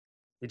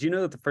Did you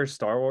know that the first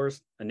Star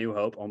Wars, A New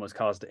Hope, almost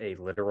caused a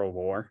literal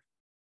war?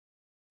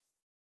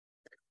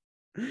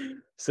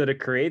 So to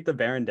create the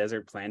barren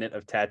desert planet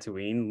of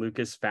Tatooine,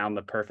 Lucas found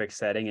the perfect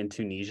setting in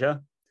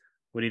Tunisia.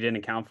 What he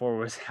didn't account for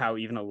was how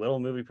even a little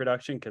movie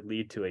production could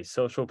lead to a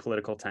social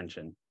political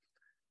tension.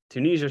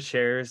 Tunisia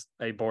shares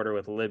a border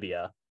with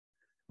Libya,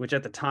 which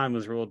at the time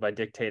was ruled by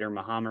dictator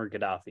Muammar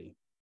Gaddafi.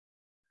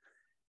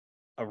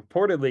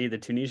 Reportedly, the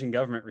Tunisian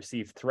government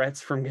received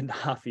threats from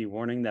Gaddafi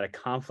warning that a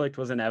conflict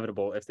was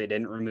inevitable if they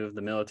didn't remove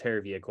the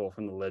military vehicle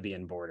from the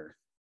Libyan border.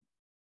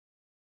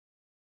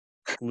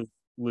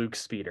 Luke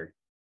Speeder.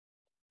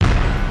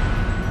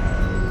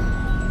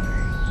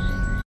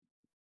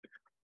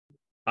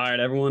 All right,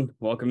 everyone.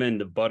 Welcome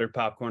into Butter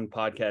Popcorn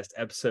Podcast,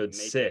 episode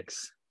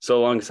 6. So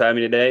alongside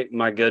me today,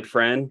 my good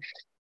friend,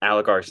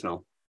 Alec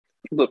Arsenault.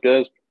 What's up,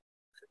 guys?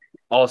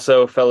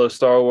 Also, fellow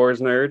Star Wars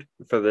nerd,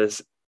 for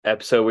this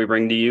episode we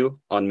bring to you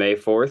on May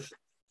 4th.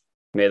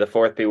 May the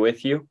 4th be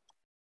with you.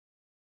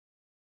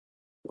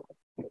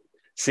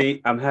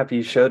 See, I'm happy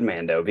you showed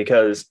Mando,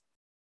 because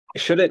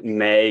shouldn't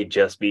May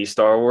just be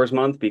Star Wars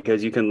month?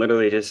 Because you can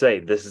literally just say,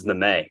 this is the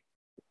May.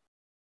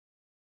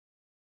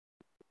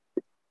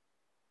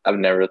 I've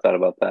never thought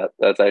about that.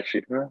 That's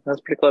pretty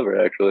clever,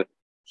 actually.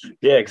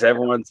 Yeah, because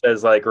everyone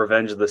says, like,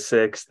 Revenge of the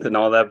Sixth and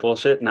all that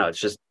bullshit. No, it's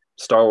just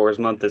Star Wars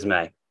month is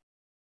May.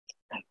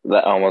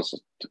 That almost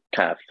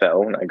kind of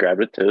fell when I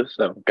grabbed it, too,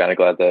 so I'm kind of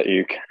glad that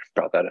you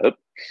brought that up.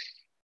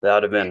 That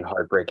would have been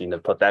heartbreaking to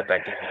put that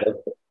back together.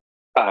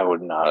 I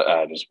would not.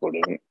 I just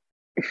wouldn't.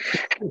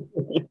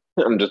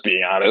 I'm just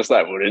being honest.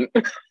 I wouldn't.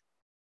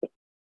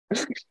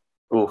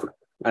 Ooh,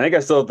 I think I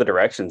still have the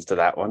directions to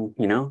that one,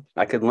 you know?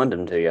 I could lend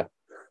them to you.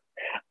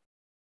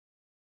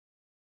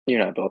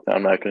 You and I both know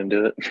I'm not going to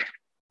do it.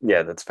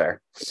 Yeah, that's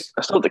fair.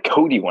 I still have the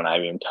Cody one I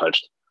haven't even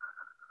touched.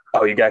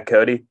 Oh, you got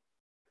Cody?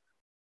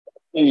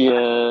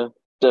 Yeah,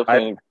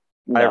 definitely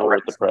not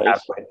worth the price.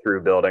 Halfway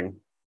through building.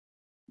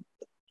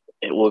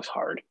 It looks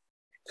hard.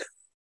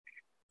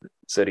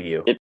 So do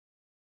you.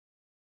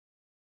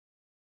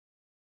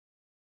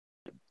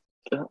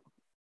 Oh,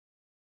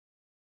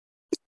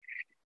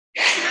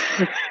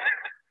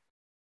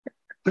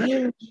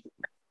 this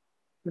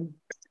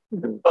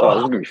is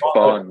gonna be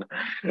fun.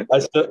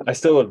 I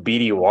still have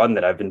BD1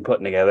 that I've been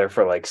putting together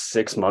for like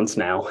 6 months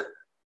now.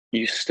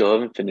 You still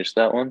haven't finished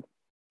that one?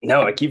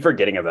 No, I keep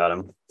forgetting about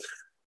him.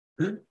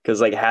 Because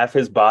like half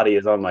his body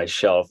is on my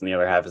shelf and the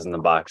other half is in the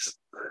box.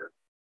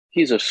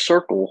 He's a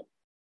circle.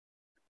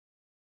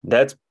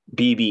 That's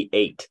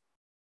BB8.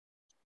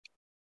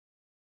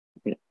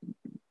 Yep.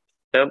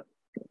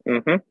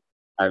 Mm-hmm. All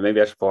right,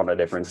 maybe I should pull on a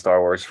different Star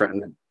Wars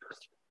friend.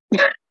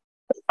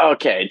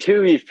 Okay,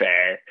 to be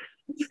fair.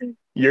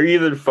 You're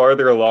even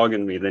farther along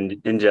in me than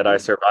in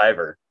Jedi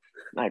Survivor.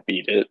 I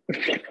beat it.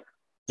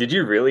 Did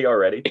you really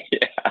already?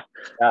 Yeah.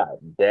 God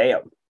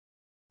damn.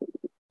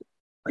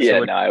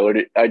 Yeah, so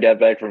I got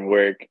back from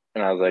work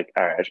and I was like,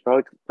 all right, I should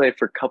probably play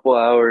for a couple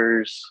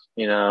hours,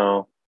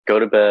 go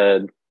to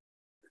bed.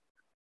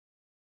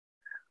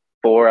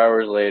 4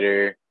 hours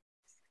later,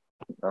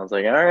 I was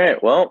like, all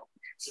right, well,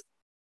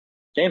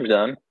 game's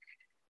done.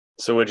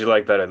 So would you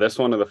like better, this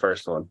one or the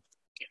first one?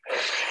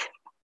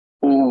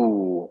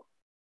 Ooh.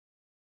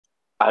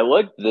 I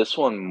like this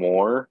one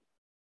more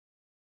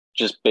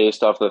just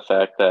based off the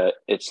fact that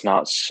it's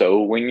not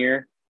so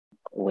linear.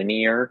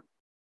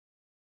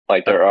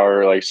 Like there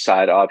are like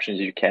side options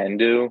you can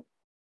do.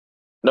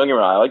 Don't get me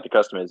wrong, I like the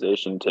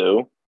customization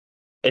too.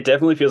 It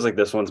definitely feels like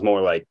this one's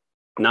more like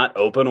not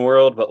open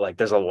world, but like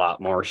there's a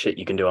lot more shit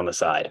you can do on the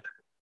side.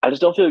 I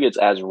just don't feel like it's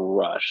as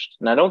rushed.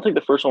 And I don't think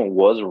the first one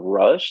was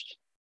rushed,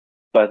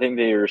 but I think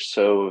they were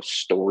so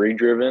story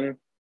driven.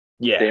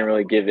 Yeah. They didn't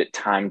really give it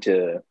time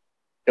to.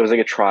 It was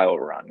like a trial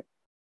run.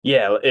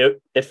 Yeah,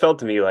 it felt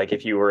to me like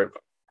if you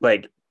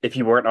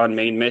weren't on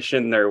main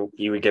mission,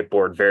 you would get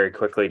bored very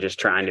quickly just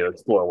trying to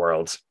explore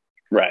worlds.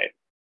 Right.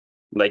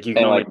 Like you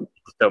can only do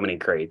so many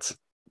crates.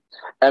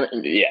 I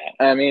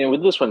mean,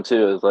 with this one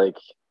too, is like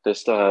they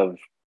still have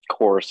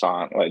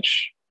Coruscant,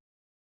 which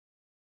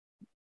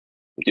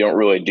you don't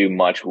really do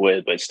much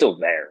with, but it's still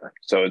there.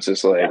 So it's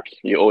just like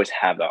you always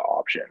have that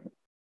option.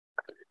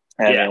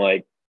 And then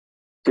like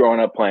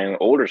growing up playing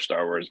older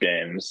Star Wars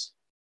games,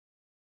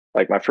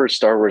 like my first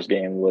Star Wars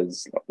game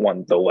was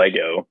the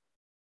Lego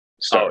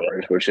Star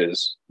Wars, which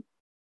is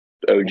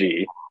OG.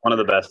 One of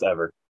the best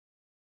ever.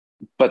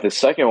 But the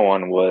second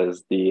one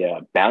was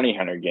the Bounty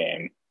Hunter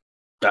game.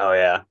 Oh,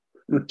 yeah.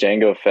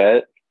 Jango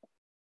Fett.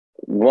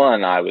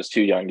 One, I was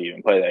too young to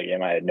even play that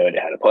game. I had no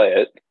idea how to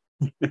play it.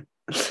 But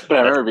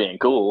I remember being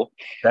cool.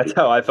 That's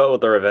how I felt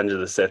with the Revenge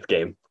of the Sith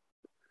game.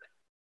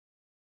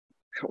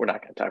 We're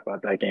not going to talk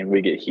about that game.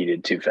 We get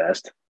heated too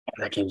fast.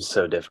 That game's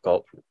so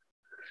difficult.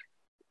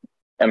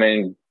 I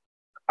mean,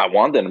 I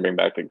want them to bring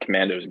back the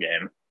Commandos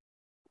game.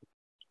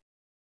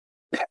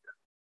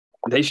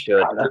 They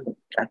should.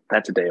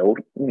 That's a day old.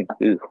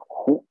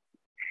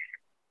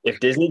 If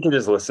Disney could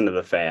just listen to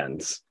the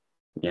fans,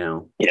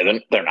 Yeah,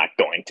 they're not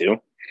going to.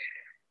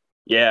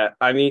 Yeah,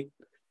 I mean,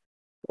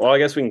 well, I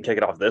guess we can kick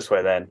it off this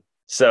way then.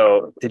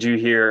 So, did you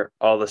hear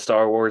all the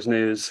Star Wars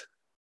news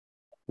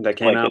that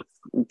came Like out?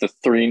 the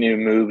three new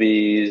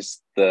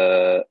movies,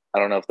 I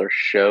don't know if they're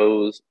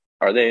shows.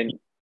 Are they going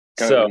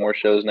to So, be more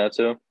shows now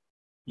too?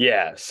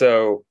 yeah.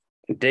 So,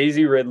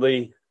 Daisy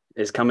Ridley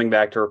is coming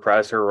back to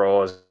reprise her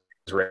role as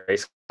Rey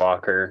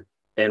Skywalker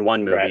in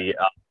one Right. movie.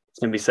 It's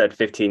going to be set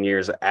 15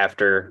 years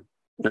after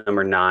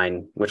number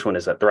 9. Which one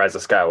is that? The Rise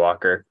of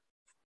Skywalker.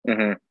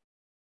 Mm-hmm.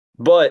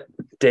 But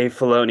Dave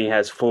Filoni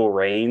has full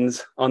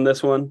reins on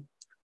this one.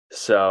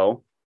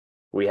 So,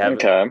 we have.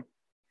 Okay.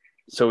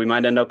 So, we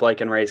might end up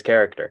liking Rey's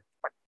character.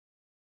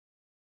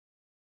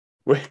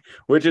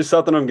 Which is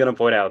something I'm going to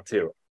point out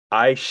too.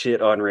 I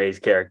shit on Rey's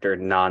character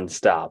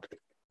nonstop.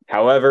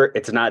 However,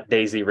 it's not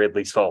Daisy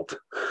Ridley's fault.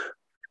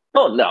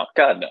 Oh no,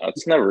 God no!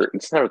 It's never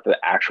the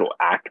actual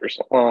actors.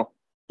 Well,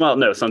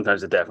 No,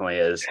 sometimes it definitely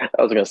is.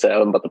 I was gonna say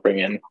I'm about to bring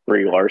in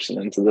Brie Larson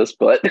into this,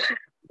 but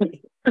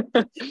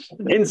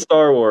In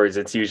Star Wars,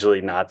 it's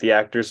usually not the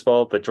actor's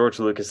fault, but George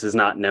Lucas is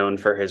not known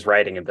for his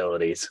writing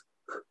abilities.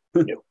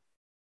 you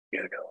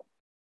gotta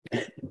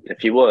go. If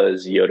he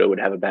was, Yoda would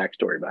have a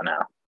backstory by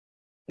now.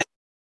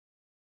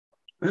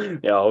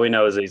 Yeah, all we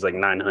know is he's like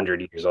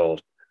 900 years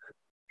old.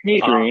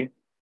 He's green.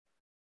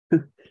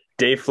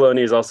 Dave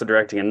Filoni is also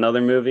directing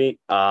another movie,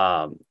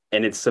 and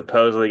it's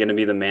supposedly going to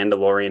be the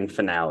Mandalorian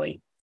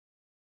finale.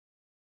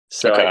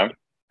 So Okay.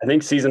 I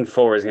think season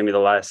 4 is going to be the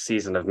last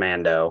season of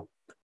Mando.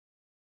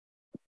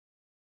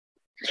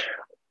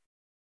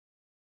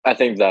 I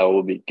think that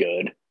will be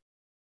good.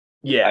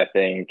 Yeah, I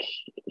think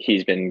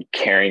he's been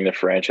carrying the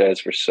franchise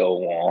for so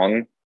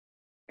long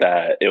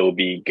that it will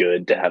be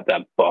good to have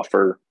that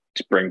buffer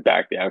to bring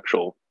back the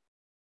actual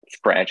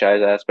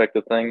franchise aspect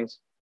of things.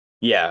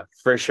 yeah,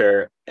 for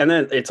sure. And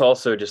then it's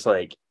also just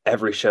like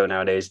every show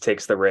nowadays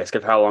takes the risk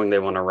of how long they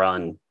want to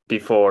run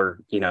before,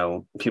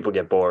 people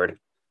get bored.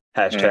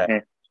 Hashtag Mm-hmm.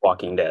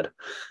 Walking Dead.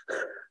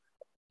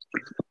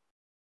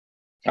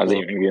 I was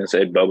even going to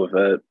say Boba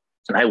Fett,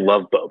 and I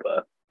love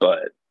Boba,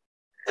 but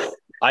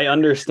I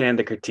understand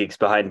the critiques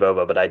behind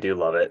Boba, but I do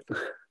love it.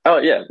 oh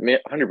yeah,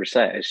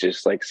 100%. It's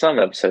just like some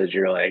episodes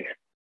you're like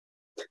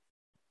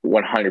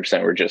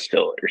 100% were just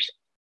fillers.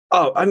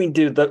 Oh, I mean,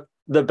 dude,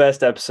 the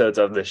best episodes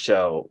of the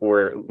show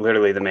were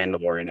literally the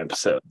Mandalorian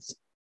episodes.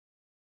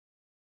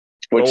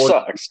 Which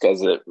sucks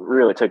because it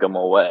really took them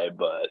away,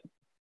 but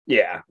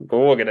yeah, but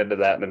we'll get into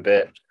that in a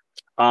bit.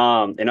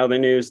 In other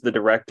news, the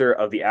director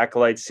of the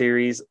Acolyte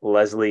series,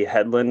 Leslie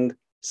Headland,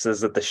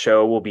 says that the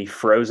show will be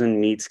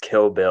Frozen meets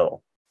Kill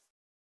Bill.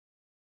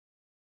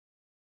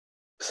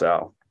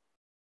 So,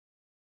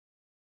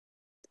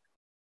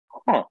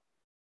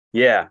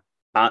 yeah,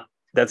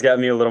 that's got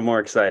me a little more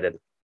excited.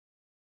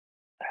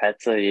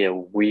 that's a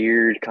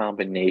weird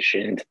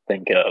combination to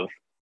think of.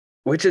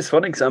 Which is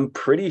funny because I'm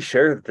pretty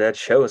sure that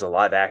show is a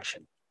live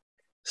action.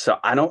 So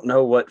I don't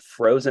know what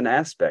Frozen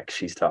aspect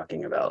she's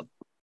talking about.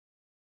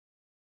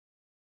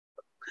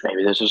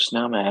 Maybe there's a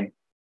snowman.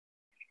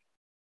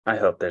 I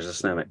hope there's a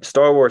snowman.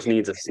 Star Wars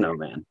needs a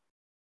snowman.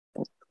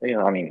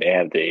 I mean, they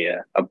have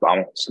the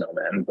abominable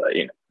snowman, but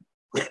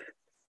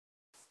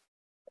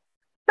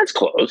that's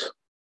close.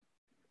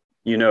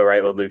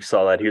 Right? When Luke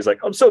saw that, he was like,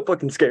 "I'm so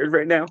fucking scared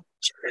right now."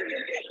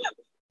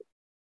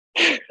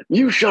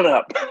 You shut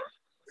up.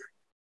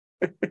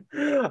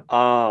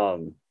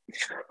 And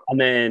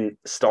then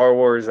Star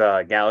Wars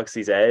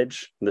Galaxy's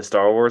Edge, the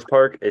Star Wars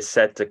park, is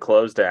set to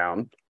close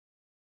down,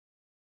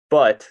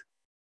 but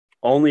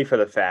only for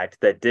the fact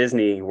that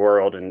Disney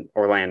World in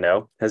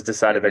Orlando has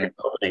decided they're going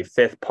to open a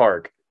 5th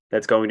park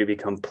that's going to be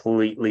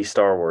completely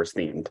Star Wars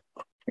themed.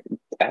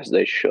 As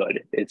they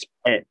should. It's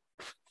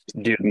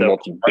dude,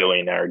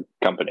 multi-billionaire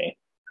company.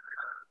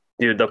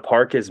 Dude, the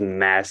park is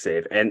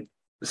massive. And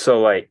so,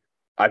 like,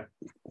 I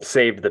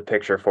saved the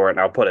picture for it, and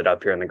I'll put it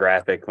up here in the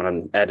graphic when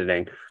I'm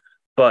editing.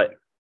 But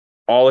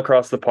all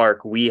across the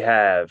park, we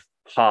have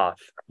Hoth,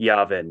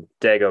 Yavin,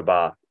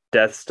 Dagobah,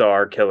 Death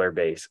Star Killer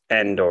Base,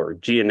 Endor,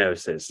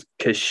 Geonosis,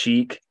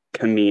 Kashyyyk,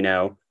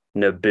 Kamino,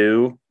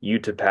 Naboo,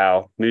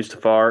 Utapau,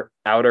 Mustafar,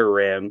 Outer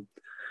Rim,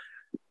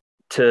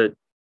 to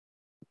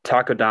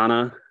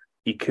Takodana,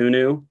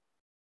 Ikunu,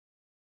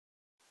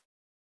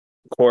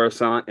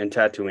 Coruscant, and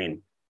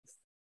Tatooine.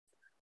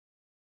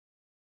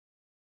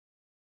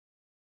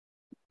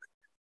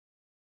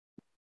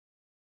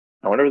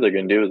 I wonder what they're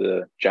going to do with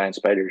the giant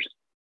spiders.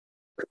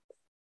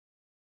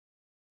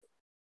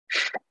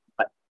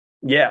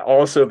 Yeah,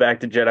 also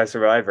back to Jedi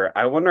Survivor.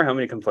 I wonder how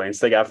many complaints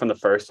they got from the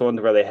first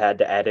one where they had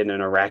to add in an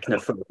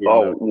arachnophobia.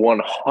 Oh,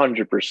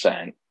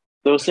 100%.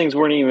 Those things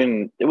weren't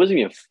even, it wasn't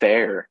even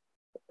fair.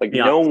 Like,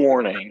 no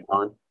warning.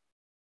 On.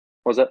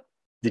 Was that?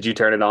 Did you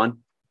turn it on?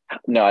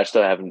 No, I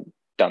still haven't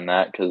done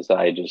that because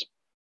I just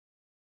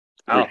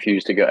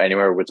refuse to go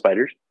anywhere with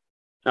spiders.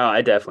 Oh,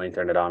 I definitely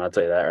turned it on. I'll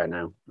tell you that right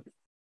now.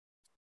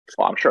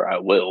 Well, I'm sure I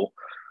will.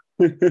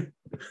 But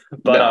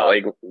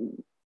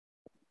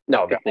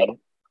no,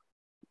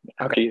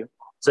 okay.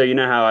 So you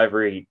know how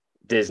every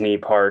Disney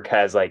park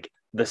has like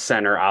the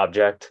center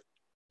object,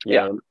 you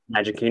know,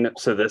 Magic Kingdom.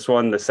 So this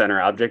one, the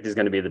center object is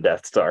going to be the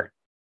Death Star.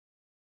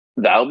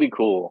 That'll be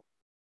cool.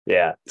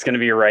 Yeah, it's going to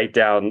be right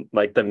down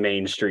like the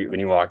main street when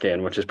you walk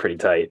in, which is pretty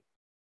tight.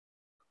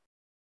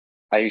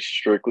 I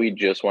strictly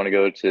just want to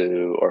go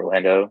to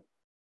Orlando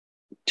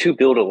to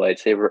build a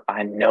lightsaber.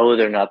 I know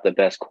they're not the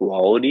best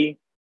quality.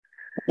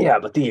 Yeah,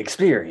 but the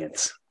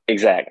experience.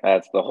 Exactly.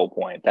 That's the whole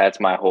point. That's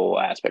my whole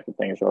aspect of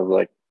things. I was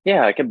like,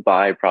 yeah, I could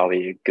buy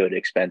probably a good,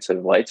 expensive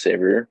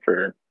lightsaber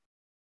for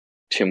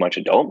too much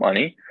adult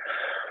money.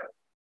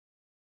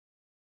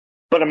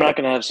 But I'm not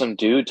going to have some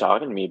dude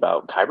talking to me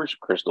about kyber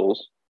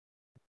crystals.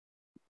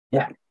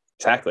 Yeah,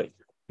 exactly.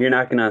 You're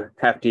not going to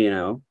have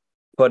to,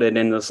 put it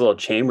in this little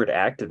chamber to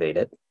activate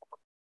it.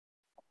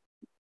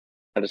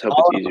 I just hope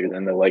it's easier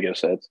than the Lego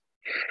sets.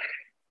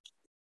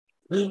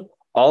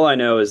 All I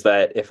know is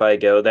that if I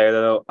go there,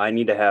 though, I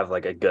need to have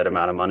like a good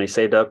amount of money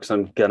saved up because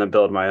I'm going to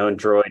build my own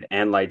droid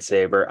and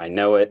lightsaber. I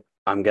know it.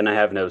 I'm going to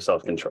have no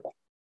self-control.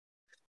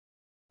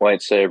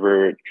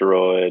 Lightsaber,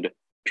 droid,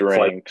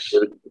 drinks.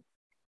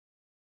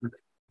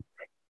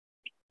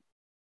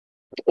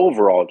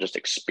 Overall, just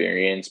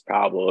experience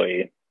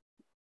probably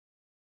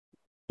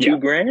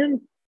 $2,000.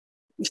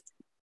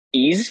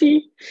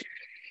 Easy.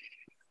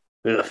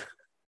 Ugh.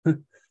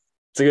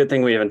 It's a good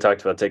thing we haven't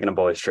talked about taking a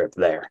boys trip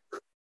there.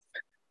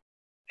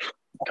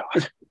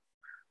 God.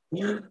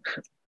 All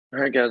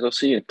right, guys. I'll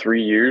see you in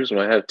 3 years when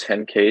I have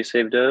 $10K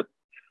saved up.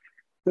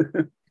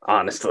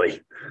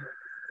 Honestly.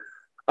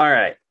 All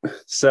right.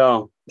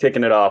 So,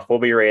 kicking it off, we'll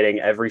be rating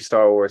every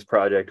Star Wars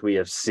project we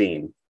have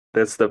seen.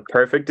 That's the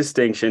perfect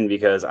distinction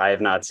because I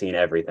have not seen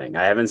everything.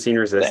 I haven't seen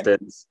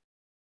Resistance,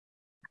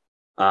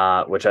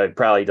 which I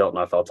probably don't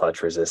know if I'll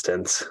touch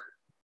Resistance.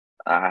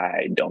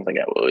 I don't think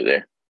I will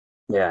either.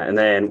 Yeah, and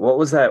then what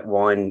was that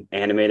one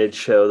animated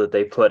show that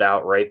they put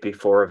out right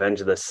before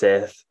Revenge of the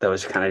Sith that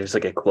was kind of just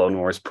like a Clone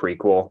Wars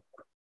prequel?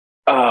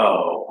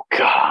 Oh,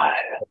 God.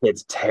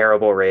 It's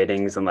terrible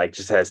ratings and like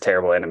just has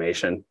terrible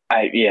animation.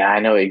 I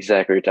know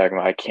exactly what you're talking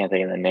about. I can't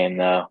think of the name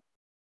though.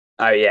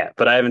 Oh, yeah,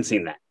 but I haven't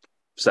seen that.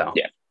 So,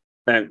 yeah.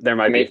 There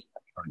might be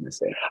a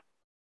mistake.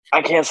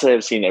 I can't say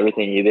I've seen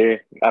everything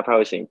either. I've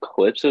probably seen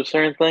clips of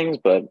certain things,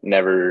 but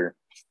never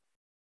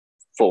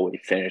fully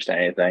finished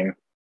anything.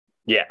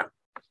 Yeah.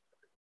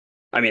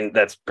 I mean,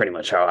 that's pretty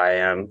much how I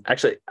am.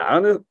 Actually, I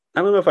don't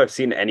know if I've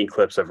seen any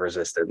clips of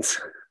Resistance.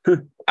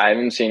 I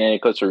haven't seen any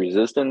clips of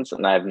Resistance,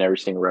 and I've never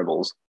seen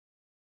Rebels.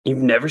 You've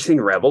never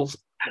seen Rebels?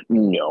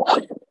 No.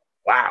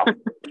 Wow.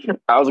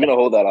 I was gonna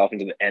hold that off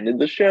until the end of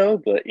the show,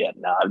 but yeah,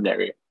 no, I've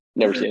never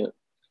seen it.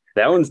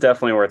 That one's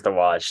definitely worth the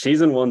watch.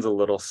 Season 1's a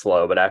little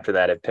slow, but after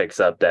that, it picks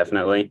up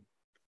definitely.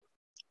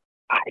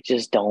 I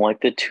just don't like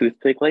the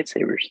toothpick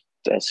lightsabers.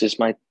 That's just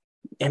my.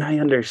 And I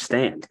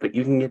understand, but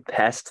you can get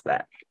past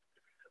that.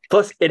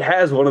 Plus, it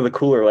has one of the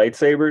cooler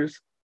lightsabers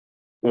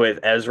with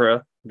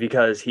Ezra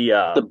because he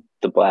the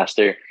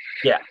blaster.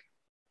 Yeah,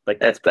 like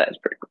that's pretty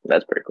cool.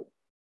 That's pretty cool.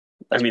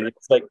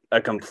 It's like a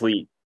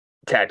complete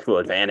tactical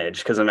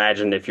advantage because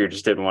imagine if you're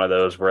just in one of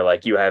those where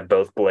like you have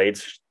both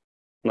blades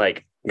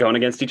like going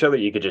against each other,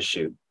 you could just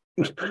shoot.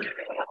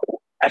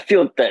 I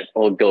feel that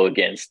will go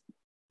against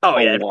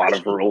a lot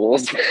of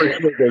rules.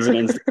 It's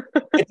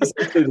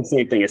essentially the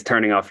same thing as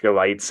turning off your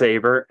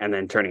lightsaber and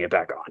then turning it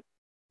back on.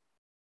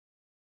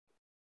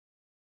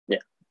 Yeah.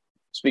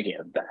 Speaking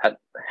of that,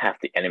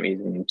 half the enemies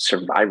in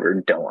Survivor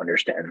don't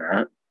understand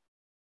that.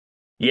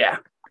 Yeah.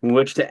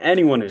 Which to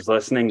anyone who's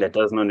listening that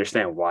doesn't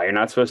understand why you're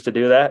not supposed to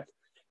do that,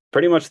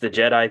 pretty much the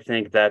Jedi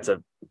think that's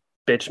a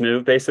bitch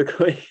move,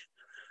 basically.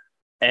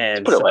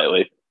 And put it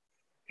lightly.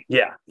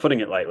 Yeah,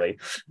 putting it lightly.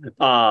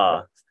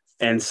 And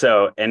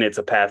it's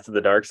a path to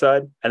the dark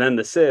side. And then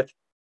the Sith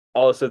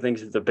also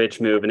thinks it's a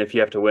bitch move, and if you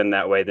have to win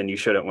that way, then you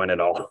shouldn't win at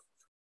all.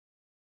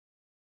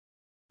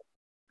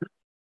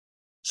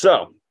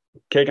 So,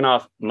 kicking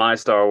off my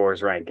Star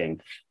Wars ranking.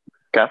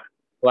 Okay.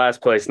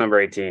 Last place, number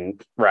 18,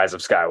 Rise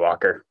of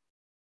Skywalker.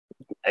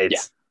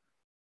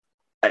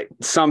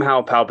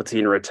 Somehow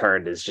Palpatine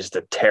returned is just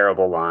a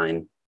terrible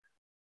line.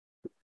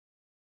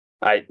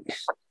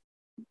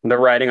 The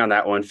writing on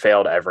that one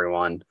failed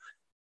everyone.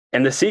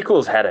 And the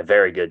sequels had a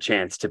very good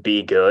chance to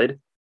be good,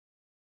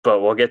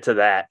 but we'll get to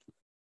that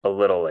a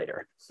little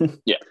later.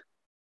 Yeah.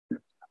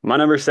 My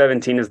number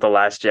 17 is The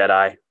Last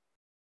Jedi.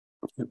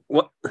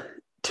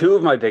 Two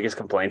of my biggest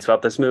complaints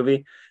about this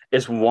movie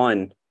is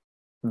one,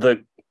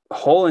 the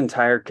whole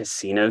entire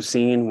casino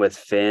scene with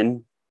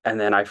Finn, and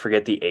then I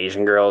forget the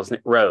Asian girl's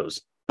name,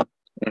 Rose.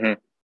 Mm-hmm.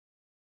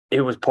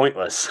 It was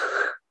pointless.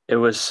 It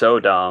was so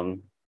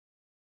dumb.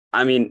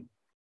 I mean,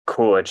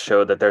 cool, it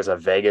showed that there's a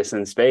Vegas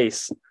in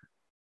space.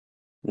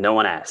 No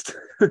one asked.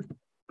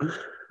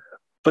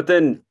 But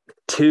then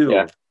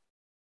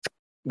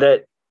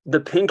that the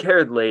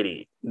pink-haired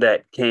lady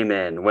that came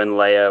in when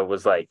Leia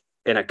was like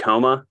in a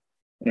coma,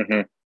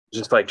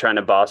 just like trying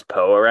to boss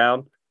Poe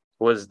around,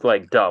 was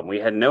like dumb. We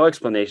had no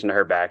explanation to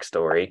her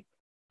backstory.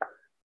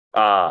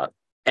 And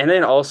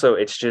then also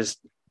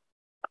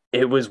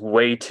it was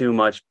way too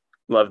much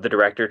of the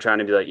director trying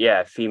to be like,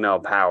 yeah, female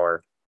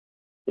power.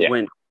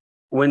 Yeah.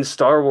 When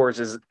Star Wars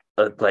is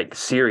a like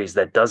series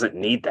that doesn't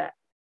need that.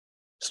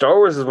 Star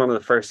Wars is one of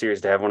the first series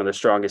to have one of the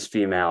strongest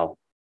female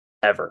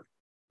ever.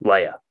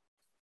 Leia.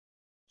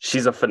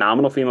 She's a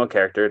phenomenal female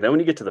character. Then when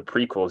you get to the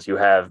prequels, you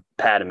have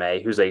Padme,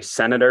 who's a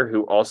senator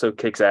who also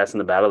kicks ass in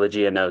the Battle of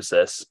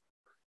Geonosis.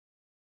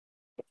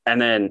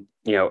 And then,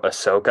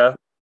 Ahsoka,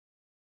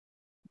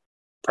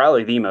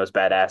 probably the most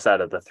badass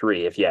out of the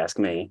three, if you ask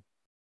me.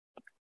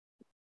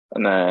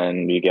 And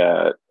then you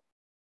got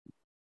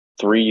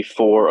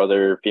 3-4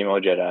 other female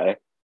Jedi.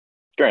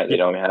 Granted, they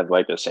don't have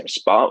like the same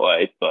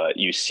spotlight, but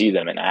you see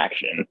them in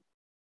action.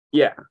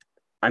 Yeah.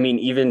 I mean,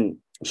 even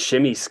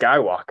Shimmy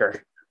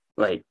Skywalker,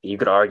 like, you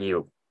could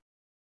argue.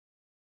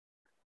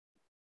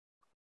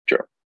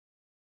 Sure.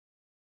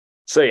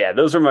 So, yeah,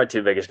 those are my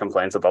two biggest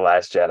complaints of The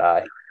Last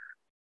Jedi.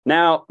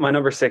 Now, my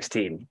number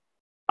 16.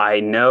 I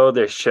know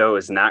this show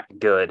is not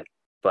good,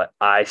 but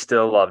I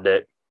still loved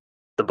it.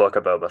 The Book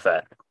of Boba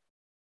Fett.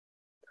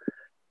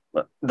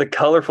 The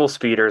colorful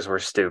speeders were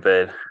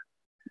stupid.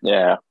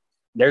 Yeah.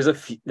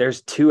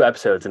 There's 2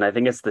 episodes, and I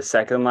think it's the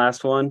second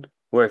last one,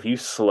 where if you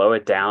slow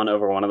it down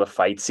over one of the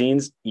fight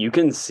scenes, you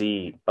can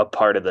see a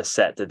part of the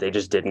set that they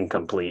just didn't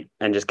complete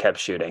and just kept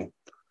shooting.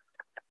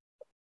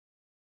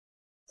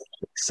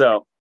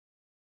 So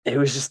it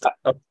was just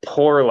a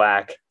poor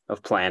lack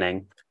of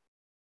planning.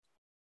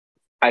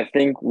 I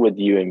think with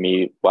you and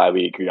me, why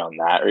we agree on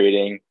that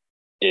rating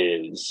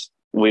is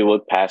we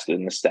look past the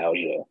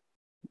nostalgia.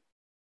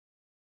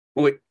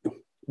 Wait,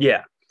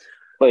 yeah.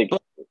 Like,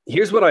 but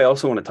here's what I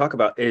also want to talk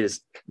about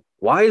is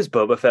why is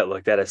Boba Fett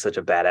looked at as such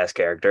a badass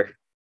character?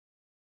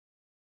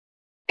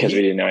 Because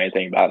we didn't know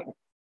anything about him.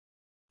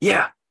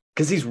 Yeah,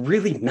 because he's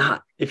really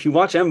not. If you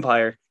watch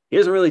Empire, he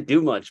doesn't really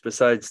do much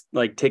besides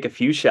like take a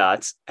few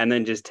shots and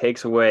then just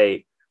takes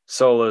away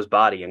Solo's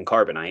body in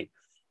carbonite.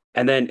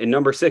 And then in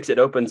number 6, it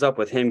opens up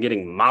with him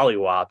getting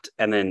mollywopped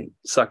and then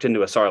sucked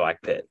into a Sarlacc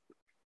pit.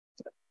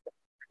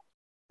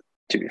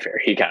 To be fair,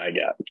 he kind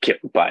of got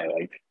killed by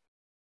like,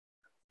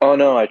 oh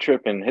no, I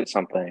tripped and hit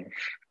something.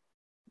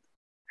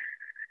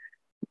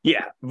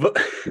 Yeah, but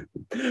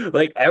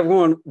like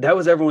that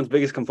was everyone's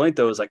biggest complaint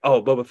though. Was like,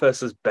 oh, Boba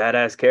Fett's this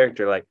badass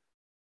character. Like,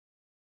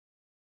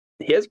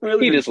 he hasn't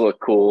really. He just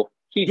looked cool.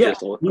 He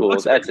just looked cool.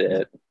 That's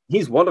it.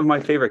 He's one of my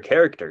favorite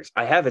characters.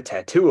 I have a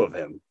tattoo of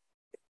him.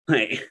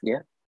 Like, yeah.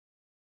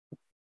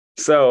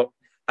 So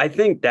I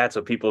think that's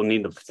what people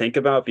need to think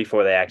about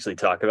before they actually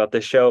talk about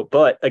this show.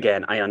 But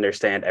again, I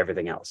understand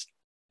everything else.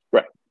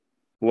 Right.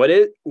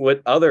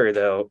 What other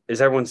though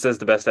is everyone says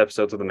the best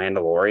episodes of The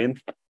Mandalorian.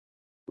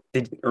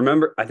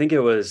 Remember? I think it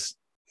was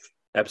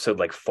episode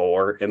like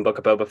 4 in Book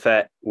of Boba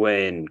Fett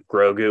when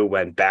Grogu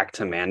went back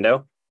to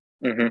Mando.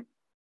 Mm-hmm.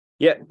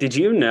 Yeah. Did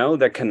you know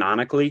that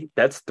canonically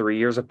that's 3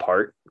 years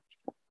apart?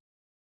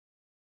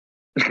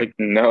 Like,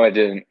 no, I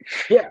didn't.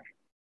 Yeah.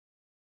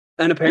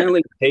 And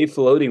apparently Dave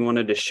Filoni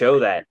wanted to show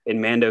that in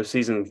Mando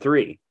season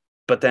 3,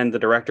 but then the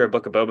director of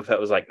Book of Boba Fett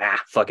was like, nah,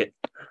 fuck it.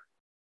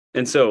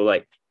 And so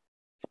like,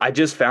 I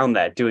just found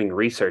that doing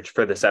research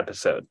for this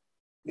episode.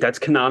 That's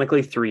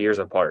canonically 3 years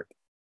apart.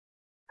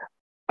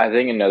 I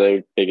think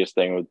another biggest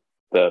thing with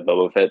the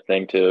Boba Fett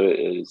thing too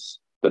is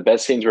the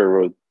best scenes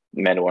were with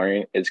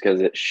Mandalorian is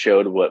because it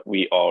showed what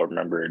we all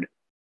remembered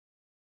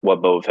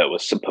what Boba Fett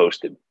was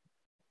supposed to.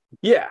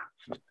 Yeah.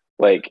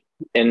 Like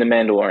in the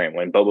Mandalorian,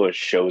 when Boba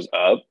shows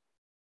up,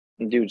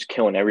 the dude's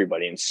killing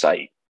everybody in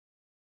sight.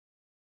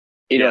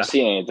 You don't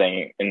see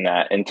anything in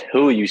that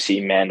until you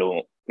see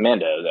Mando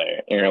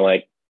there, and you're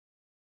like,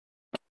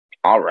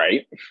 all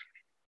right.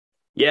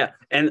 Yeah,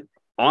 and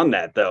on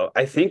that though,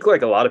 I think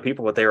like a lot of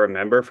people, what they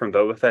remember from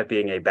Boba Fett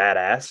being a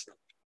badass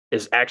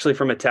is actually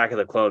from Attack of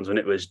the Clones when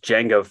it was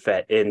Jango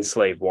Fett in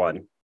Slave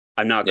One.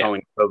 I'm not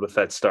calling it Boba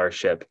Fett's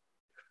starship.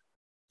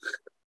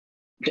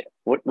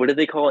 What did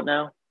they call it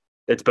now?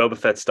 It's Boba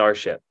Fett's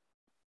starship.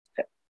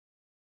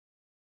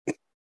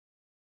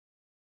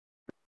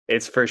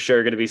 It's for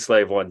sure going to be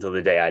Slave One till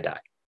the day I die.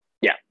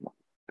 Yeah.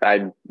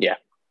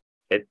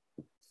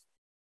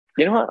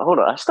 You know what? Hold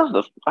on. I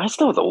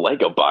still have the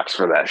Lego box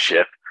for that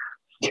ship.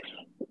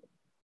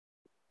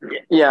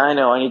 Yeah, I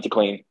know. I need to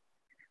clean.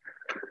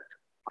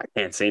 I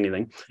can't see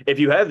anything. If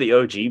you have the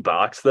OG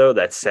box though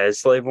that says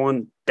Slave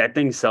One, that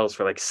thing sells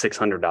for like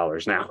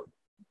 $600 now.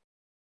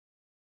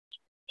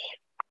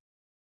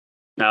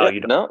 No, you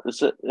don't. No,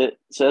 it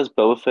says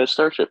Boba Fett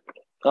Starship.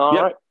 All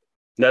right.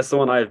 That's the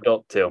one I have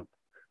built too.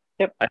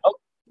 Yep.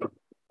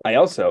 I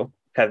also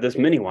have this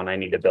mini one I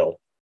need to build.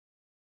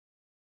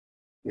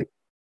 You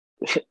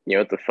know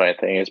what the funny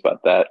thing is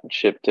about that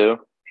ship too?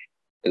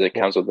 Is it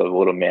comes with a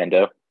little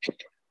Mando.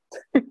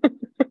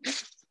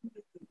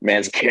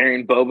 Man's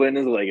carrying Boba in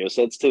his Lego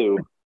sets too.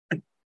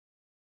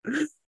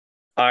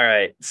 All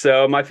right.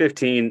 So my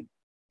 15,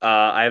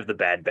 I have the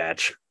Bad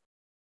Batch.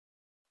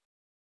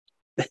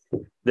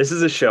 This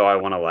is a show I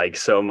want to like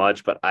so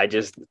much, but I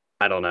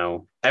don't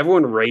know.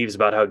 Everyone raves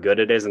about how good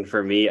it is, and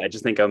for me, I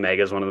just think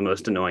Omega is one of the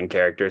most annoying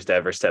characters to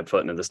ever step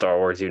foot into the Star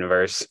Wars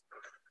universe.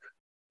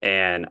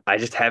 And I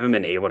just haven't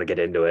been able to get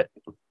into it.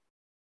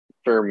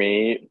 For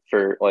me,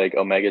 for like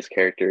Omega's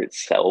character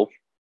itself,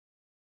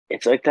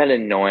 it's like that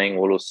annoying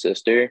little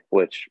sister,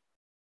 which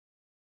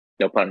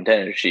no pun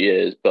intended, she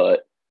is,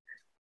 but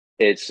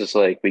it's just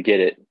like we get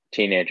it,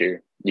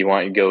 teenager, You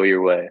want to go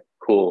your way.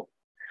 Cool.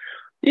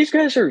 These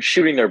guys are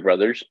shooting their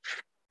brothers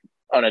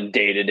on a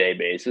day-to-day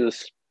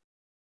basis.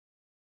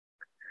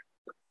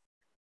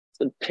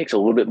 It takes a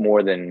little bit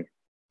more than,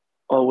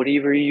 oh,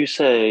 whatever you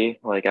say,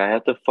 like I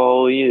have to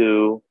follow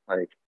you.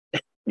 Like,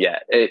 yeah,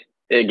 it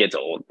gets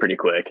old pretty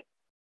quick.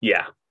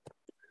 Yeah.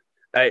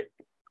 I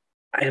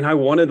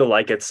wanted to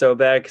like it so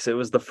bad because it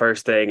was the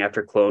first thing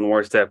after Clone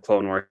Wars to have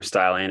Clone Wars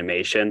style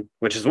animation,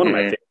 which is one of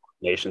my favorite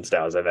animation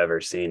styles I've ever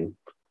seen.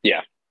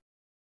 Yeah.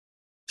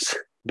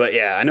 But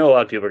yeah, I know a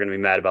lot of people are going to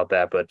be mad about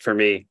that, but for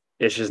me,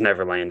 it's just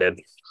never landed.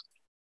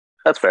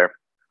 That's fair.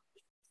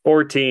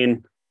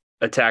 14,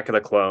 Attack of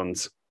the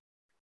Clones.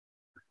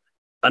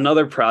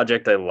 Another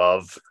project I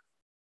love,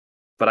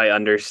 but I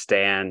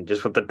understand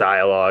just with the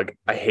dialogue.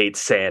 I hate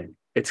sand.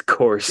 It's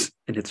coarse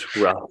and it's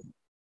rough.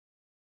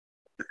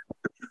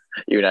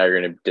 You and I are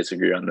going to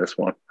disagree on this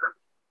one.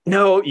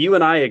 No, you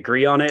and I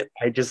agree on it.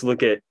 I just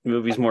look at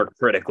movies more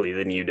critically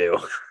than you do.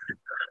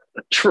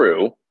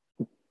 True.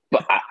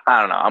 But I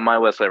don't know. On my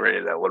list, I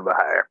rated that a little bit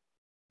higher.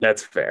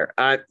 That's fair.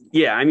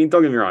 Yeah, I mean,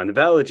 don't get me wrong. The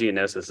Battle of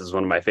Geonosis is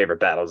one of my favorite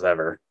battles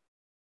ever.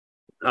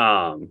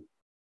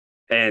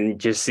 And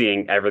just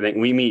seeing everything.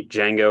 We meet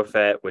Jango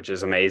Fett, which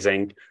is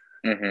amazing.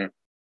 Mm-hmm.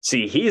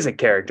 See, he's a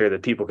character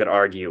that people could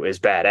argue is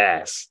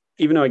badass,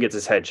 even though he gets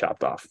his head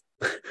chopped off.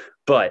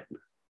 But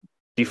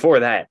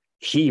before that,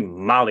 he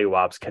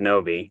mollywops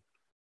Kenobi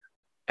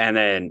and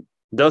then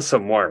does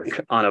some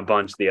work on a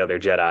bunch of the other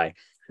Jedi.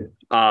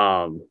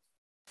 And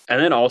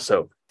then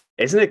also,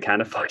 isn't it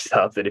kind of fucked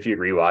up that if you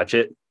rewatch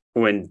it,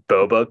 when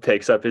Boba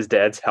picks up his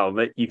dad's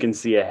helmet, you can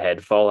see a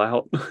head fall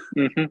out?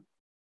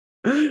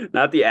 Mm-hmm.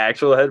 Not the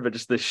actual head, but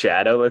just the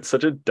shadow. It's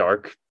such a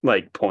dark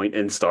point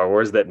in Star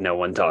Wars that no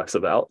one talks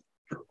about.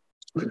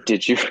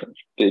 Did you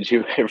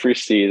ever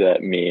see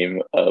that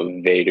meme of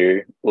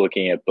Vader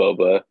looking at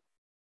Boba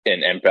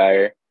in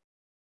Empire,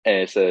 and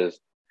it says,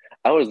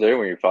 "I was there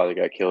when your father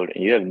got killed,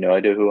 and you have no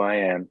idea who I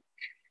am."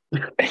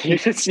 And you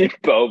just see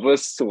Boba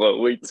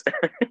slowly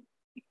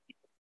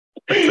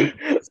turn.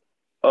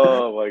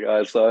 Oh my god!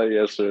 I saw it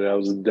yesterday. I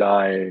was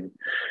dying.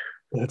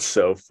 That's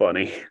so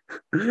funny.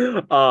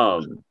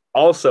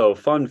 Also,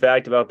 fun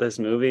fact about this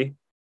movie: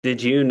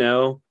 did you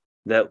know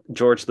that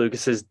George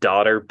Lucas's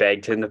daughter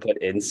begged him to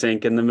put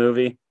NSYNC in the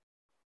movie?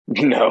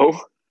 No.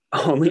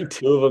 Only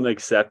two of them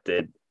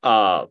accepted.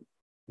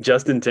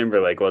 Justin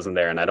Timberlake wasn't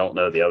there, and I don't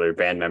know the other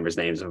band members'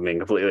 names, if I'm being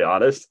completely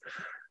honest.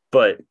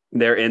 But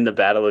they're in the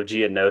Battle of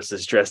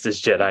Geonosis dressed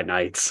as Jedi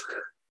Knights.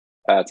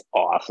 That's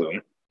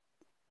awesome.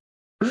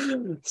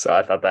 So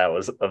I thought that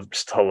was a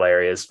just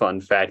hilarious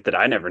fun fact that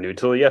I never knew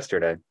till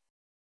yesterday.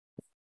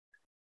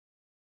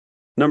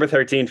 Number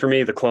 13 for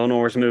me, the Clone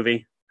Wars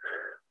movie.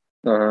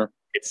 Uh-huh.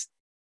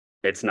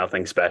 It's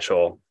nothing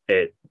special.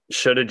 It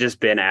should have just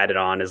been added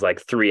on as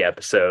 3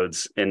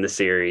 episodes in the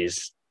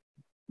series.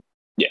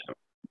 Yeah.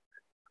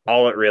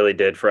 All it really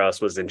did for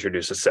us was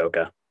introduce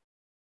Ahsoka.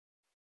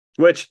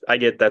 Which I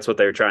get that's what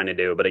they were trying to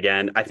do. But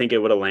again, I think it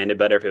would have landed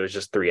better if it was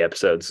just 3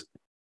 episodes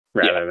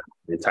rather than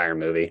the entire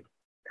movie.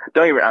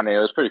 Don't get me wrong, I mean, it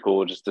was pretty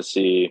cool just to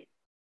see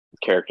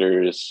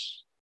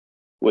characters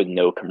with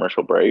no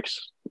commercial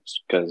breaks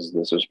because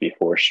this was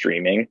before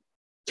streaming.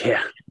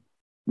 Yeah.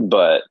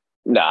 But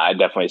no, I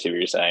definitely see what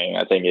you're saying.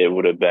 I think it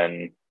would have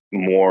been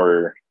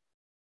more.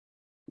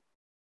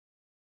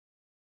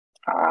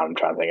 I'm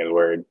trying to think of the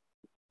word.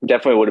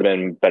 Definitely would have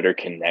been better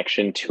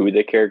connection to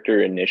the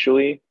character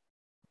initially,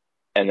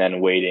 and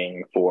then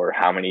waiting for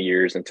how many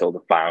years until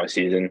the final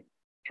season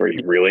where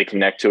you really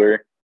connect to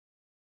her.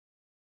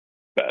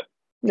 But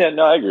yeah,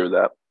 no, I agree with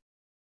that.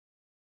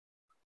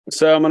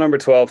 So my number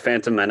 12,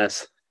 Phantom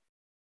Menace.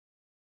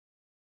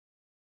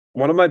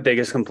 One of my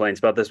biggest complaints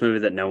about this movie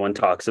that no one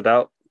talks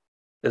about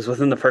is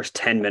within the first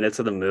 10 minutes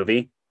of the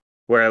movie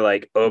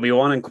where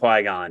Obi-Wan and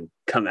Qui-Gon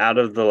come out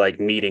of the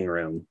meeting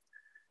room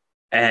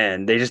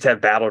and they just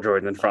have battle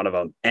droids in front of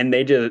them and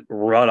they just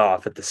run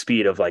off at the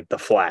speed of the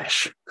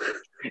Flash.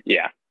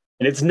 Yeah.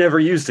 And it's never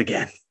used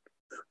again.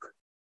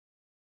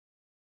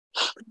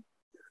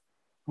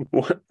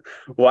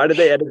 Why did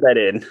they edit that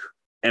in?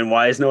 And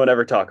why does no one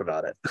ever talk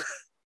about it?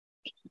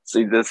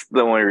 See, this is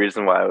the only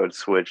reason why I would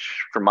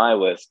switch for my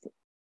list.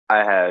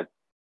 I had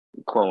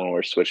Clone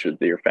Wars switch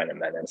with your Phantom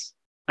Menace.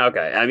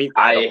 Okay, I mean,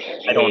 I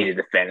hated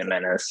the Phantom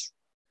Menace.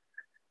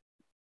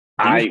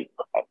 I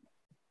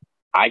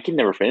can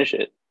never finish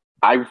it.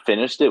 I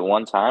finished it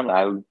one time.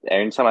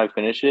 Every time I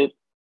finish it,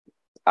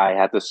 I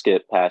have to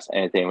skip past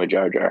anything with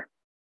Jar Jar.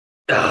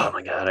 Oh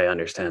my god, I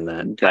understand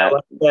that.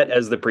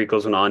 As the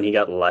prequels went on, he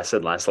got less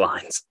and less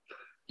lines.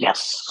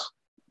 Yes.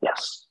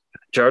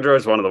 Jar Jar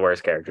is one of the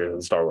worst characters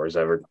in Star Wars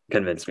ever.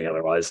 Convinced me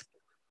otherwise.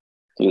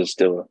 He's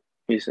a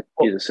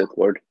Sith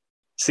Lord.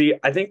 See,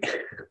 I think,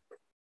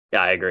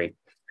 yeah, I agree.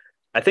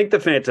 I think the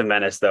Phantom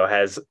Menace though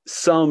has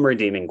some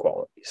redeeming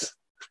qualities.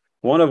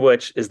 One of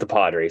which is the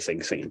pod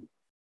racing scene.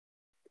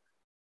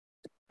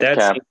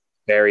 That's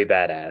very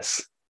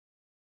badass.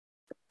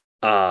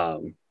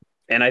 And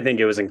I think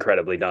it was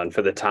incredibly done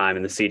for the time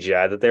and the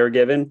CGI that they were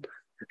given.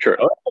 Sure.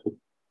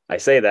 I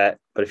say that,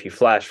 but if you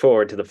flash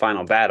forward to the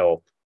final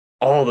battle,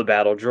 all the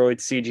battle droid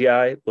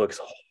CGI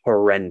looks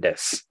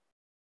horrendous.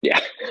 Yeah.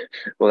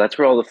 Well, that's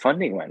where all the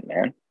funding went,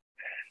 man.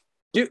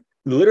 Dude,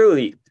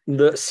 literally,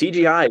 the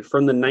CGI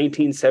from the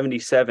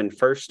 1977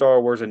 first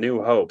Star Wars A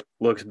New Hope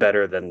looks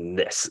better than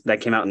this.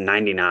 That came out in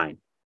 99.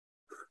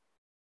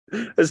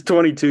 That's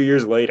 22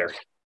 years later.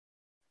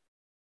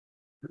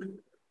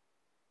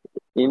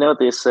 You know what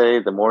they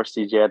say, the more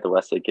CGI, the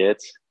less it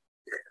gets?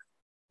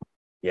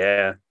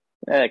 Yeah.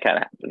 It kind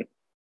of happened.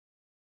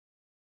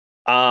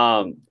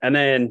 And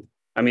then,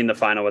 I mean, the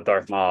final with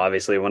Darth Maul,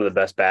 obviously one of the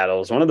best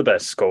battles, one of the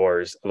best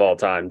scores of all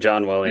time.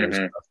 John Williams.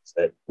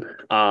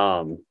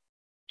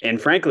 And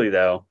frankly,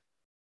 though,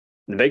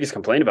 the biggest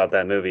complaint about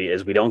that movie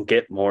is we don't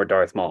get more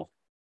Darth Maul.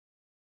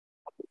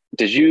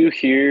 Did you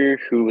hear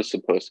who was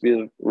supposed to be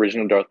the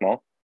original Darth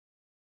Maul?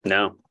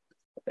 No.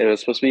 It was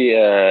supposed to be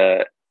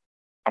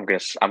I'm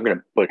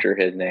gonna butcher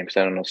his name because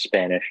I don't know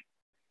Spanish.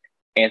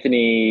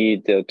 Anthony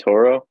Del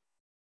Toro.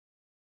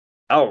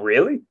 Oh,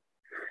 really?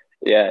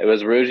 Yeah, it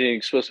was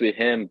originally supposed to be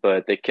him,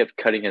 but they kept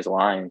cutting his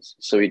lines,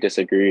 so he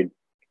disagreed.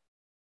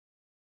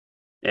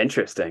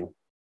 Interesting.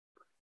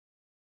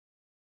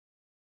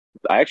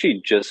 I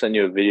actually just sent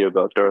you a video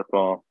about Darth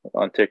Maul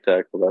on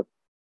TikTok about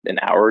an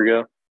hour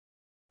ago.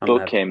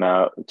 Book came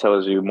out. It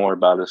tells you more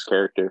about his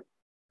character.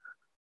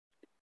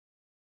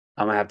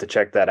 I'm gonna have to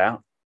check that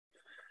out.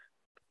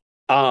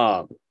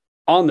 On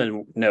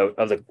the note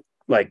of the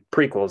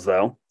prequels,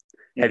 though,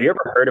 have you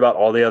ever heard about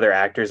all the other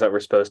actors that were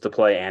supposed to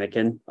play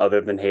Anakin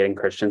other than Hayden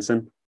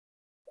Christensen?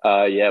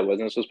 Yeah,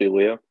 wasn't it supposed to be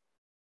Leo?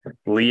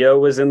 Leo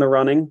was in the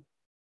running.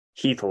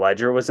 Heath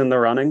Ledger was in the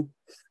running.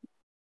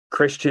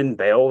 Christian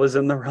Bale was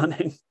in the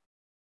running.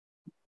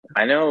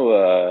 I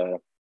know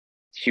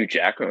Hugh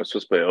Jackman was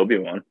supposed to play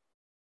Obi-Wan.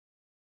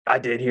 I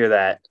did hear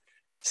that.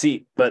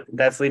 See, but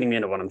that's leading me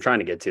into what I'm trying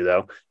to get to,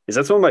 though, is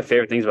that's one of my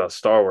favorite things about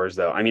Star Wars,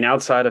 though. I mean,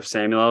 outside of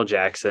Samuel L.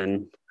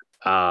 Jackson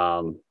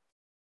and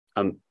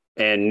Liam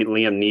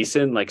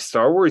Neeson, like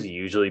Star Wars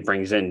usually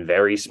brings in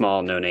very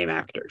small, no-name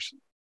actors.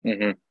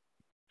 Mm-hmm.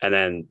 And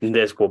then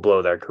this will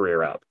blow their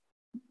career up.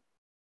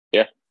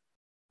 Yeah.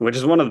 Which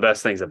is one of the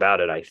best things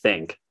about it, I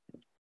think.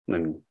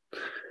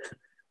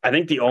 I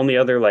think the only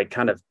other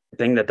kind of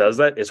thing that does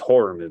that is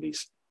horror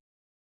movies.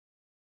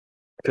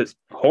 Because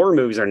horror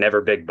movies are never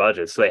big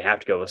budgets, so they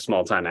have to go with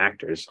small time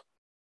actors.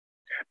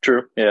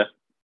 True. Yeah.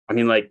 I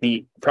mean, one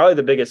of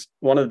the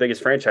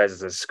biggest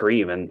franchises is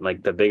Scream, and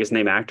the biggest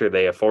name actor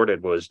they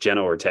afforded was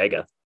Jenna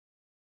Ortega.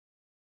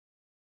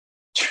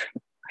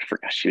 I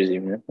forgot she was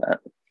even in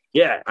that.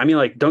 Yeah, I mean,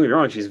 don't get me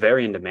wrong, she's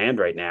very in demand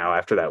right now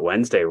after that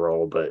Wednesday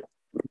role, but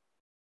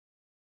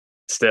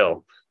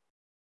still.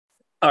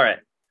 All right.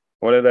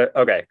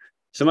 Okay.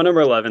 So my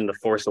number 11, The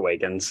Force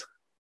Awakens.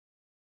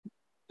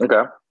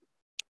 Okay.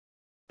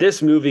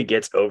 This movie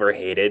gets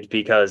overhated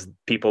because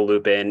people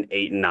loop in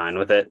 8 and 9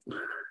 with it.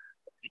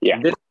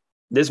 Yeah.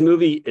 This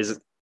movie is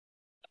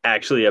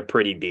actually a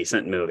pretty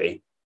decent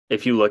movie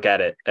if you look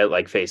at it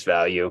at face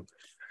value.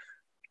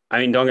 I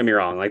mean, don't get me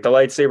wrong, the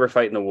lightsaber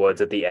fight in the woods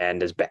at the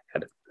end is bad.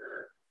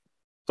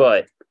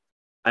 But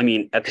I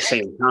mean, at the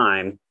same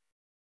time,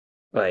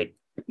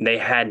 they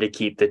had to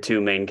keep the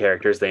two main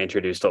characters they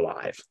introduced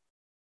alive.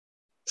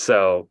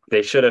 So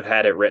they should have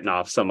had it written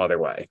off some other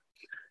way.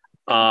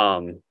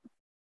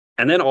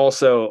 And then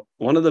also,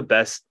 one of the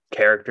best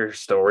character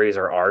stories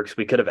or arcs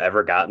we could have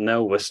ever gotten,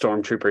 though, was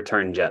Stormtrooper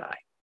turned Jedi.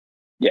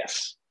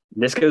 Yes.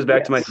 This goes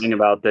back to my thing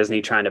about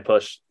Disney trying to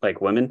push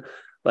women.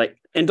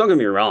 And don't get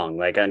me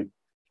wrong,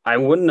 I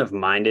wouldn't have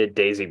minded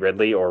Daisy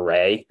Ridley or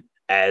Rey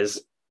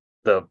as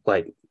the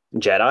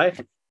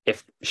Jedi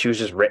if she was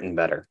just written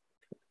better.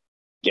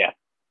 Yeah.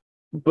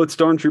 But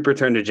Stormtrooper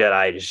turned to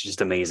Jedi is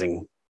just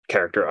amazing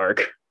character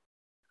arc.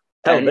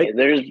 Hell,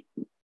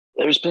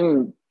 there's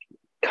been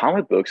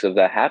comic books of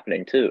that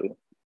happening too,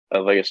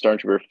 of a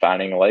stormtrooper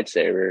finding a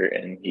lightsaber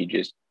and he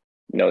just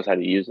knows how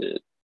to use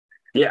it.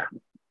 Yeah.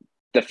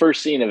 The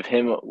first scene of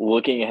him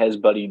looking at his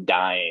buddy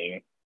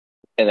dying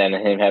and then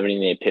him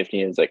having the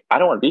epiphany is I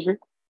don't want to be here.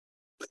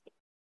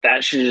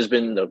 That should have just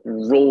been the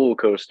roller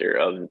coaster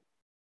of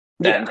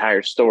that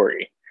entire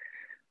story.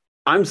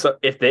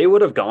 If they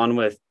would have gone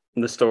with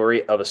the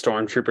story of a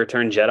stormtrooper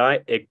turned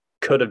Jedi, it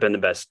could have been the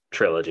best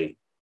trilogy.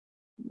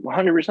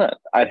 100%.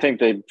 I think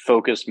they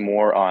focused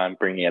more on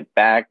bringing it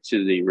back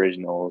to the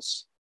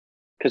originals.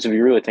 Because if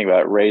you really think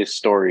about it, Rey's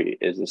story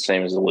is the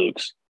same as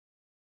Luke's.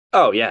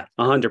 Oh, yeah,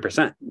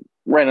 100%.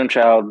 Random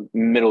child,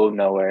 middle of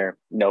nowhere,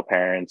 no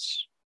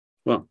parents.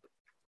 Well,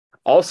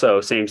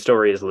 also, same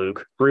story as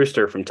Luke,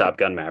 Rooster from Top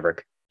Gun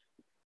Maverick.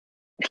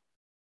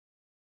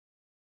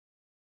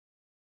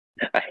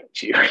 I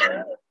hate you.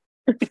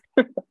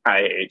 I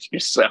hate you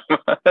so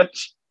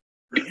much.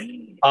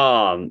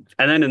 And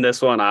then in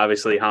this one,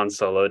 obviously Han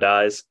Solo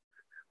dies.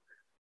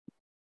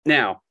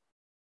 Now,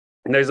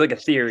 there's a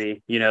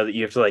theory, that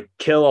you have to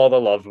kill all the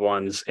loved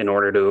ones in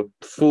order to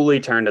fully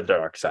turn to the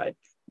dark side.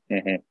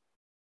 Mm-hmm.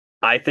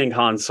 I think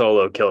Han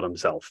Solo killed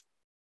himself.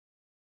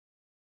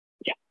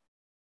 Yeah.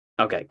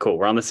 Okay, cool.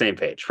 We're on the same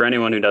page. For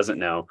anyone who doesn't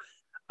know,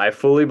 I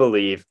fully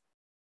believe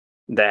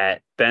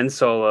that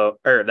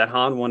that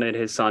Han wanted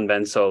his son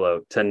Ben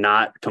Solo to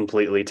not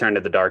completely turn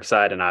to the dark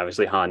side, and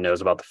obviously Han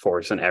knows about the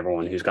Force and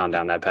everyone who's gone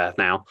down that path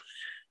now.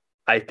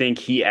 I think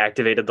he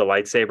activated the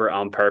lightsaber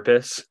on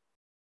purpose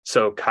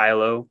so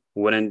Kylo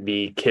wouldn't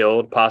be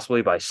killed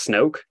possibly by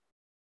Snoke.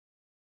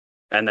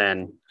 And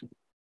then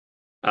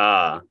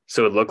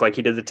so it looked like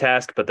he did the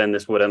task, but then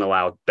this wouldn't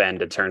allow Ben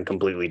to turn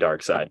completely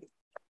dark side.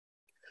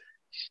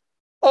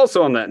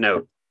 Also on that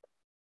note,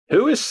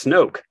 who is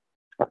Snoke?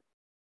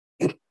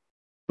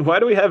 Why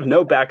do we have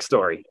no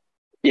backstory?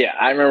 Yeah,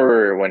 I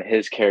remember when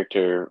his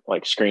character,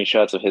 like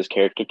screenshots of his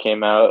character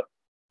came out,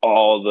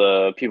 all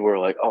the people were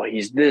like, "Oh,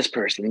 he's this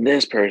person,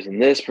 this person,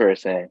 this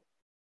person,"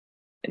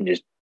 and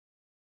just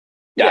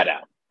died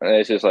out. And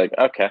it's just like,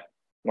 okay,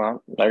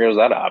 well, there goes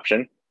that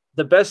option.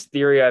 The best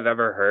theory I've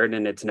ever heard,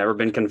 and it's never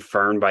been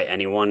confirmed by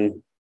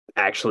anyone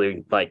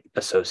actually like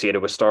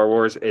associated with Star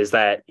Wars, is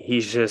that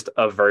he's just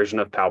a version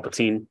of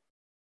Palpatine,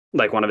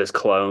 like one of his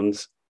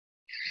clones.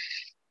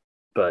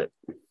 But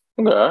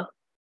okay.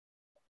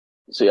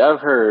 See,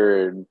 I've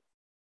heard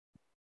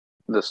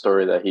the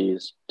story that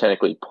he's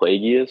technically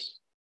Plagueis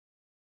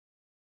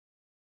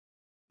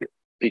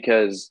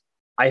because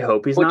I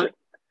hope he's not.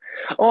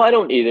 Oh, I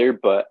don't either,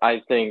 but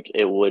I think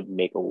it would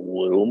make a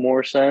little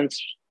more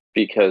sense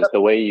because the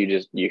way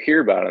you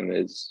hear about him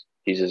is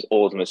he's this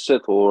ultimate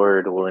Sith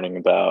Lord learning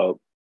about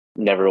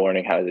never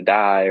learning how to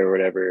die or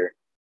whatever.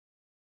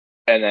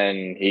 And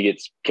then he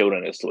gets killed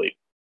in his sleep.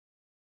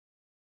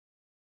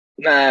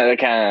 Nah, that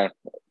kind of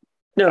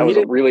No, I was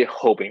really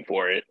hoping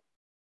for it.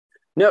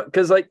 No,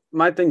 because like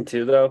my thing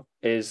too though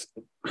is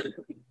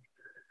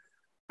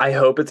I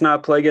hope it's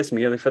not Plagueis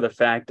merely for the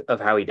fact of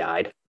how he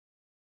died.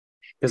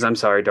 Because I'm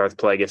sorry, Darth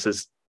Plagueis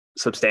is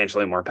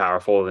substantially more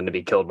powerful than to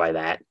be killed by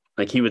that.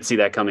 Like he would see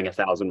that coming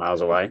 1,000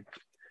 miles away.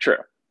 True.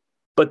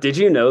 But did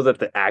you know that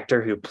the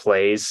actor who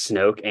plays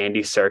Snoke,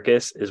 Andy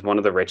Serkis, is one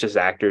of the richest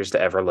actors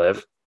to ever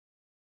live?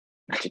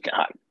 I did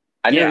not.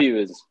 I knew he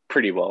was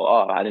pretty well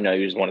off. I didn't know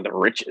he was one of the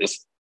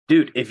richest.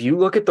 Dude, if you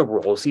look at the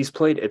roles he's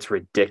played, it's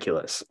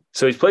ridiculous.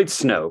 So he's played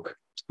Snoke,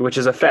 which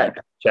is a fat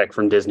check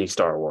from Disney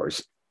Star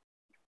Wars.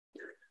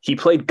 He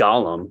played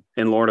Gollum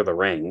in Lord of the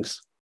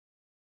Rings.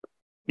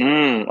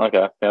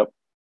 Okay, yep.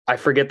 I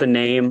forget the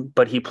name,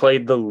 but he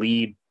played the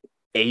lead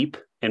ape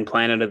in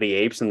Planet of the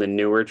Apes in the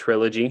newer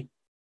trilogy.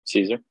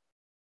 Caesar?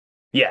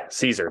 Yeah,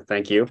 Caesar,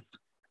 thank you.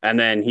 And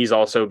then he's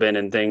also been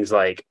in things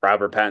like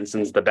Robert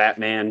Pattinson's The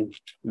Batman,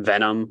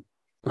 Venom.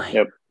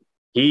 Yep.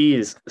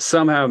 He's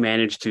somehow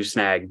managed to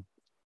snag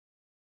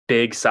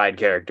big side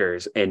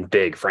characters in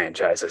big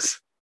franchises.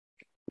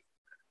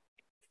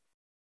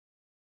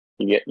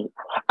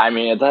 I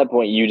mean, at that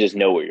point, you just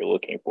know what you're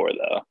looking for,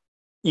 though.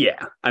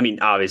 Yeah. I mean,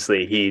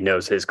 obviously, he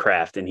knows his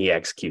craft and he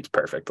executes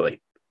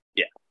perfectly.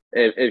 Yeah.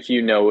 If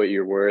you know what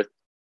you're worth,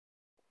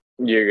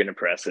 you're going to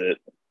press it.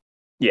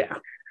 Yeah.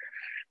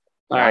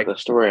 All right. The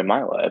story of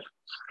my life.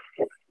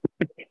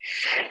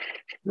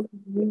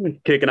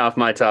 Kicking off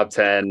my top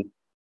 10.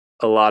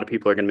 A lot of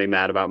people are going to be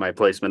mad about my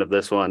placement of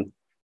this one.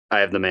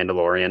 I have The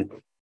Mandalorian.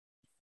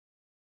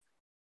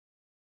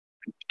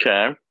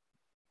 Okay.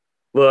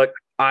 Look,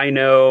 I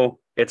know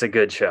it's a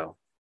good show.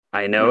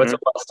 I know it's a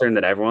Western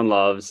that everyone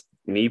loves.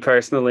 Me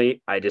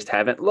personally, I just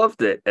haven't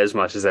loved it as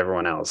much as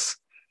everyone else.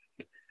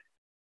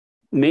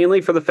 Mainly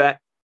for the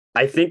fact,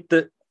 I think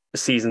the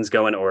seasons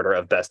go in order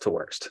of best to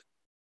worst.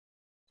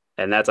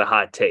 And that's a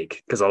hot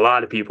take because a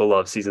lot of people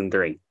love season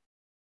 3.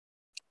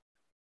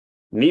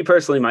 Me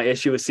personally, my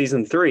issue with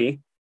season 3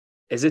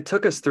 is it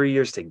took us 3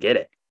 years to get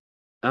it.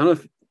 I don't know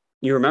if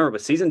you remember,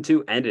 but season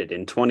 2 ended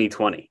in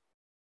 2020.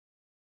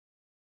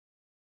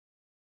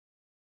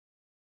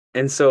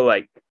 And so,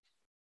 like,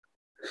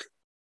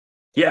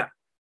 yeah.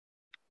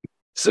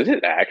 So did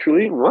it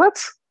actually?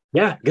 What?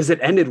 Yeah, because it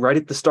ended right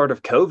at the start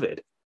of COVID.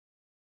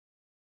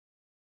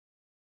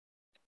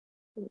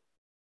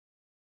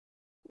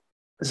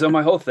 So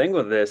my whole thing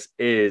with this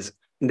is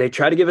they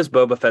try to give us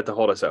Boba Fett to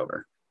hold us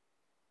over,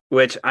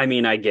 which, I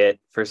mean, I get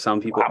for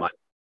some people. Wow.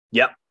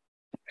 Yep.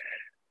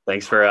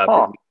 Thanks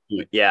for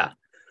yeah.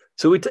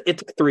 So it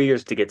took 3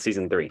 years to get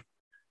season 3.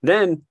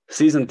 Then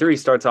season 3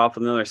 starts off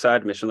with another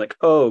side mission like,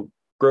 oh,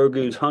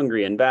 Grogu's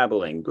hungry and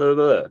babbling, blah,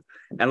 blah.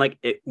 And like,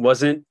 it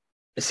wasn't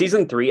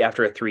season 3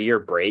 after a 3-year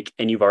break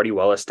and you've already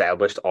well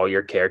established all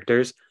your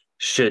characters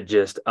should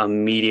just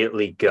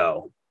immediately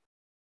go.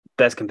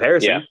 Best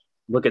comparison. Yeah.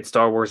 Look at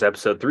Star Wars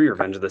Episode 3,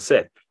 Revenge of the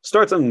Sith.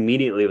 Starts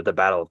immediately with the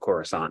Battle of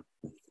Coruscant.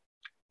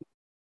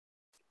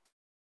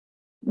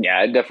 Yeah,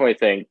 I definitely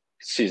think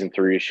season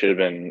 3 should have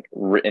been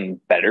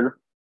written better.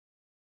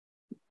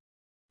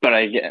 But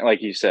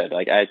like you said,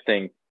 like I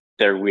think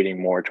they're leading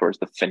more towards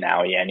the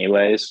finale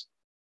anyways.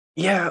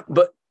 Yeah,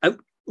 but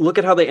look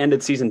at how they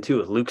ended season 2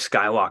 with Luke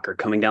Skywalker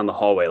coming down the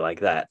hallway like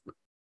that.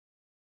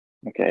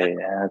 Okay,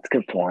 yeah, that's a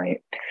good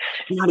point.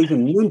 Not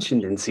even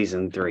mentioned in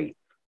season 3.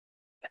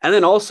 And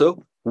then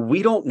also,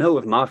 we don't know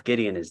if Moff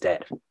Gideon is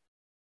dead.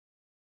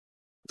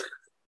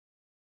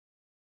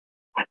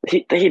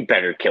 They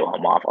better kill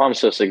him off. I'm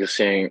so sick of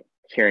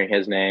hearing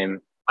his name.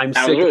 I was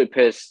really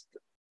pissed.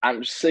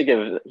 I'm sick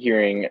of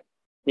hearing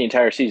the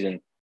entire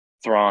season.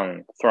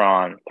 Thrawn,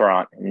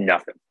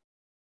 nothing.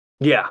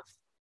 Yeah.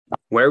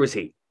 Where was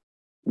he?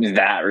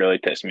 That really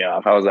pissed me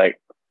off. I was like,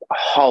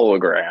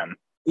 hologram.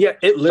 Yeah,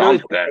 it literally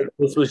Something.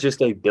 this was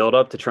just a build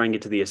up to try and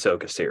get to the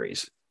Ahsoka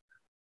series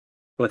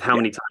with how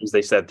many times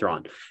they said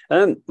Thrawn.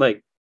 And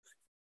like,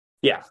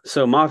 yeah,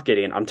 so Moff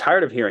Gideon, I'm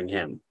tired of hearing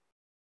him.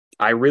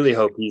 I really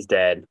hope he's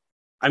dead.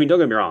 I mean, don't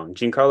get me wrong,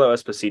 Giancarlo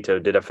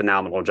Esposito did a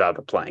phenomenal job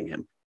of playing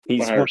him.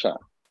 He's 100%.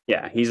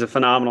 Yeah, he's a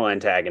phenomenal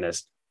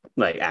antagonist,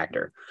 like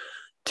actor.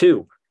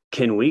 2,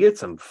 can we get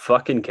some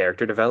fucking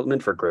character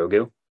development for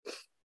Grogu?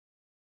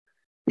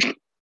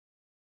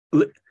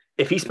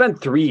 If he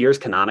spent 3 years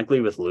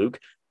canonically with Luke,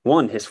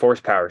 1, his force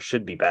power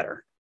should be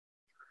better.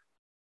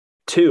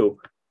 2,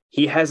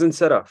 he hasn't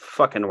said a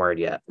fucking word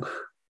yet.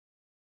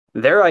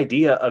 Their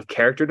idea of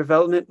character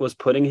development was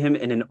putting him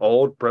in an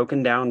old,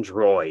 broken down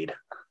droid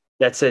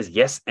that says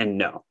yes and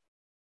no.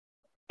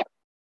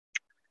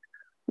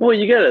 Well,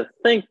 you got to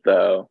think,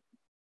 though,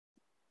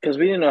 because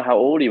we didn't know how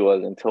old he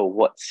was until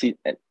what season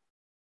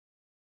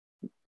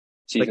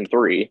Like,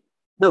 3?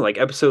 No, like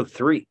episode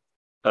 3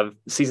 of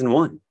season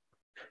 1.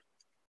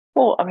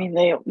 Well, I mean,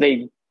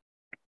 they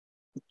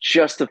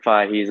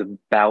justify he's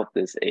about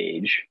this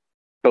age,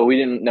 but we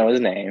didn't know his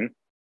name.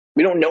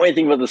 We don't know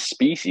anything about the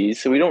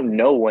species, so we don't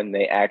know when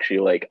they actually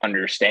like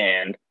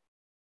understand.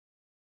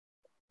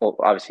 Well,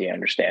 obviously he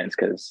understands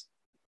because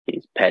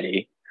he's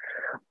petty.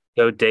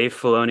 So Dave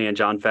Filoni and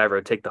Jon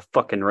Favreau take the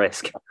fucking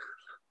risk.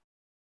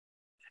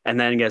 And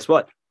then guess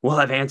what? We'll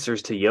have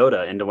answers to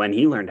Yoda and to when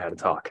he learned how to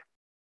talk.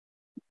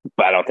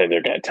 But I don't think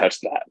they're going to touch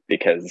that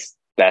because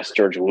that's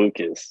George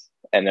Lucas,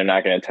 and they're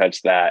not going to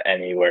touch that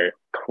anywhere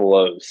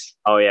close.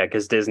 Oh, yeah,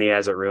 because Disney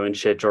hasn't ruined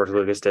shit George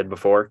Lucas did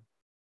before.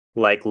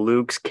 Like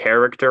Luke's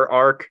character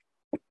arc.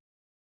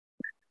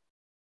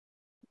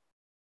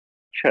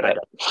 Shut up.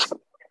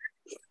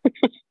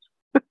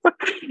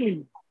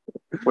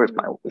 Where's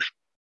my list?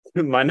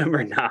 My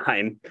number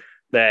 9,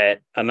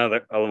 that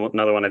another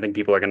one I think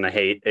people are going to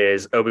hate,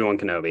 is Obi-Wan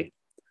Kenobi.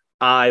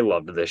 I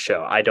loved this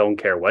show. I don't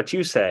care what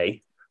you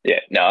say. Yeah,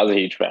 no, I was a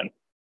huge fan.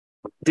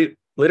 Dude,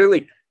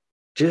 literally,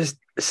 just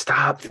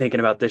stop thinking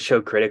about this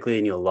show critically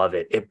and you'll love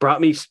it. It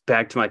brought me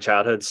back to my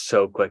childhood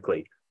so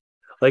quickly.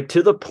 Like,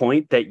 to the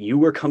point that you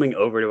were coming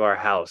over to our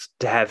house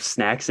to have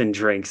snacks and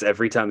drinks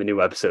every time a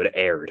new episode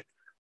aired.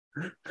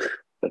 I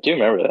do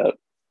remember that.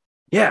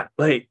 Yeah,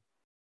 like,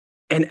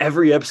 in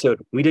every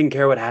episode, we didn't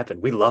care what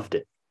happened. We loved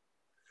it.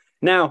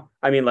 Now,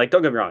 I mean, like,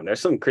 don't get me wrong. There's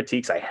some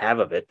critiques I have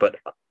of it, but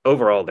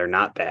overall, they're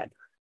not bad.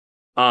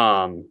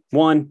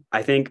 1,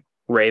 I think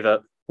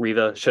Reva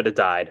should have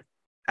died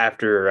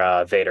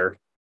after Vader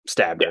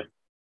stabbed her.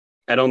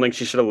 I don't think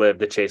she should have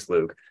lived to chase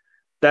Luke.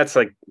 That's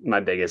like my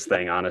biggest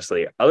thing,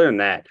 honestly. Other than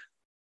that,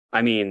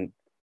 I mean,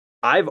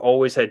 I've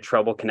always had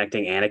trouble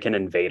connecting Anakin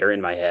and Vader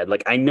in my head.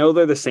 Like, I know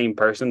they're the same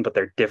person, but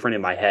they're different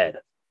in my head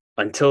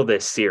until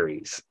this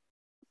series.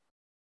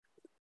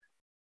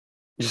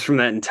 Just from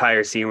that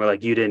entire scene where,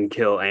 like, you didn't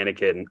kill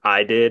Anakin,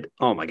 I did.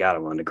 Oh my God, I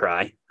wanted to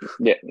cry.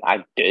 Yeah,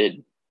 I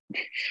did.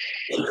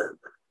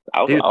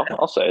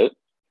 I'll say it.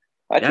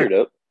 I teared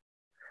up.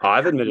 Oh,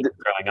 I've admitted to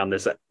crying on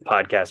this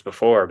podcast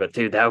before, but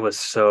dude, that was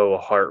so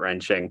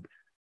heart-wrenching.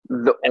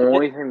 The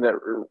only thing that...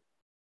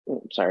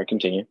 Sorry,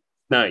 continue.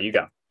 No, you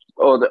go.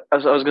 Oh, I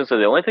was going to say,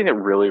 the only thing that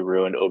really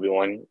ruined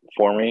Obi-Wan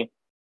for me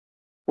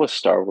was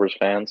Star Wars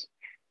fans.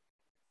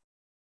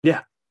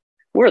 Yeah.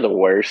 We're the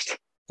worst.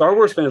 Star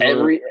Wars fans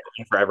are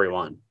for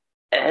everyone.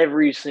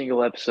 Every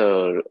single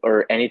episode,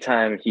 or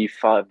anytime he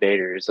fought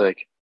Vader, it's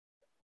like,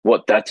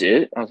 what, that's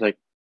it? I was like,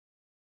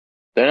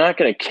 they're not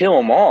going to kill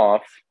him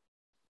off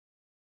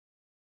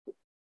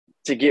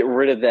to get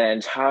rid of that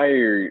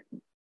entire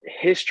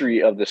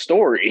history of the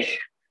story.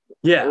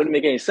 Yeah. It wouldn't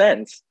make any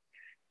sense.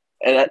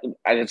 And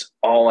that's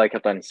all I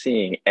kept on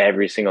seeing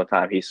every single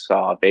time he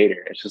saw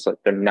Vader. It's just like,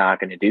 they're not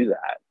going to do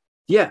that.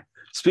 Yeah.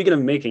 Speaking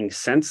of making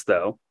sense,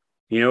 though,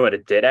 you know what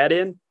it did add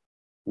in?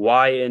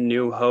 Why in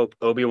New Hope,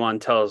 Obi-Wan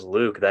tells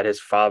Luke that his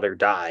father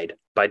died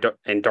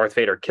and Darth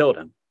Vader killed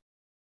him.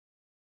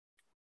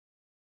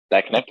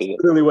 That connected it.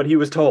 Literally what he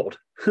was told.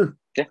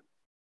 Yeah.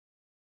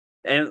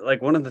 And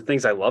like, one of the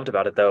things I loved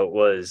about it, though,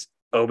 was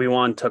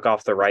Obi-Wan took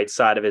off the right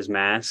side of his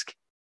mask.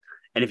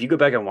 And if you go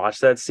back and watch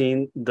that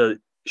scene, the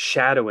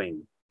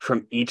shadowing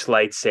from each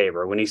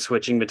lightsaber when he's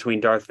switching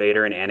between Darth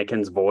Vader and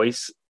Anakin's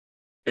voice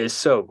is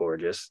so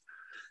gorgeous.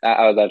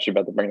 I was actually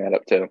about to bring that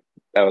up too.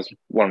 That was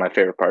one of my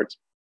favorite parts.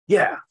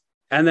 Yeah.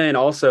 And then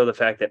also the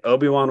fact that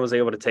Obi-Wan was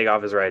able to take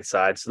off his right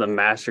side, so the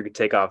Master could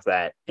take off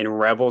that. In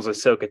Rebels,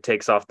 Ahsoka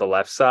takes off the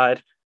left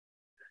side,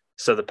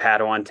 so the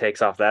Padawan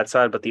takes off that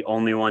side, but the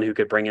only one who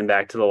could bring him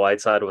back to the light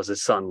side was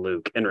his son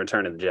Luke in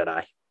Return of the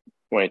Jedi.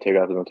 When he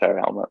took off his entire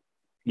helmet.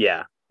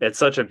 Yeah. It's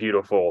such a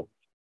beautiful,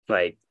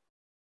 like,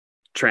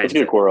 transit.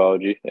 It's good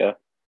choreology, yeah.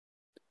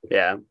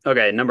 Yeah.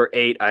 Okay, number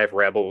 8, I have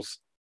Rebels.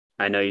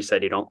 I know you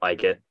said you don't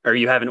like it, or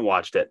you haven't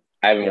watched it.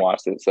 I haven't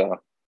watched it, so.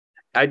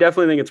 I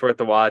definitely think it's worth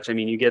the watch. I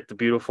mean, you get the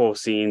beautiful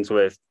scenes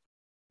with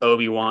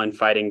Obi-Wan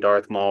fighting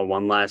Darth Maul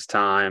one last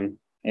time.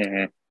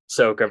 Mm-hmm.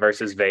 Ahsoka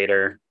versus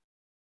Vader.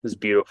 is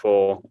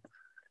beautiful.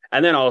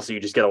 And then also you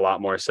just get a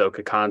lot more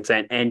Ahsoka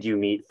content and you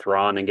meet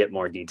Thrawn and get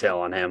more detail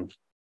on him.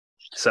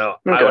 So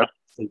I Okay.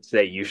 would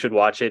say you should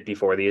watch it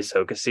before the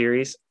Ahsoka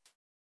series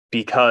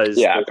because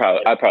Yeah, I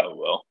probably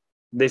will.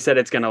 they said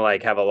it's going to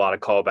like have a lot of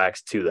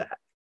callbacks to that.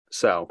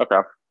 So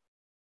Okay.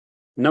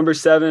 number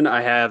 7,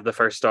 I have the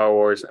first Star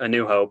Wars, A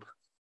New Hope.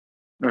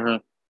 Mm-hmm.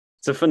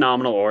 It's a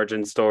phenomenal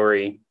origin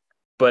story,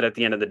 but at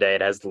the end of the day,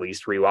 it has the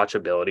least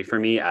rewatchability for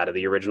me out of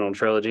the original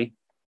trilogy.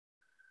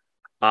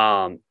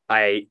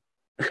 I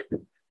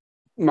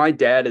my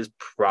dad is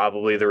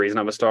probably the reason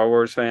I'm a Star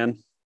Wars fan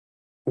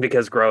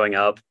because growing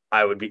up,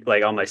 I would be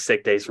like on my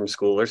sick days from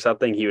school or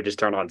something, he would just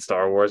turn on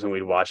Star Wars and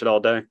we'd watch it all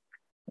day.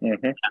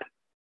 Mm-hmm.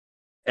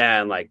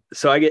 And like,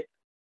 so I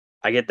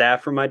get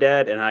that from my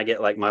dad, and I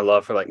get like my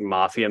love for like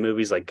mafia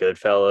movies like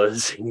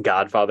Goodfellas and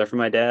Godfather from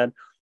my dad.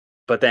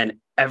 But then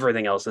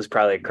everything else is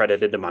probably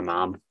credited to my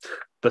mom.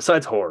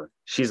 Besides horror,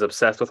 she's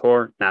obsessed with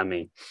horror, not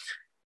me.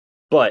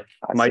 But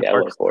I my see. I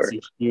dark love sense horror.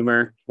 of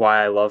humor,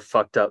 why I love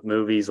fucked up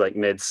movies like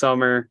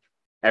Midsummer,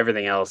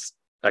 everything else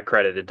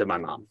accredited to my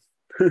mom.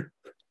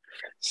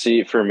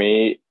 See, for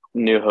me,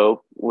 New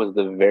Hope was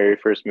the very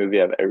first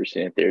movie I've ever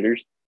seen in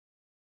theaters.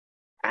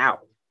 Ow.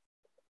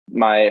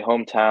 My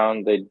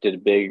hometown, they did a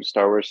big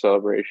Star Wars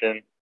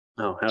celebration.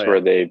 Oh, hell It's yeah.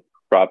 where they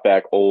brought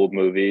back old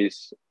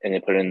movies and they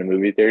put it in the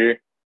movie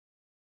theater.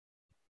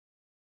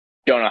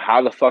 Don't know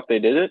how the fuck they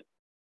did it.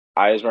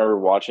 I just remember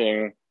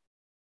watching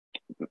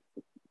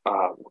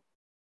uh,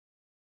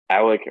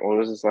 Alec, what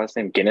was his last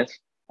name? Guinness?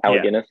 Alec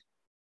Yeah. Guinness.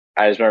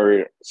 I just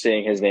remember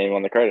seeing his name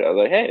on the credit. I was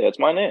like, hey, that's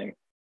my name.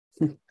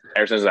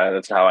 Ever since that,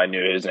 that's how I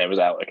knew his name was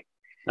Alec.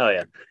 Oh,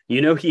 yeah.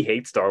 You know, he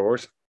hates Star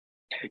Wars.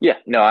 Yeah,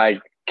 no, I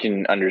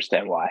can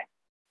understand why.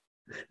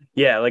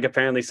 Yeah. Like,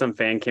 apparently, some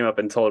fan came up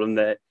and told him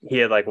that he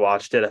had like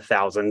watched it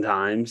 1,000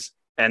 times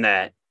and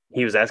that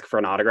he was asking for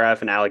an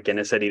autograph. And Alec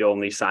Guinness said he'd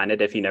only sign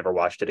it if he never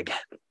watched it again.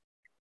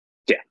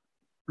 Yeah,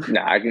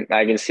 no,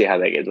 I can see how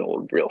that gets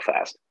old real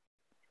fast.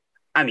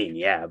 I mean,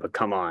 yeah, but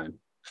come on.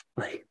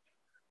 Like,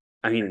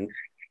 I mean,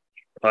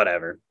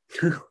 whatever.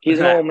 He's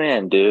an old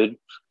man, dude.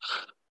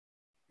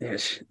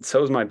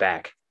 So is my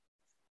back.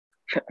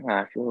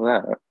 I feel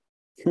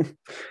that.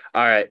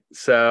 All right.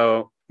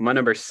 So my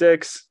number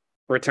 6,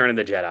 Return of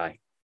the Jedi.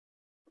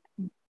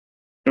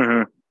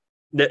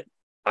 Mm-hmm.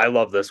 I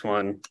love this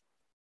one.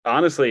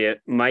 Honestly,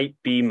 it might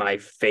be my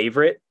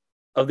favorite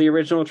of the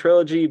original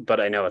trilogy, but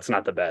I know it's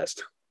not the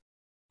best.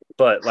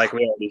 But like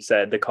we already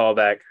said, the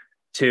callback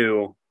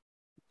to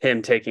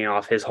him taking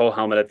off his whole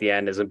helmet at the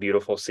end is a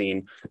beautiful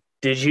scene.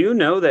 Did you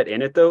know that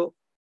in it, though,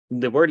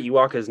 the word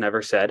Ewok is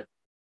never said?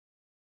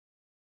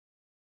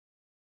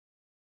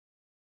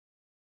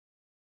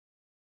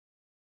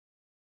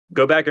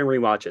 Go back and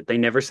rewatch it. They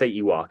never say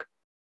Ewok.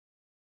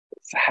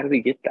 So how do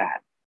we get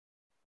that?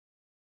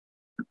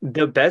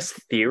 The best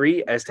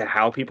theory as to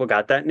how people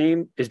got that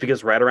name is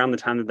because right around the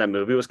time that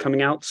movie was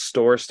coming out,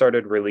 stores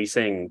started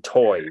releasing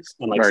toys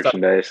and like stuff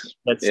Merchandise.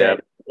 that Yeah, said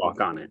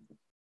Ewok on it.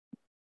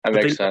 that But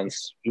they makes never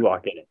sense. said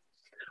Ewok in it.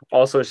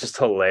 Also, it's just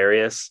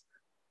hilarious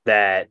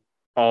that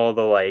all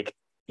the like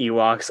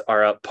Ewoks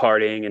are up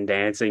partying and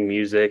dancing,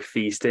 music,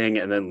 feasting,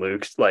 and then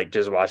Luke's like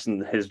just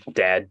watching his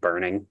dad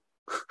burning.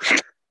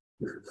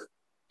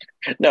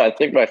 No, I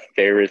think my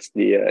favorite's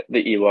the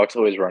Ewoks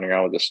always running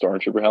around with the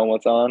stormtrooper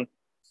helmets on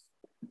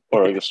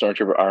or like the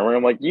stormtrooper armor.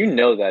 I'm like, you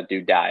know that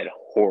dude died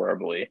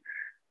horribly.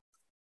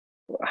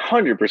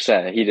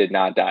 100% he did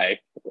not die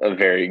a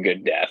very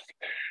good death.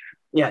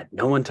 Yeah,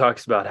 no one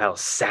talks about how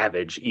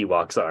savage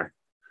Ewoks are.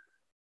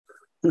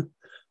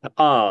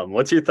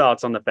 What's your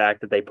thoughts on the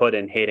fact that they put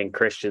in Hayden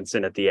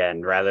Christensen at the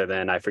end rather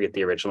than I forget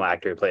the original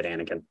actor who played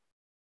Anakin?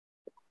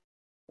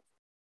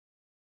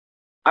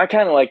 I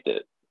kind of liked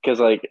it because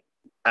like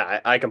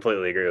I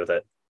completely agree with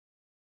it.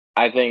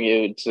 I think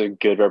it's a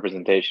good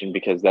representation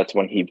because that's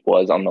when he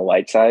was on the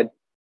light side.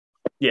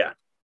 Yeah,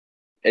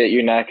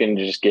 You're not going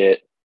to just get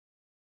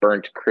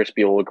burnt,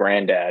 crispy old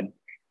granddad.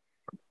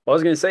 well, I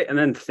was gonna say, and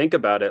then think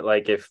about it,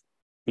 like if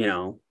you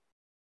know,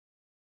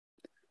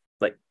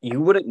 like you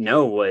wouldn't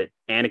know what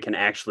Anakin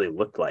actually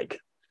looked like.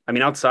 I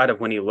mean, outside of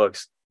when he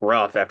looks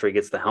rough after he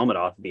gets the helmet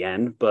off at the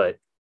end, but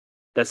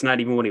that's not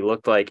even what he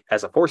looked like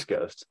as a Force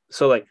ghost.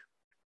 So like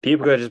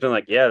people could have just been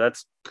like, yeah,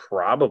 that's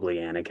probably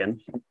Anakin.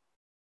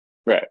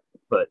 Right.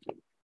 But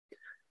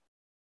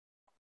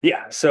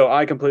yeah, so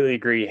I completely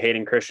agree.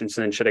 Hayden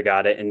Christensen should have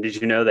got it. And did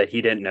you know that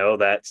he didn't know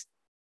that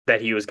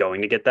he was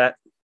going to get that?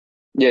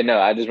 Yeah, no,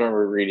 I just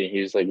remember reading.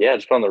 He was like, yeah,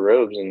 just put on the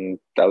robes, and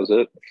that was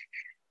it.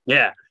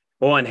 Yeah.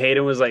 Well, and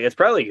Hayden was like, it's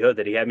probably good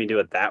that he had me do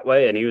it that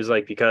way. And he was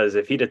like, because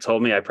if he'd have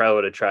told me, I probably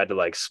would have tried to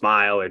like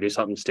smile or do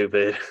something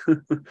stupid.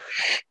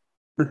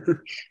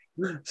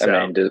 That So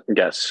man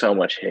got so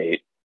much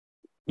hate.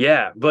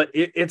 yeah, but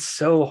it's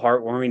so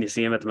heartwarming to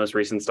see him at the most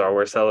recent Star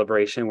Wars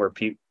celebration where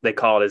they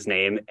called his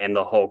name and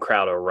the whole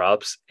crowd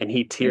erupts and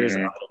he tears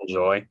Mm-hmm. up in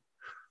joy.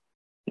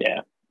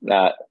 Yeah,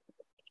 not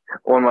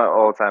one of my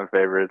all-time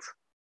favorites.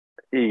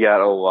 He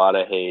got a lot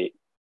of hate.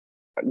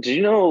 Did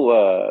you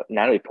know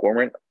Natalie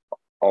Portman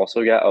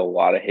also got a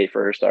lot of hate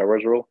for her Star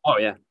Wars role? Oh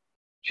yeah.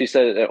 She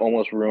said it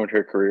almost ruined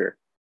her career.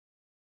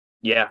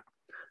 Yeah.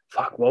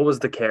 Fuck, what was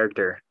the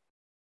character?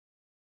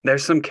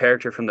 There's some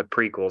character from the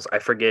prequels. I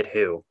forget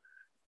who,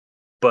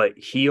 but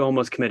he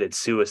almost committed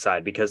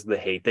suicide because of the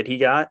hate that he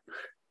got.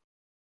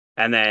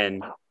 And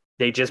then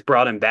they just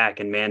brought him back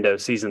in Mando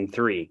season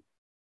 3.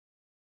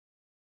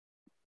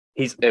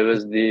 It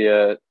was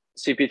the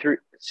CP3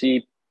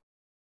 C.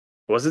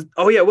 Was it?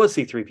 Oh yeah, it was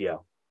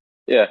C-3PO.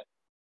 Yeah,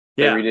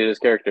 they Yeah, redid his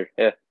character.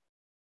 Yeah,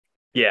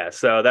 yeah.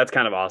 So that's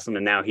kind of awesome,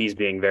 and now he's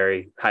being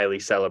very highly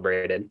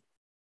celebrated.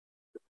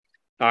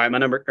 All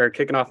right,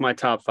 kicking off my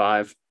top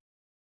 5.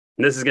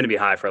 And this is going to be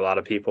high for a lot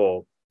of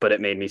people, but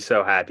it made me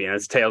so happy, and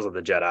it's Tales of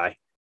the Jedi.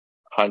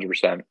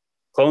 100%.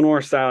 Clone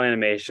Wars style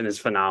animation is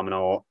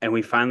phenomenal, and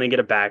we finally get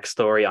a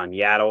backstory on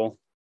Yaddle.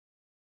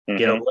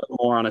 Get a little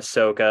more on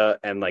Ahsoka,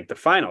 and like the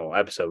final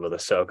episode with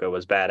Ahsoka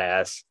was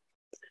badass.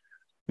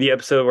 The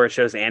episode where it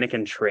shows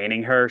Anakin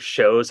training her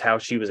shows how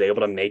she was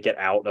able to make it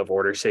out of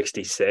Order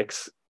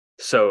 66.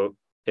 So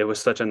it was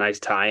such a nice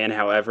tie-in.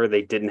 However,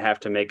 they didn't have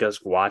to make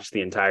us watch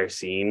the entire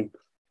scene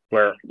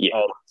where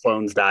all the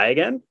clones die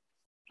again.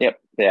 Yep.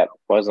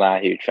 Was not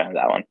a huge fan of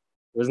that one.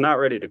 Was not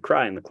ready to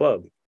cry in the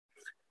club.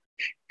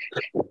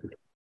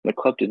 The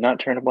club did not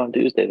turn up on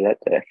Tuesday that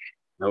day.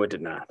 No, it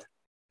did not.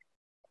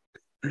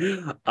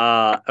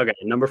 Okay,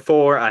 number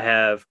 4, I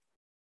have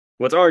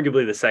what's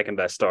arguably the second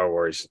best Star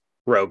Wars,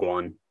 Rogue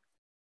One.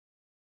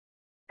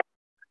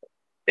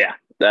 Yeah,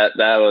 that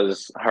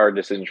was a hard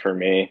decision for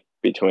me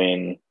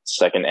between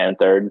second and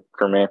third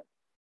for me.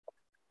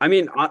 I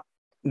mean,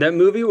 that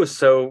movie was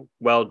so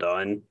well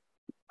done.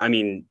 I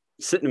mean,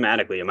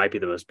 cinematically, it might be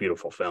the most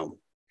beautiful film.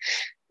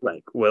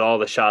 Like with all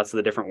the shots of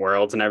the different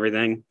worlds and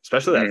everything,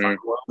 especially that final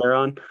world they're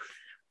on.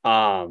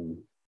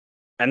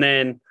 And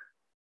then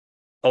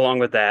along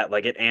with that,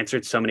 like it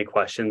answered so many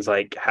questions,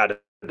 like how did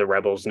the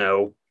rebels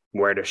know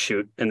where to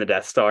shoot in the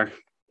Death Star?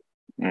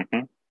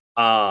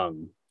 So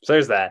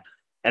there's that.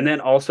 And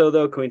then also,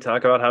 though, can we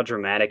talk about how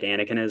dramatic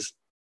Anakin is?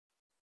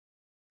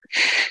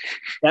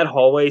 That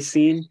hallway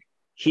scene,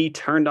 he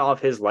turned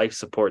off his life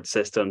support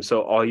system,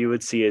 so all you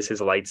would see is his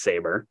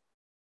lightsaber.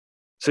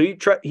 So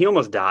he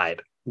almost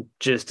died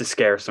just to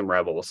scare some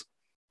rebels.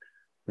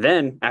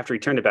 Then, after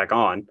he turned it back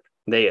on,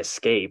 they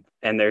escape,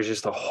 and there's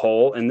just a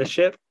hole in the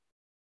ship.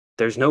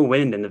 There's no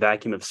wind in the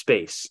vacuum of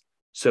space.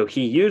 So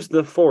he used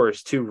the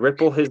Force to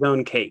ripple his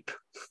own cape.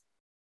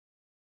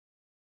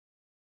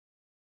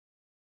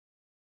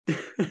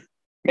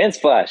 Man's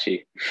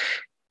flashy,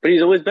 but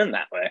he's always been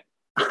that way.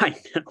 I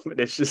know, but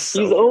it's just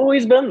so he's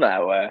always been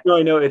that way. No,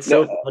 I know, it's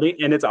so funny,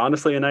 and it's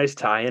honestly a nice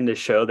tie-in to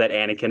show that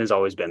Anakin has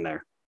always been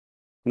there.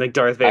 Like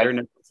Darth Vader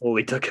never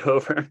fully took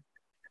over.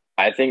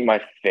 I think my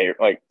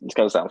favorite, like, it's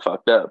gonna sound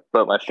fucked up,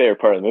 but my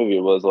favorite part of the movie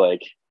was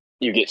like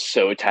you get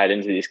so tied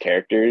into these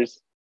characters,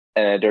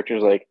 and the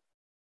director's like,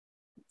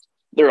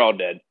 they're all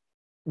dead.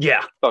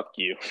 Yeah, fuck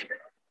you.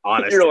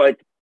 Honestly, you're like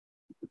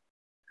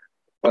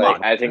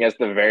I think that's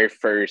the very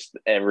first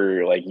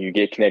ever like you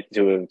get connected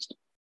to a.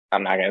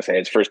 I'm not gonna say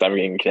it's first time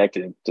getting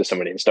connected to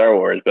somebody in Star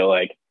Wars, but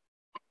like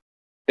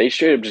they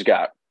should have just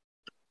got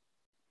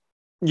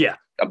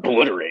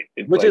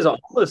obliterated. Which is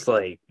almost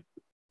like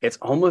it's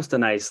almost a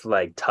nice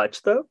like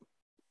touch though.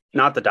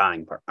 Not the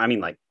dying part. I mean,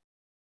 like,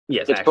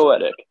 yes, it's actually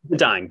poetic. The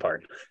dying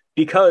part.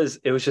 Because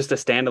it was just a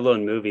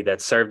standalone movie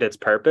that served its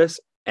purpose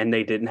and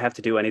they didn't have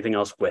to do anything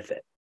else with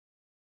it.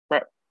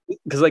 Right.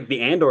 Because like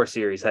the Andor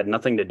series had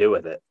nothing to do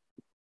with it.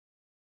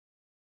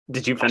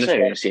 Did you finish? I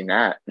haven't seen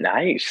that. No,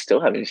 I still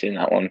haven't seen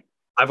that one.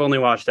 I've only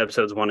watched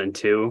episodes 1 and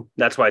 2.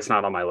 That's why it's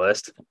not on my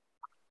list.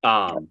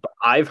 But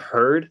I've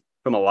heard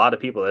from a lot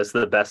of people it's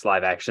the best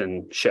live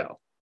action show.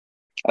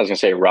 I was gonna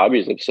say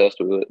Robbie's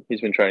obsessed with it.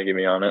 He's been trying to get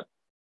me on it.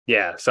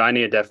 Yeah, so I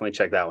need to definitely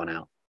check that one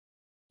out.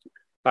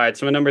 All right,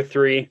 so my number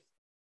 3.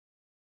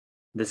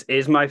 This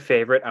is my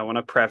favorite. I want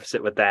to preface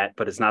it with that,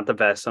 but it's not the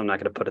best, so I'm not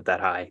going to put it that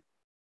high.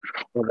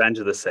 Revenge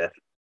of the Sith.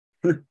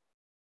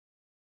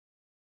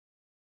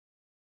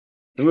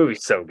 The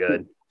movie's so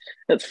good.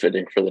 That's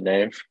fitting for the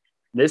name.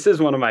 This is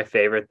one of my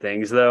favorite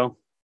things, though.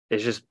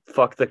 Is just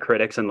fuck the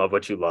critics and love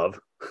what you love.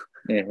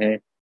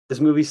 This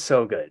movie's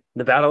so good.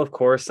 The Battle of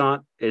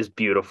Coruscant is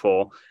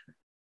beautiful.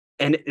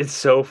 And it's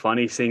so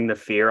funny seeing the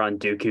fear on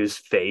Dooku's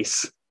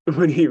face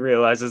when he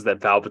realizes that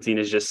Palpatine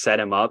has just set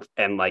him up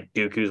and like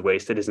Dooku's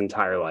wasted his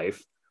entire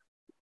life.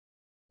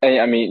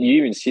 I mean, you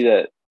even see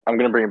that. I'm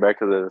going to bring it back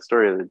to the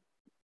story of the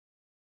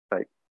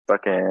like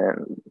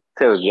fucking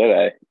Tales of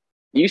Jedi.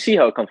 You see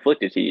how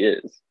conflicted he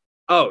is.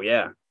 Oh,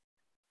 yeah.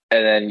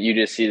 And then you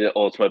just see the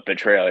ultimate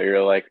betrayal.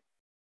 You're like,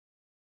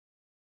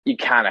 you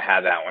kind of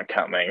had that one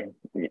coming.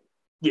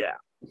 Yeah.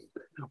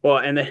 Well,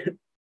 and then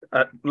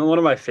one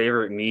of my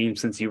favorite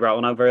memes since you brought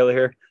one up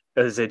earlier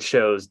is it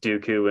shows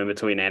Dooku in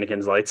between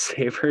Anakin's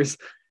lightsabers.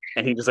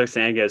 And he just looks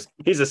at Anakin and goes,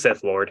 he's a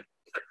Sith Lord.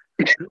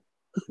 And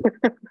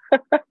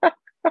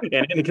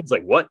Anakin's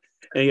like, what?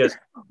 And he goes,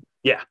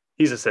 yeah,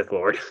 he's a Sith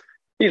Lord.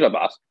 He's my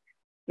boss.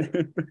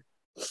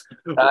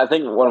 I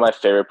think one of my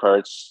favorite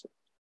parts,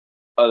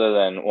 other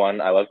than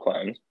one, I love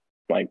clones.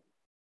 Like,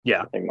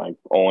 yeah, I think my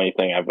only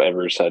thing I've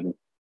ever said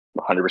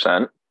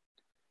 100%.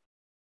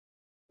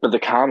 But the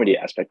comedy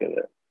aspect of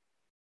it,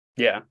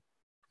 Yeah.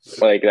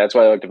 like that's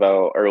what I liked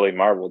about early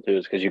Marvel too,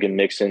 is because you can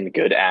mix in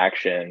good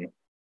action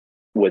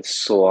with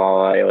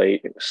sly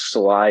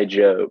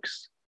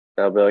jokes.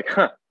 That'll be like,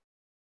 huh,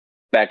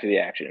 back to the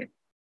action.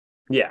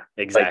 Yeah,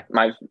 Like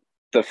exactly.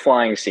 the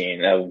flying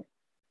scene of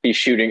he's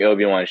shooting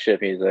Obi-Wan's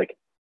ship. He's like,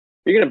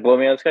 "You're gonna blow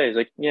me out of the sky." He's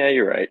like, "Yeah,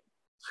 you're right."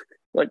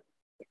 Like,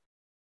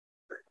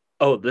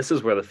 Oh, this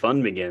is where the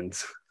fun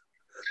begins.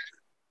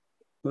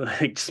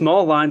 Like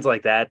small lines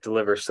like that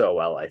deliver so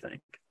well, I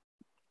think.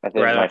 I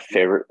think Rather,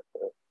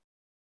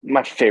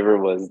 my favorite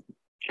was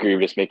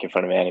Grievous making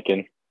fun of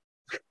Anakin.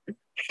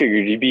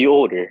 Figured you'd be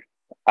older.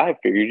 I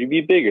figured you'd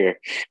be bigger.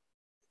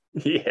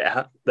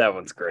 yeah, that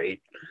one's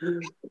great.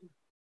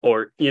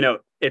 Or,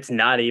 it's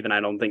not even, I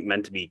don't think,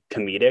 meant to be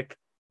comedic,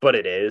 but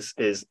it is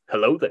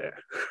hello there.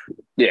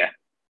 Yeah,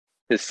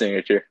 his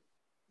signature.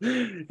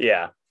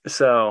 Yeah.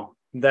 So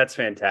that's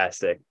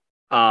fantastic.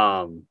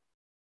 Um,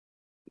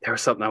 there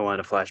was something I wanted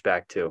to flash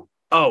back to.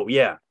 Oh,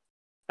 yeah.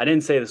 I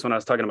didn't say this when I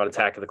was talking about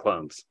Attack of the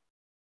Clones.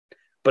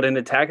 But in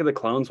Attack of the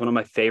Clones, one of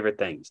my favorite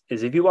things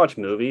is if you watch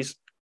movies,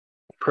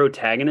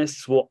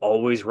 protagonists will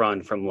always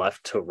run from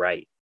left to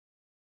right.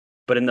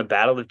 But in the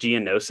Battle of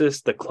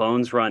Geonosis, the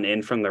clones run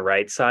in from the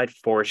right side,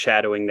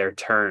 foreshadowing their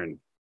turn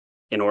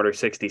in Order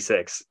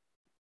 66.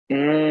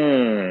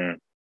 Mm,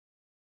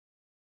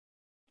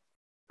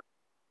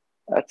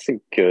 that's a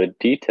good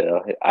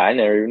detail. I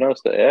never even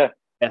noticed that. Yeah.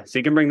 Yeah, so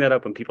you can bring that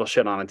up when people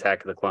shit on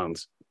Attack of the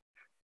Clones.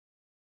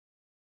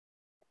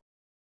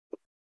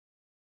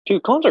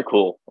 Dude, clones are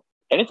cool.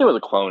 Anything with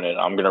a clone in,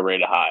 I'm gonna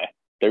rate it high.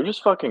 They're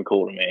just fucking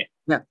cool to me.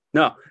 Yeah.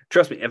 No,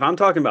 trust me, if I'm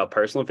talking about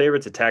personal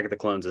favorites, Attack of the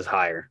Clones is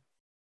higher.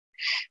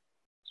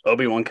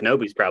 Obi-Wan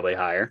Kenobi's probably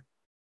higher.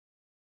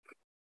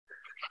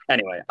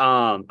 Anyway,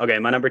 okay,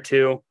 my number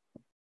two.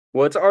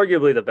 Well, it's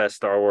arguably the best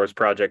Star Wars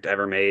project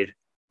ever made,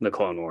 The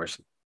Clone Wars.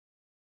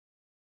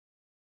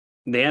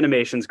 The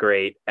animation's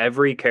great.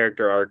 Every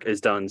character arc is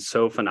done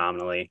so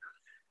phenomenally.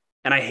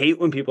 And I hate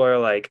when people are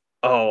like,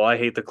 "Oh, I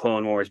hate the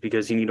Clone Wars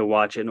because you need to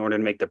watch it in order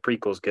to make the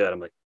prequels good." I'm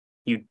like,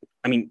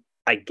 I mean,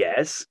 I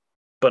guess,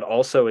 but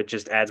also it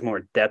just adds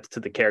more depth to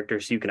the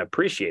characters so you can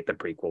appreciate the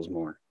prequels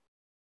more.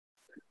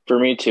 For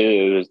me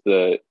too, it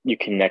was you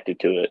connected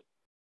to it.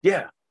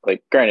 Yeah.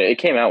 Like, granted, it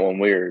came out when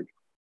we were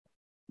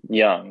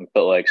young,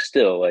 but like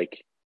still,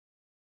 like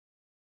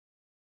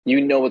you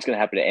know what's gonna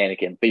happen to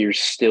Anakin, but you're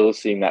still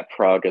seeing that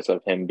progress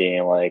of him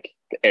being like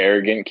the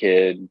arrogant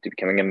kid to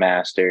becoming a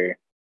master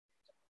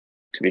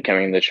to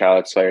becoming the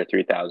child Slayer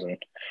 3000.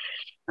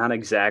 Not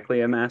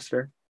exactly a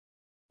master.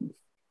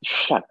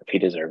 Shut up, he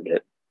deserved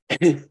it.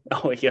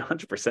 Oh, he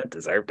 100%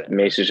 deserved it.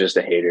 Mace is just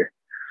a hater.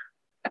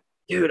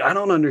 Dude, I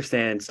don't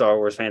understand Star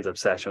Wars fans'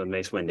 obsession with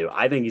Mace Windu.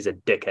 I think he's a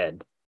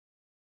dickhead.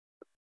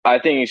 I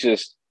think it's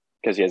just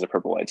because he has a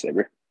purple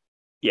lightsaber.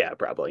 Yeah,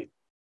 probably.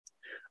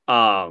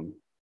 Um,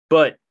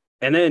 but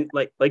and then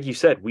like you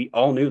said, we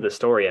all knew the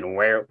story and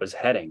where it was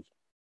heading.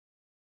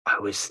 I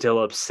was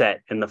still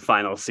upset in the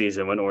final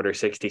season when Order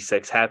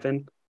 66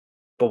 happened.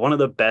 But one of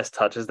the best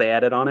touches they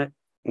added on it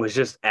was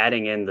just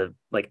adding in the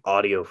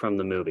audio from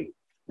the movie.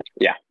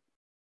 Yeah.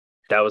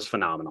 That was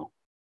phenomenal.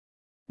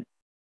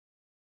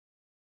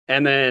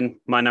 And then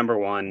my number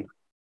one,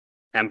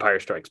 Empire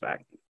Strikes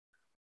Back.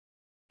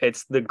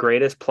 It's the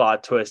greatest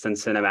plot twist in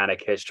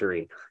cinematic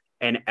history.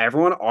 And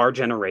everyone our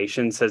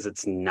generation says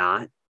it's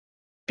not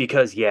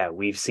because, yeah,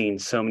 we've seen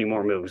so many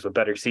more movies with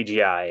better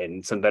CGI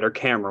and some better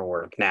camera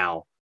work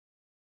now.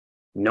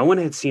 No one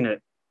had seen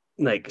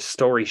a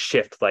story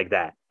shift like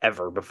that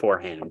ever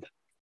beforehand.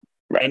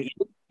 Right. And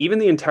even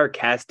the entire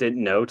cast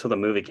didn't know till the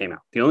movie came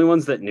out. The only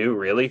ones that knew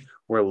really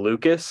were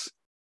Lucas,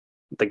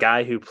 the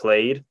guy who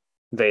played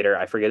Vader,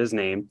 I forget his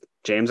name,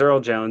 James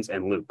Earl Jones,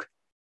 and Luke,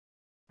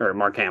 or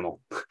Mark Hamill.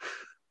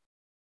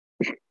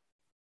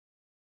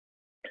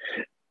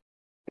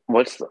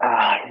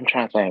 I'm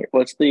trying to think.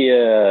 What's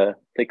the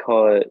they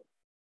call it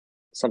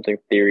something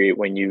theory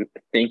when you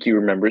think you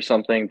remember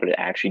something, but it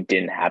actually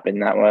didn't happen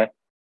that way? I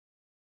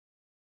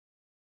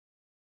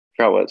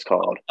forgot what it's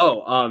called.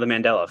 Oh, the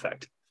Mandela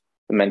effect.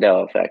 The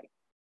Mandela effect.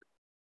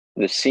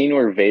 The scene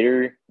where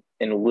Vader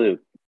and Luke,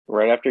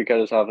 right after he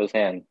cut us off his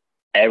hand,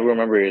 everyone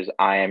remembers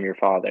 "I am your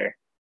father."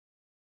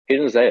 He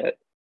didn't say it.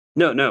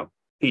 No,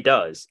 he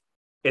does.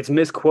 It's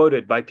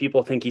misquoted by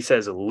people think he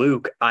says,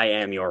 "Luke, I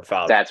am your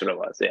father." That's what it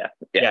was.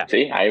 Yeah.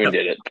 See, I even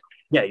did it.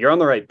 Yeah, you're on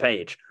the right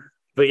page.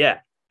 But yeah,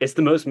 it's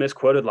the most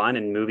misquoted line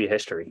in movie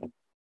history.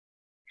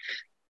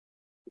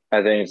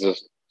 I think it's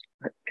just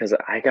because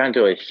I got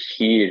into a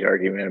huge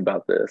argument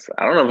about this.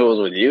 I don't know if it was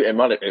with you.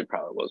 It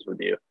probably was with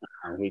you.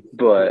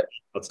 But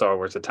Let's Star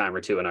Wars a time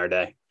or two in our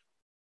day.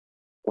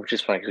 Which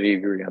is funny because we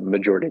agree on the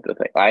majority of the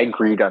thing. I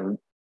agreed on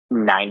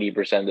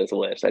 90% of this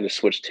list. I just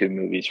switched two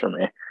movies for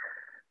me.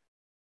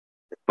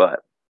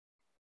 But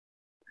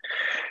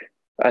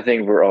I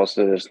think we're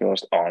also just the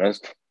most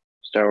honest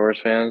Star Wars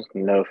fans.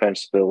 No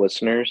offense to the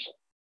listeners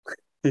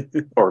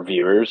or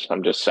viewers.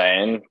 I'm just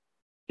saying,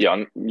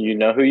 you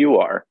know who you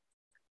are.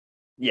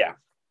 Yeah.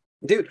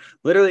 Dude,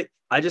 literally,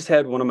 I just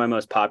had one of my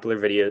most popular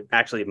videos,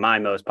 actually my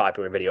most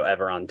popular video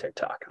ever on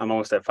TikTok. I'm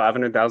almost at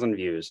 500,000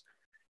 views,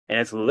 and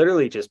it's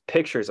literally just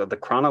pictures of the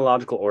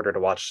chronological order to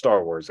watch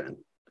Star Wars in.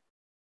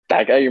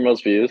 That got your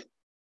most views?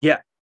 Yeah.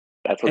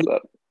 That's what's And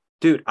up.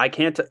 dude, I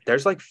can't,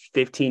 there's like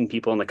 15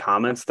 people in the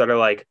comments that are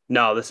like,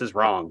 no, this is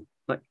wrong.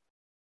 Like,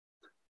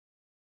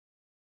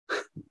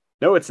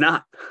 no, it's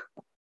not.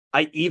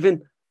 I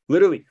even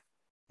literally,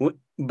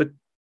 but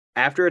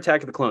after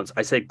Attack of the Clones,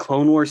 I said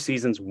Clone Wars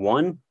seasons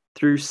 1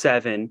 through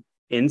 7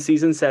 in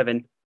season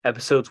 7,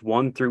 episodes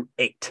 1 through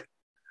 8.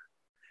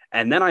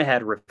 And then I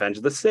had Revenge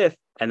of the Sith.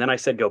 And then I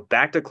said go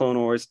back to Clone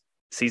Wars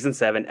season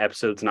 7,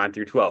 episodes 9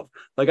 through 12.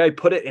 Like I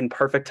put it in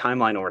perfect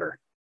timeline order.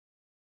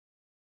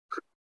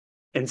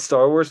 And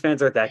Star Wars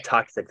fans are that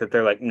toxic that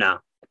they're like, nah,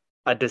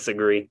 I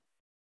disagree.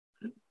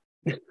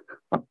 And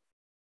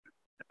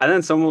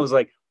then someone was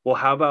like, well,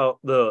 how about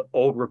the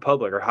Old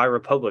Republic or High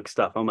Republic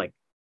stuff? I'm like,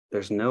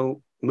 there's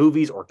no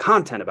movies or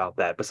content about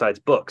that besides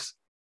books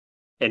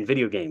and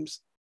video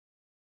games.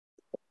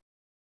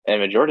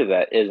 And the majority of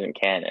that isn't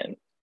canon.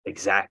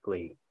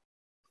 Exactly.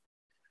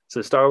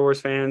 So Star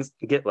Wars fans,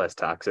 get less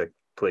toxic,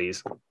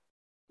 please.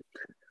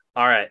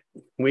 All right.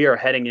 We are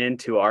heading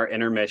into our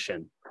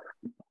intermission.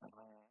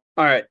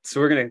 All right. So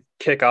we're going to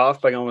kick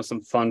off by going with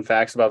some fun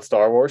facts about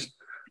Star Wars.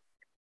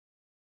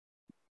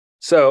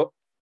 So,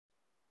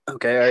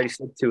 okay, I already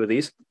said 2 of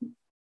these.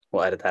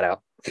 We'll edit that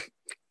out.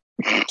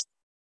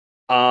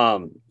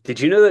 Did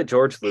you know that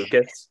George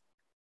Lucas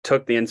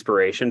took the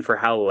inspiration for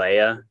how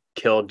Leia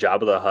killed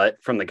Jabba the Hutt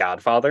from The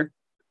Godfather?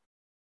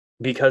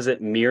 Because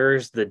it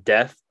mirrors the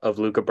death of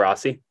Luca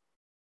Brasi.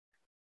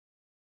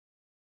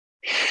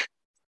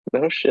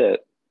 No shit.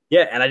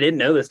 Yeah, and I didn't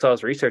know this till I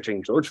was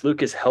researching. George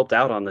Lucas helped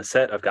out on the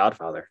set of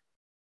Godfather.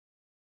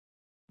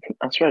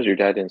 I'm surprised your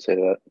dad didn't say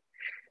that.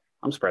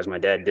 I'm surprised my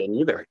dad didn't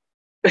either.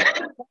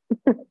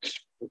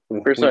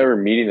 First time ever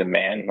meeting the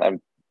man,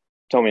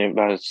 told me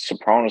about his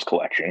Sopranos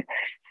collection.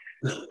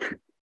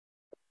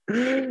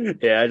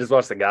 Yeah, I just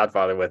watched The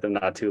Godfather with him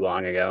not too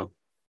long ago.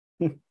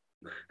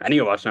 I need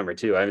to watch number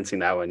 2. I haven't seen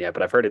that one yet,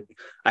 but I've heard it.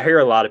 I hear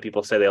a lot of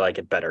people say they like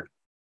it better.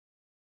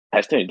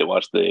 I still need to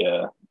watch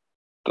the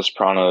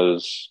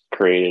Sopranos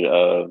created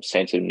of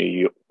Saints of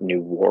New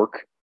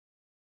York.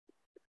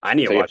 I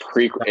need to watch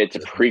it's a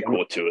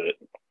prequel to it.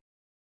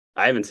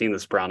 I haven't seen The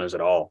Sopranos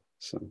at all.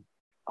 So.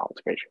 Oh, it's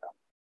a great show.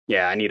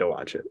 Yeah, I need to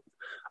watch it.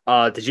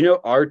 Did you know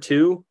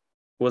R2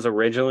 was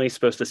originally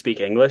supposed to speak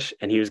English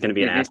and he was going to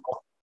be an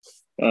asshole?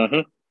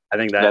 Mm-hmm. I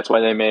think that's why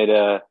they made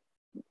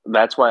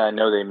that's why I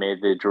know they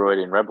made the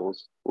droid in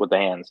Rebels with the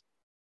hands.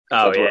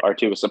 That's what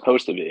R2 was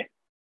supposed to be.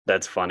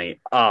 That's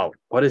funny. Oh,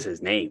 what is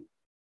his name?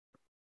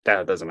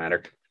 That doesn't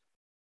matter.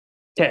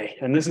 Okay,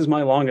 and this is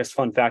my longest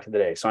fun fact of the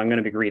day, so I'm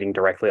going to be reading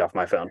directly off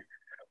my phone.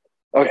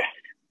 Okay.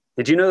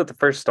 Did you know that the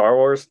first Star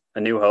Wars,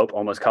 A New Hope,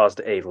 almost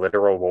caused a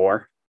literal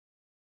war?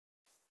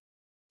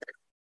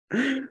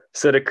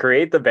 So to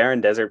create the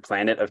barren desert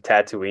planet of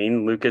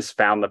Tatooine, Lucas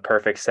found the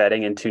perfect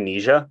setting in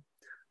Tunisia.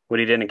 What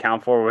he didn't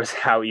account for was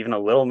how even a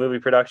little movie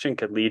production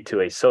could lead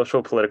to a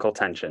social political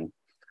tension.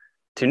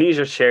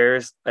 Tunisia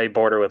shares a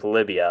border with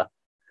Libya,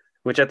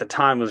 which at the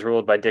time was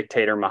ruled by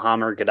dictator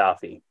Muammar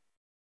Gaddafi.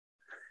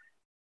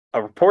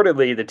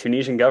 Reportedly, the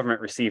Tunisian government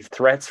received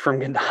threats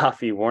from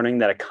Gaddafi warning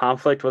that a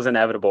conflict was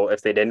inevitable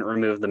if they didn't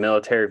remove the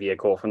military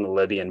vehicle from the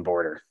Libyan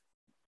border.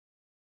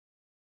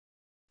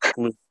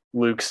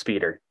 Luke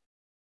Speeder,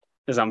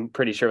 because I'm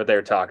pretty sure what they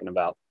were talking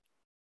about.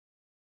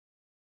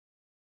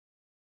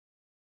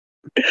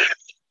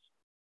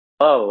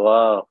 Oh,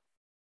 wow.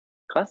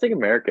 Classic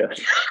America.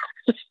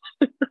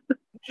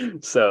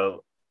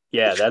 So,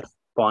 yeah, that's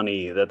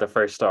funny that the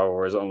first Star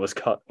Wars almost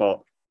cut.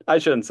 Well, I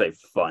shouldn't say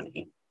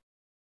funny,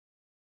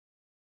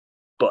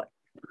 but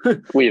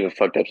we have a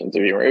fucked up sense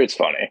of humor. It's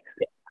funny.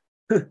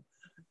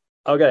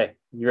 Okay,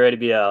 you ready to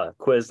be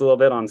quizzed a little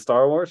bit on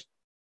Star Wars?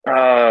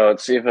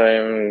 Let's see if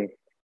I'm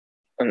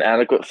an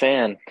adequate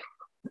fan.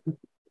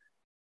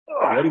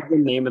 What is the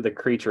name of the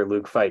creature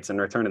Luke fights in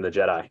Return of the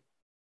Jedi?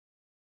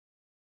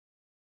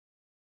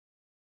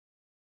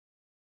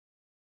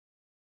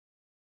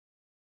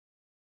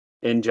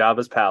 In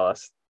Jabba's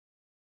palace.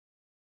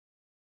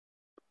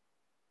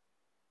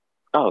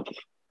 Oh,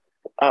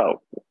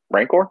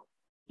 Rancor?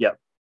 Yep.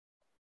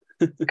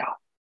 God.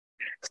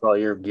 Saw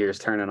your gears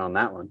turning on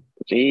that one.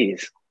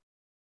 Jeez.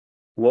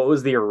 What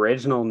was the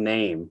original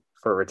name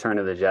for Return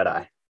of the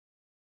Jedi?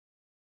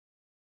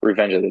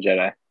 Revenge of the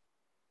Jedi.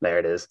 There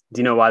it is. Do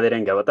you know why they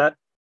didn't go with that?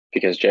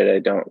 Because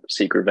Jedi don't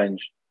seek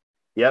revenge.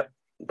 Yep,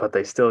 but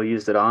they still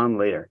used it on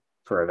later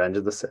for Revenge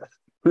of the Sith.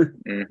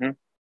 Mm-hmm.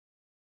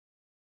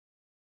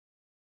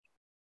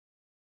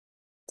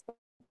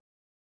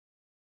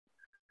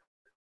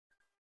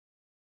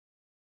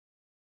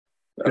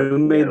 Who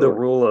made the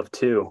rule of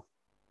 2?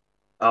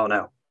 Oh,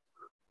 no.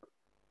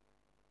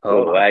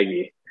 Oh,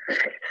 laggy.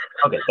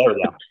 Okay, there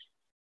we go.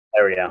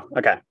 There we go.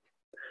 Okay.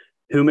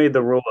 Who made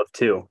the rule of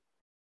 2?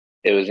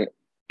 It was an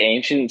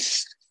ancient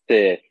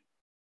Sith.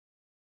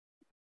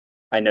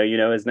 I know you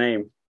know his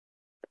name.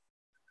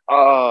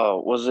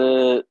 Oh, was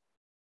it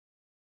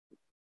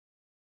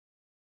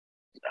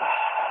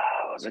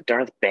Was it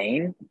Darth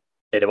Bane?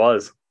 It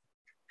was.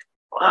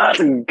 Let's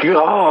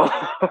go.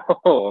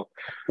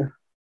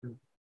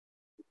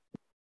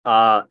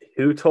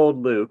 Who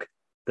told Luke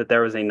that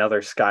there was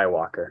another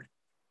Skywalker?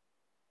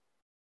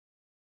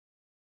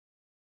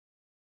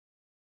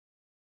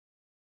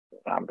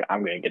 I'm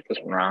gonna get this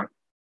one wrong.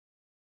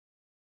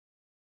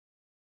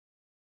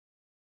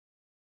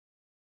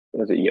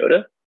 Was it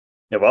Yoda?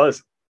 It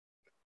was.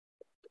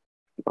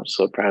 I'm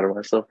so proud of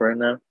myself right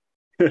now.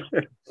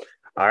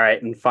 All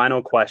right, and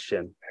final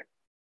question.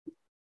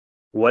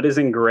 What is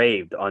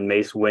engraved on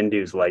Mace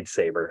Windu's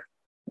lightsaber?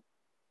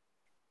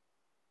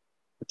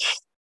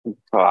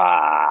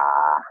 Ah,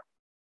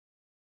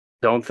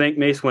 Don't think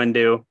Mace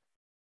Windu.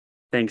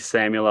 Think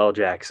Samuel L.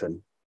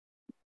 Jackson.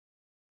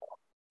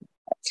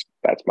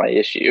 that's my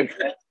issue.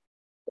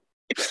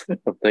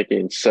 I'm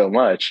thinking so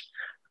much.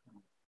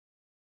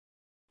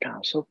 God,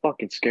 I'm so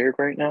fucking scared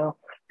right now.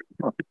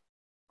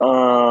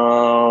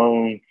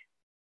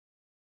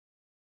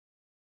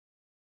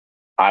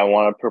 I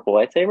want a purple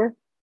lightsaber.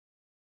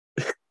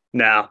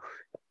 No,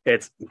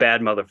 it's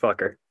bad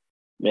motherfucker.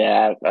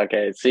 Yeah,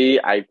 okay. See,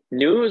 I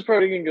knew it was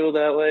probably gonna go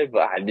that way,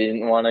 but I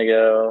didn't want to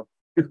go.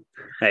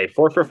 Hey,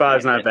 4 for 5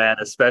 is not bad,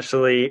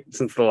 especially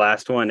since the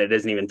last one it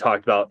isn't even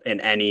talked about in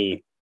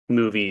any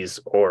movies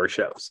or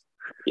shows.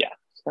 Yeah.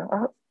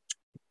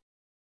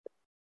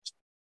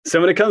 So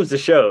when it comes to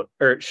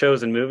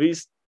shows and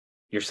movies,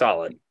 you're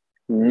solid.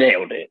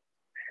 Nailed it.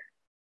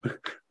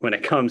 When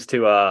it comes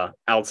to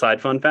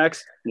outside fun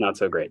facts, not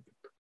so great.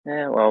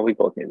 Yeah, well, we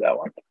both knew that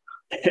one.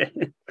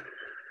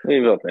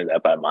 We both knew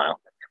that by a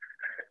mile.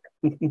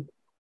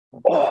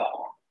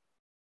 Oh.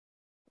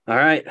 All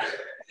right.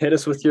 Hit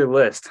us with your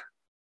list,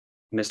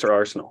 Mr.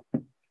 Arsenault.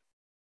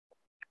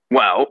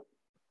 Well,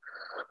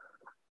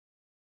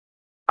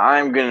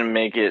 I'm going to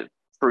make it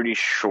pretty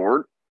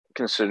short,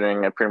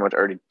 considering I pretty much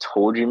already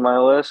told you my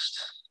list.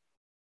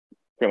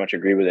 Pretty much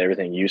agree with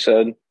everything you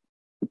said.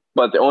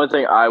 But the only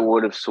thing I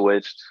would have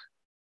switched,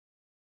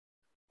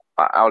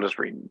 I'll just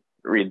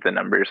read the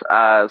numbers.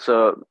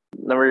 So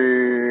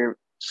number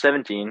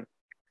 17,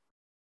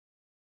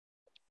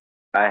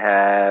 I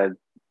had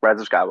Rise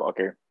of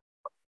Skywalker.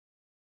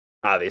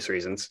 Obvious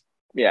reasons.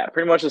 Yeah,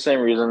 pretty much the same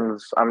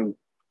reasons. I'm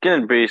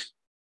going to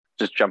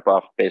just jump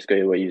off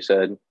basically what you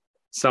said.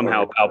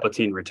 Somehow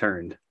Palpatine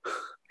returned.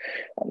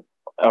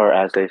 Or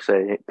as they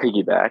say,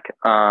 piggyback.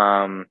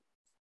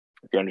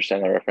 If you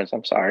understand the reference,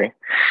 I'm sorry.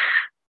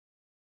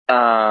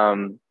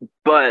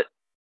 But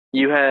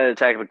you had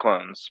Attack of the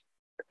Clones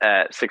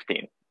at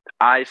 16.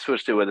 I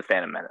switched it with The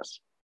Phantom Menace.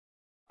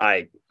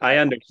 I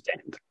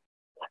understand.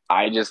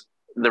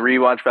 The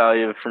rewatch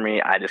value for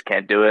me, I just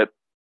can't do it.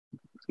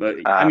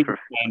 I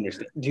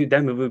understand. Dude,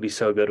 that movie would be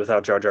so good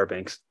without Jar Jar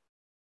Binks.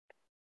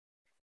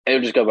 It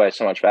would just go by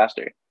so much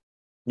faster.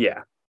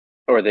 Yeah.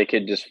 Or they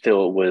could just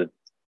fill it with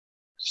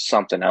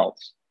something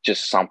else.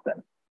 Just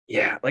something.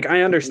 Yeah. Like,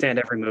 I understand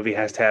every movie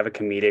has to have a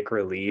comedic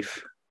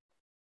relief,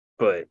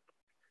 but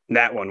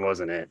that one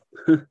wasn't it.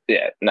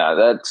 Yeah. No,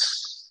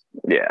 that's...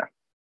 Yeah.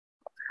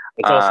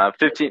 It's also,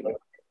 15...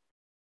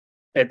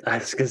 I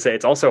was going to say,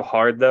 it's also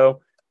hard, though,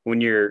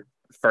 when your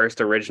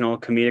first original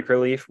comedic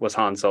relief was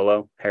Han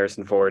Solo,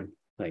 Harrison Ford.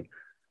 Like,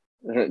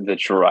 the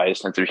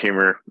driest sense of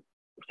humor,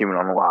 human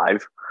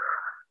alive.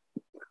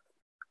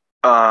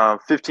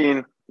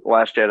 15,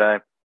 Last Jedi.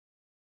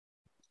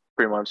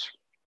 Pretty much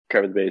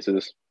covered the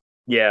bases.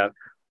 Yeah,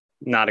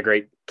 not a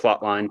great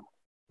plot line.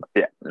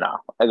 Yeah, no.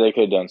 They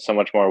could have done so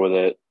much more with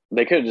it.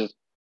 They could have just...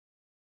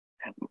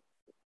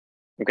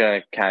 I'm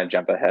going to kind of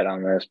jump ahead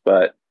on this,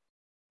 but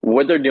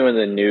what they're doing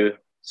in the new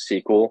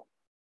sequel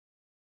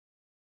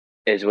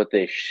is what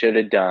they should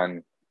have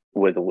done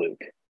with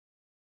Luke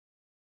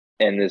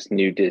in this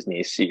new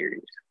Disney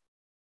series.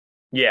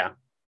 Yeah.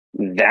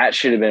 That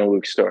should have been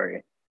Luke's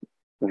story.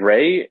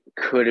 Rey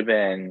could have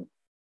been,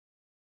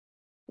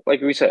 like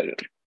we said,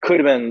 could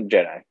have been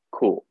Jedi.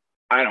 Cool.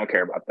 I don't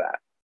care about that.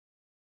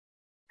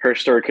 Her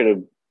story could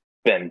have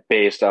been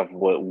based off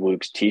what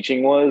Luke's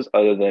teaching was,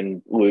 other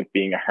than Luke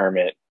being a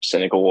hermit,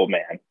 cynical old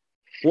man.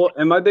 Well,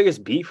 and my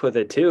biggest beef with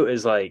it, too,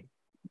 is like,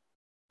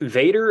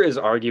 Vader is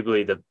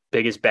arguably the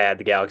biggest bad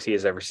the galaxy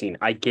has ever seen.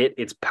 I get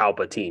it's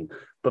Palpatine,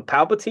 but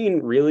Palpatine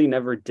really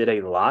never did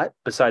a lot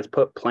besides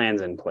put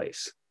plans in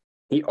place.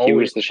 He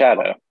was the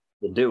shadow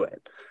to do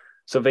it.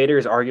 So Vader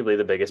is arguably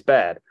the biggest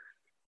bad.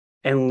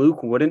 And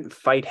Luke wouldn't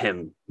fight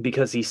him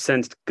because he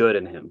sensed good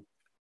in him.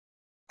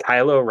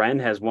 Kylo Ren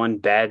has one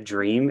bad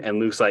dream, and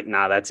Luke's like,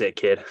 nah, that's it,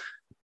 kid.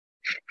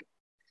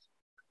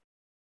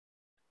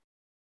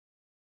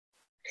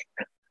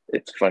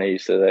 It's funny you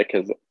said that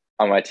because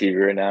on my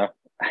TV right now,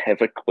 I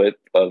have a clip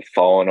of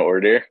Fallen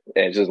Order,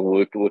 and it's just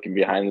Luke looking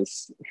behind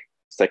his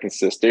second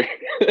sister.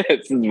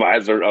 His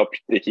eyes are up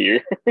to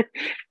here.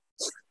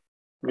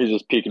 He's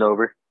just peeking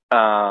over.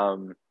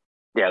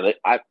 Yeah,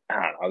 I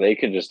don't know. They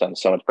could have just done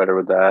so much better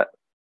with that.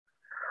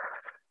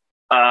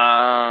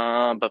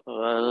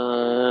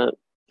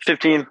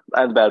 15,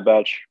 I had the Bad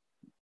Batch.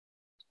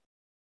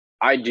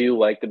 I do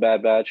like the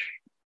Bad Batch.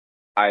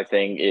 I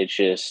think it's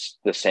just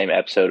the same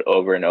episode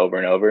over and over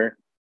and over.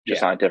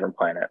 just Yeah. on a different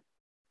planet.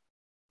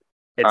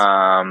 It's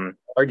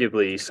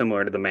arguably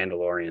similar to The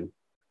Mandalorian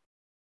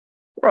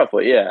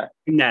Roughly, yeah.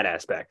 in that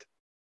aspect.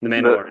 The The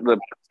Mandalorian the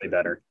is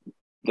better.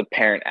 the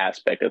parent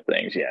aspect of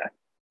things, yeah.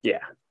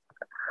 Yeah.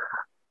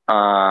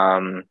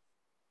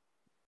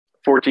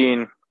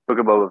 14, Book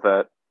of Boba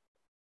Fett.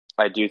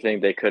 I do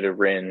think they could have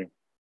written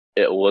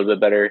it a little bit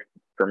better.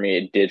 For me,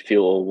 it did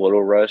feel a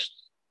little rushed,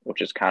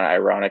 which is kind of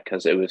ironic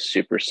because it was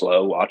super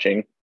slow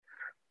watching.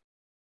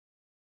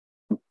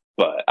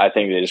 But I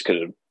think they just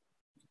could have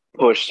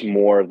pushed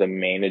more of the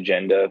main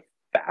agenda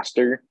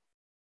faster.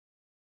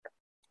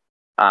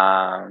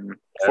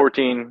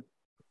 14,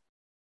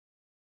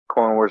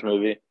 Clone Wars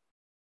movie.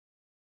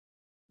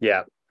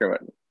 Yeah.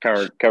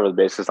 Cover the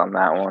basis on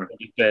that one.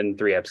 It's been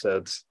 3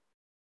 episodes.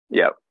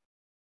 Yep.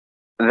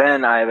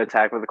 Then I have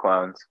Attack of the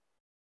Clones.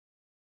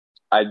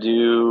 I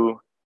do.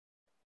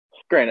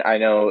 Granted, I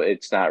know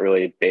it's not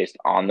really based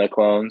on the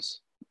clones.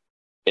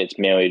 It's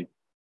mainly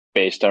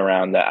based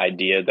around the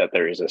idea that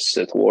there is a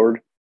Sith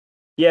Lord.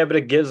 Yeah, but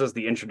it gives us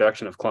the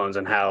introduction of clones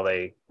and how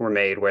they were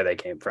made, where they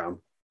came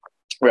from.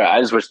 Right. I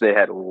just wish they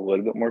had a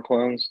little bit more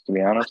clones, to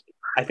be honest.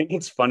 I think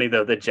it's funny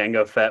though that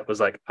Jango Fett was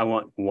like, I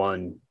want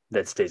one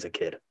that stays a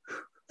kid.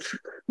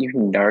 You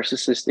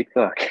narcissistic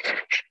fuck.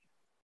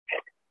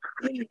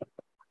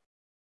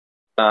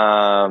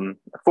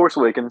 Force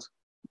Awakens.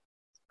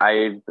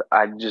 I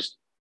just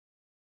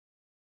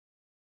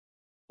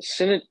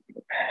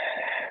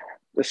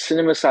the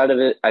cinema side of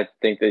it, I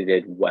think they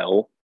did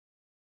well.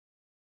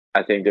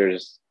 I think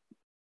there's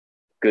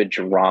good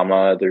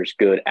drama, there's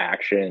good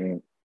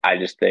action. I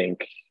just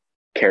think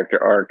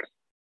character arc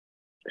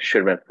should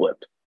have been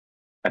flipped.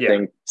 I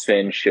think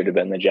Finn should have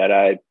been the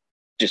Jedi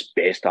just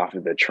based off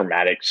of the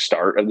traumatic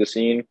start of the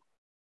scene.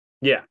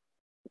 Yeah.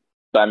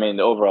 But I mean,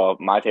 overall,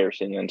 my favorite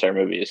scene in the entire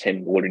movie is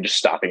him literally just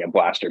stopping a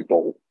blaster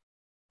bolt.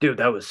 Dude,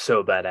 that was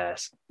so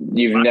badass.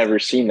 You've never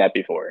seen that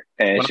before.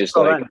 And it's just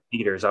like, that in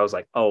theaters, I was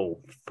like, oh,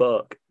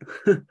 fuck.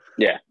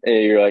 Yeah.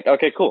 You're like,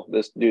 okay, cool.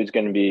 This dude's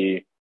going to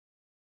be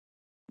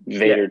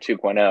Vader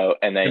 2.0.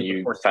 And then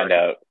you find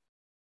out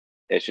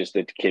it's just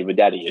a kid with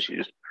daddy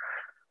issues.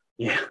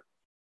 Yeah.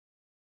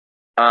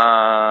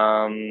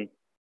 Mandalorian.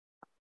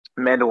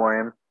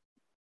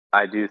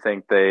 I do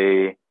think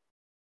they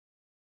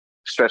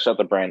stretched out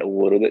the brand a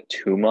little bit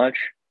too much.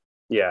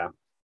 Yeah.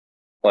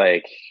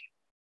 Like,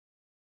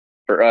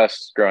 for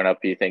us growing up,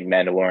 you think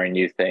Mandalorian,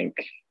 you think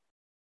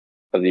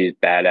of these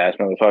badass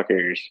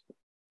motherfuckers.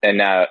 And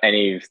now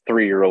any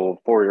 3-year-old,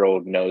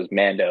 4-year-old knows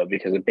Mando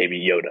because of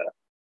Baby Yoda.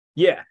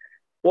 Yeah.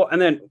 Well, and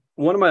then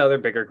one of my other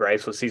bigger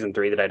gripes with season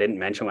 3 that I didn't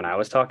mention when I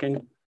was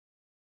talking,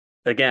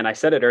 again, I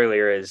said it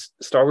earlier, is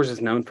Star Wars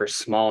is known for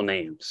small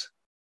names.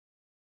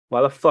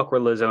 Why the fuck were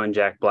Lizzo and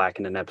Jack Black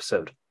in an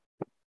episode?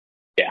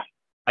 Yeah.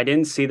 I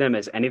didn't see them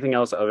as anything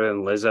else other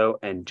than Lizzo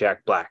and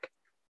Jack Black.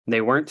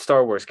 They weren't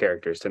Star Wars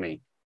characters to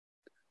me.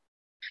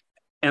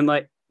 And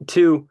like,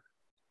 2,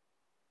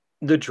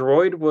 the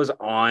droid was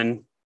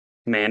on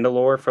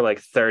Mandalore for like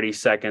 30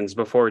 seconds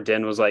before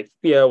Din was like,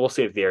 yeah, we'll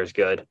see if the air's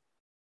good.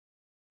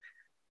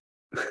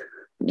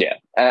 Yeah.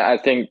 I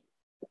think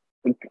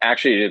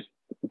actually to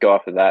go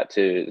off of that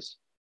too is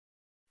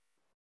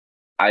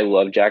I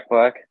love Jack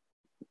Black,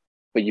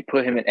 but you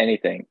put him in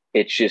anything,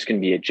 it's just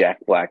going to be a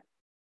Jack Black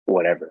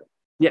whatever.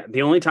 Yeah.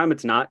 The only time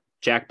it's not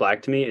Jack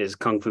Black to me is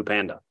Kung Fu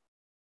Panda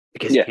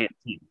because you can't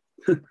see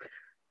him.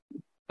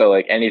 So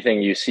like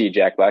anything you see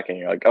Jack Black and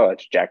you're like, oh,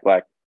 it's Jack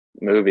Black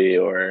movie,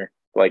 or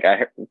like I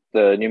heard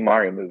the new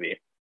Mario movie.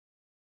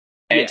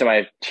 Anytime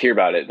I hear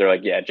about it, they're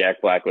like, yeah,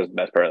 Jack Black was the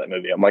best part of that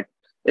movie. I'm like,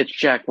 it's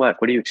Jack Black.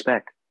 What do you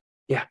expect?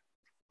 Yeah.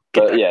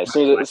 But yeah, as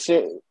soon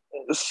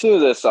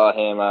as I saw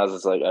him, I was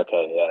just like,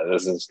 okay, yeah,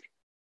 this is.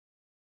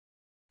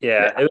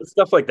 Yeah, it was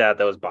stuff like that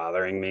was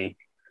bothering me.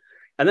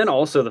 And then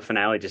also the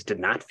finale just did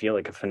not feel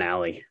like a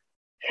finale.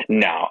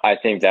 No, I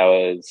think that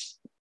was,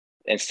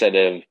 instead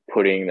of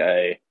putting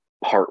a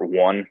part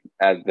 1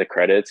 as the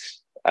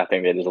credits, I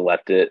think they just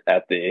left it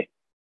at the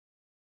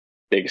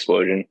big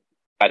explosion.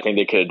 I think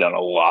they could have done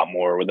a lot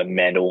more with the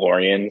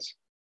Mandalorians.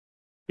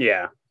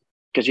 Yeah.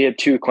 Because you had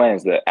 2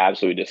 clans that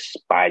absolutely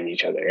despise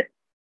each other.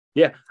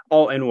 Yeah.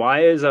 Oh, and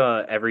why is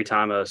every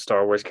time a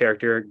Star Wars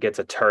character gets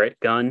a turret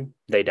gun,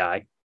 they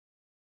die?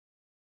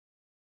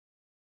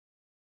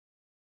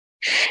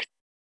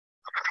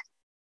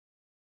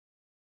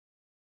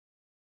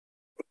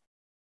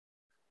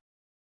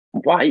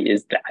 Why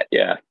is that?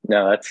 Yeah.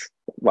 No, that's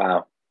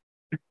wow.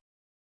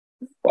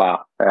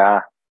 Wow.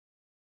 Yeah.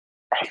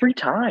 Every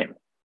time.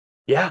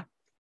 Yeah.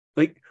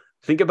 Like,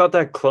 think about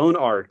that clone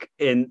arc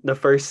in the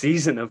first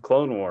season of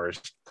Clone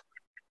Wars.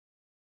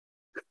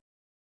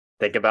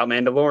 Think about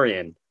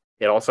Mandalorian.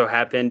 It also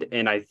happened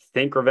in, I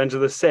think, Revenge of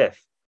the Sith.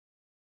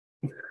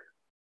 God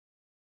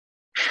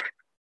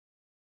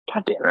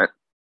damn it.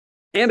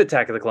 And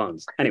Attack of the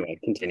Clones. Anyway,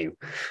 continue.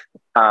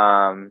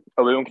 Obi-Wan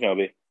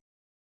Kenobi.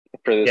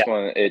 For this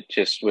one, it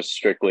just was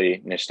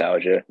strictly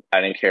nostalgia.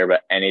 I didn't care about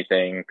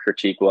anything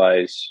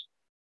critique-wise.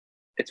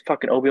 It's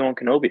fucking Obi-Wan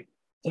Kenobi.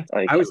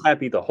 Like, I was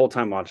happy the whole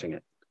time watching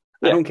it.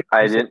 Yeah, I don't care.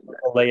 I didn't.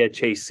 The Leia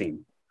chase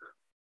scene.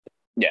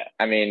 Yeah,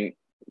 I mean,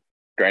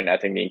 granted, I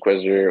think the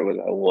Inquisitor was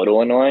a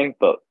little annoying,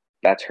 but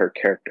that's her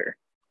character.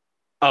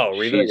 Oh,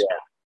 Reva? She's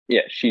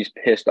yeah, she's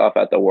pissed off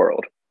at the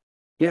world.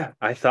 Yeah,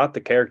 I thought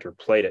the character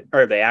played it,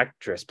 or the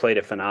actress played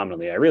it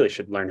phenomenally. I really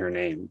should learn her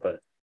name, but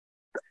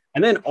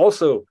and then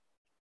also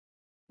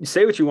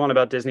say what you want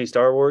about Disney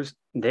Star Wars,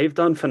 they've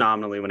done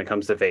phenomenally when it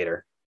comes to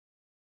Vader.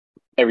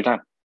 Every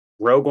time.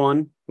 Rogue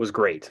One was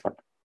great.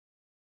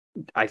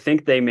 I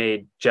think they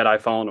made Jedi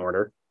Fallen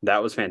Order.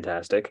 That was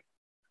fantastic.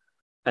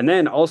 And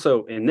then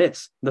also in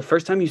this, the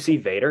first time you see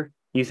Vader,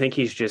 you think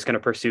he's just going to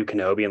pursue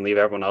Kenobi and leave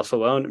everyone else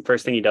alone.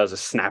 First thing he does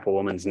is snap a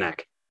woman's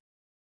neck.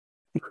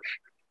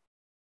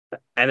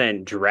 And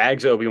then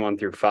drags Obi-Wan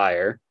through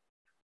fire,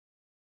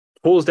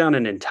 pulls down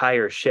an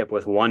entire ship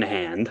with one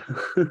hand.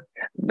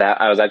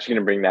 That I was actually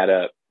going to bring that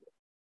up.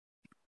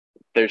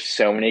 There's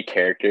so many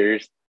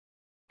characters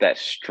that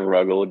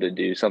struggle to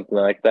do something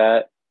like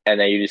that, and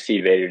then you just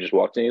see Vader just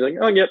walks in. He's like,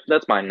 "Oh, yep,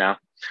 that's mine now."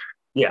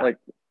 Yeah, like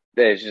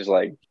it's just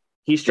like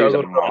he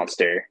struggled. He's a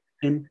monster.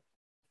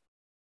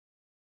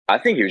 I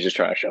think he was just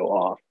trying to show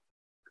off.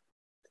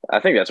 I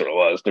think that's what it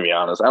was, to be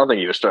honest. I don't think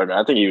he was struggling.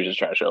 I think he was just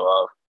trying to show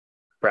off.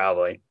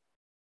 Probably.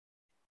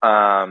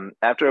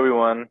 After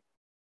Obi-Wan,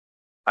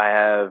 I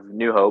have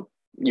New Hope.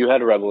 You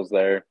had Rebels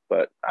there,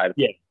 but I've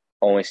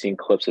only seen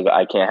clips of it.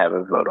 I can't have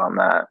a vote on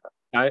that.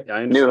 I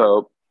understand. New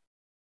Hope.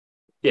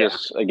 Yeah.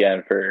 Just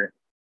again for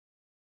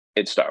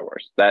it's Star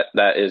Wars. That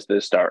is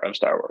the start of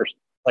Star Wars.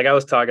 Like I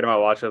was talking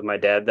about watching with my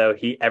dad, though,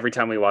 he every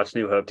time we watch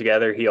New Hope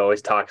together, he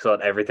always talks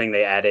about everything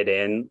they added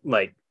in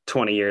like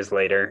 20 years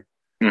later.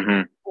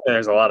 Mm-hmm.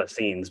 There's a lot of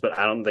scenes, but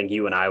I don't think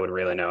you and I would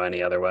really know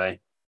any other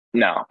way.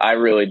 No, I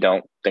really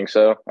don't think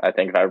so. I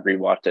think if I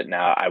rewatched it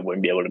now, I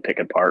wouldn't be able to pick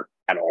it apart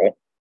at all.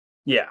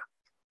 Yeah.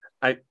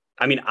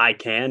 I mean, I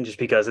can just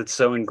because it's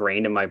so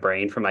ingrained in my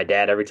brain from my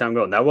dad every time I'm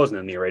going, that wasn't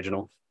in the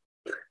original.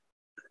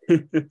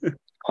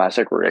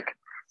 Classic Rick.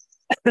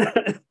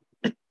 Return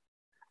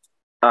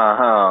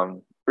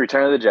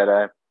of the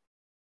Jedi.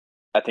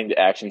 I think the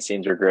action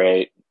scenes were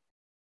great.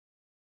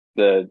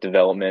 The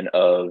development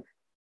of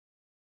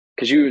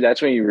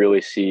that's when you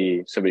really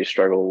see somebody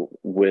struggle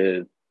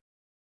with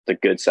the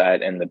good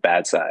side and the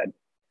bad side.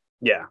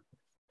 Yeah.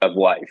 Of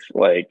life.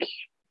 Like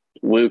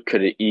Luke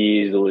could have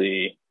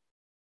easily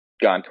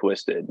gone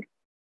twisted,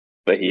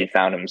 but he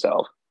found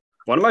himself.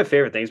 One of my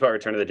favorite things about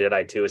Return of the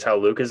Jedi too is how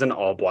Luke is in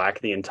all black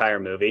the entire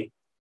movie,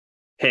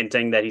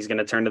 hinting that he's going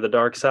to turn to the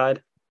dark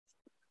side.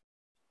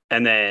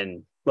 And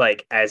then,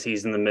 like, as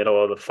he's in the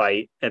middle of the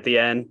fight at the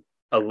end,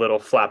 a little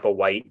flap of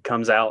white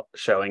comes out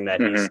showing that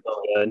he's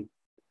still good.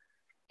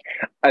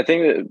 I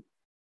think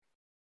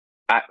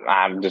that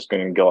I'm just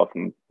going to go off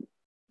from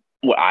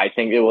what I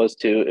think it was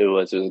too. It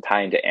was a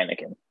tie into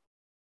Anakin.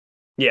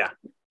 Yeah.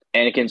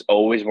 Anakin's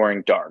always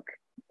wearing dark.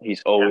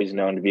 He's always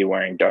known to be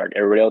wearing dark.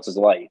 Everybody else is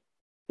light.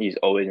 He's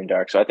always in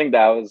dark. So I think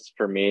that was,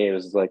 for me, it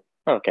was like,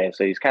 okay,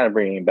 so he's kind of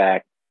bringing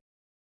back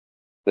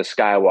the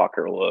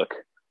Skywalker look.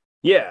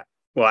 Yeah.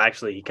 Well,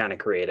 actually, he kind of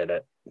created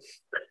it.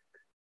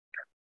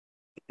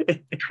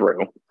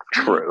 True.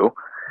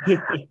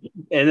 And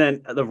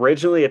then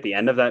originally at the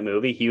end of that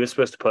movie, he was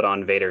supposed to put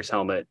on Vader's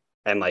helmet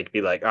and like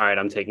be like, all right,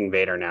 I'm taking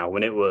Vader now,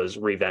 when it was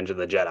Revenge of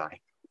the Jedi.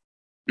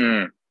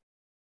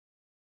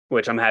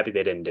 Which I'm happy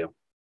they didn't do.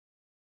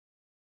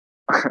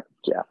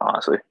 Yeah,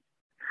 honestly.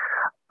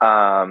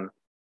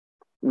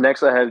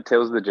 Next I have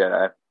Tales of the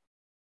Jedi.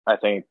 I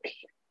think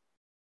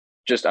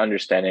just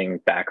understanding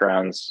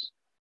backgrounds.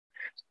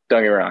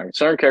 Don't get me wrong.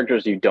 Certain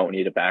characters you don't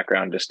need a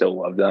background to still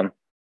love them.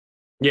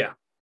 Yeah.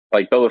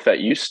 Like Boba Fett,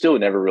 you still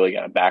never really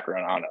got a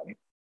background on him.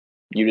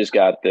 You just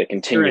got the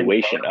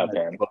continuation of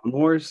him. Clone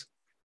Wars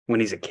when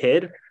he's a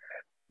kid.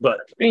 But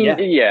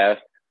yeah.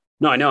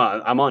 No, I know.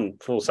 I'm on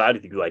full side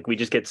with you. Like, we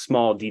just get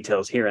small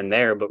details here and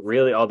there, but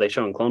really all they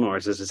show in Clone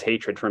Wars is his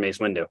hatred for Mace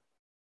Windu.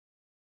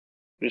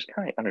 Which is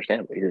kind of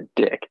understandable. He's a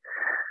dick.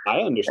 I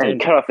understand.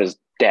 And cut off his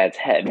dad's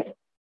head.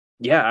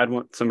 Yeah, I'd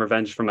want some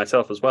revenge for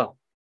myself as well.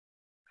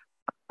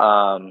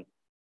 Rogue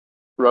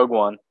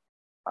One.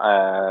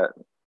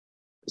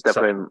 It's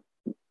definitely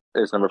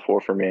is number 4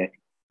 for me.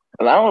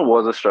 And that one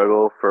was a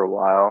struggle for a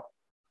while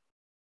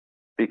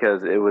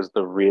because it was it's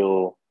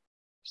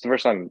the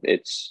first time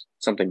it's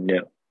something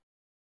new.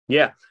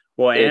 Yeah.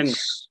 Well, and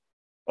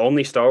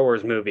only Star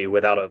Wars movie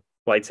without a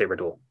lightsaber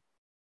duel.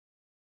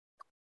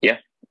 Yeah.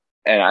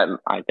 And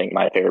I think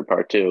my favorite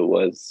part too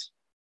was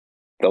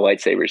the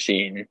lightsaber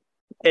scene.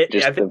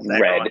 Just the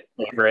red.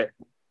 Favorite.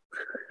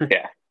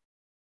 Yeah.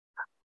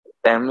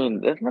 I mean,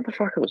 that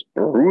motherfucker was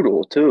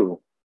brutal too.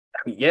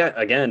 Yeah,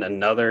 again,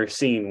 another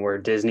scene where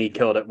Disney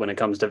killed it when it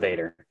comes to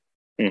Vader.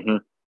 Mm-hmm.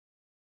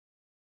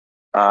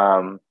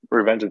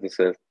 Revenge of the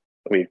Sith.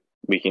 We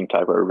can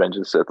talk about Revenge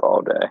of the Sith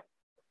all day.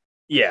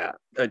 Yeah,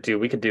 dude,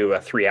 we could do a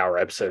 3-hour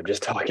episode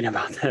just talking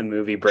about that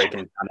movie, breaking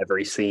down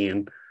every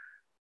scene.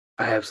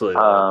 I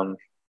absolutely love it.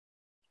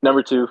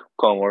 Number 2,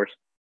 Clone Wars.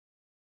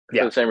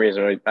 Yeah. For the same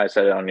reason I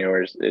said it on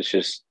yours. It's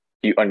just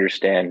you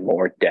understand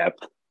more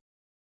depth.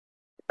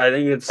 I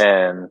think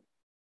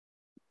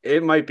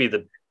it might be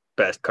the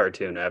best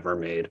cartoon ever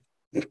made.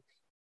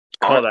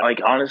 call that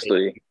Like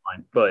honestly,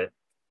 but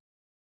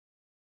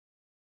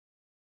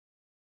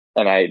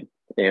and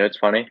it's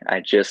funny. I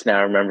just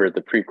now remember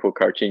the prequel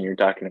cartoon you're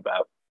talking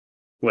about.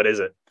 what is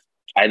it?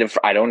 I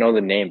don't know the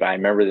name, but I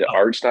remember the Oh.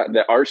 art style.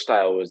 The art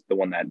style was the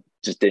one that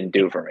just didn't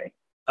do it for me.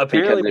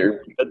 Apparently,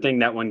 the thing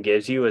that one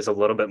gives you is a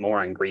little bit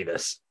more on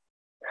Grievous.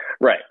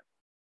 Right.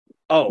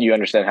 Oh, you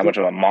understand how much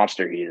of a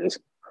monster he is.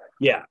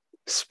 Yeah.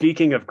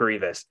 Speaking of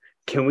Grievous,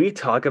 can we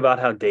talk about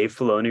how Dave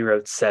Filoni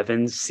wrote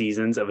 7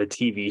 seasons of a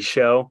TV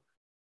show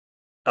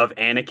of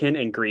Anakin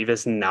and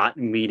Grievous not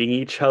meeting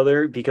each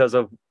other because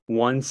of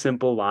one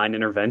simple line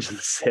in Revenge of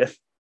the Sith?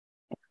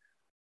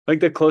 Like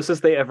the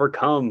closest they ever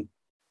come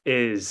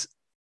is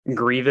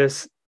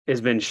Grievous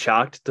has been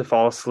shocked to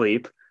fall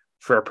asleep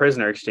for a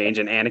prisoner exchange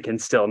and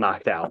Anakin's still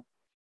knocked out.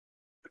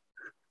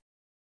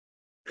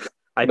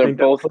 They're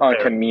both on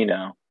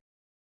Camino.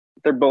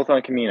 They're both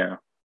on Camino.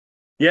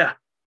 Yeah.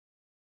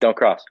 Don't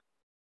cross.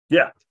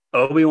 Yeah.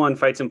 Obi-Wan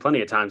fights him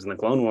plenty of times in the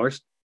Clone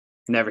Wars.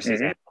 Never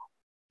sees Anakin.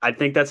 I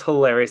think that's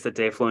hilarious that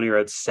Dave Filoni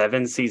wrote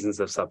 7 seasons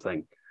of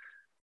something.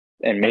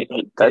 And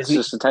that's Disney,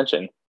 just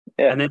attention.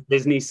 Yeah. And then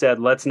Disney said,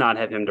 let's not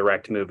have him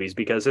direct movies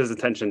because his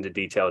attention to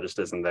detail just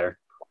isn't there.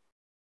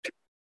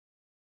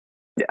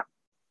 Yeah.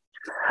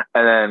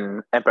 And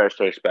then Empire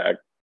Strikes Back.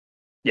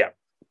 Yeah.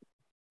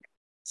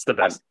 It's the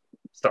best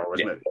Star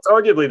Wars movie. It's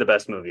arguably the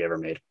best movie ever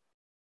made.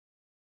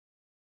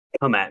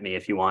 Come at me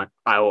if you want.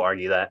 I will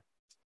argue that.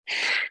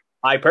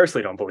 I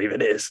personally don't believe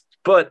it is,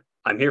 but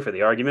I'm here for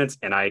the arguments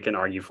and I can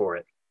argue for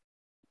it.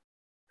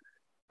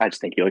 I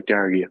just think you like to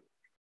argue.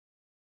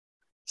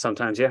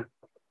 Sometimes, yeah.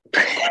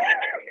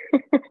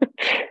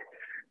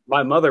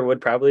 My mother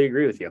would probably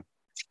agree with you.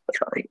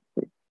 Sorry.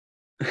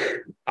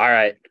 All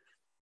right.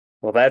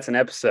 Well, that's an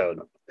episode.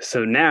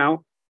 So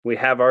now we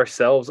have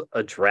ourselves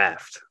a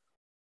draft.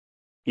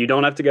 You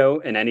don't have to go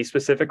in any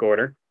specific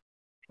order,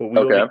 but we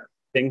will be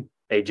picking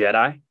a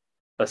Jedi,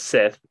 a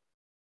Sith,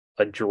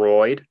 a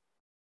droid,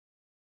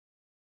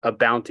 a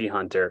bounty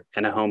hunter,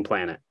 and a home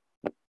planet.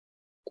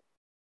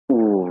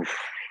 Ooh.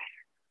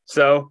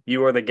 So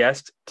you are the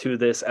guest to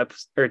this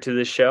episode or to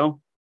this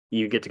show.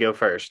 You get to go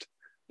first.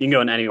 You can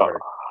go in any order.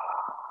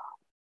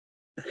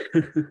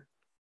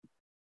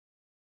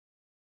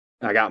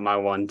 I got my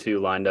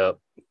 1-2 lined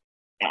up.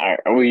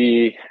 Are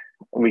we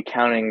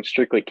counting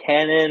strictly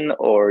canon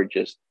or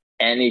just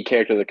any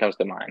character that comes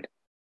to mind?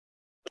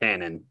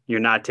 Canon. You're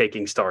not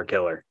taking Star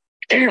Killer.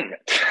 Damn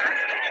it.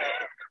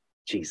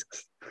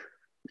 Jesus.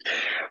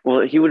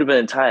 Well, he would have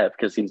been a tie-up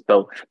because he's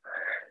both.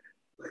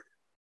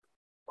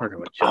 God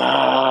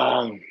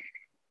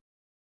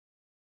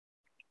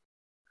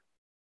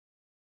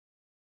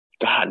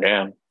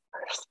damn.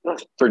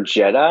 For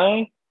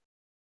Jedi?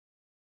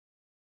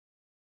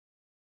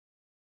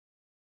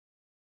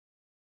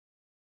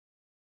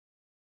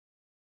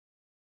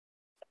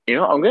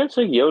 I'm going to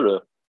take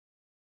Yoda.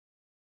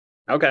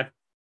 Okay.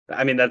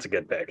 I mean, that's a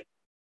good pick.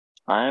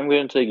 I'm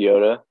going to take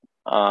Yoda.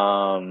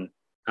 All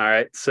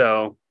right.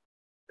 So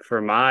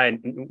for my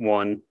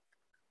one,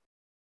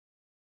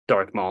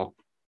 Darth Maul.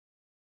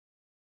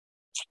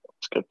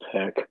 That's a good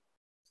pick.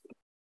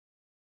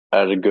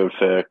 That's a good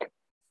pick.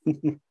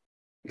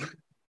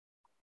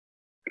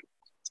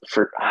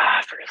 For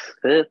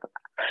Sith,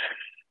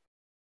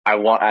 I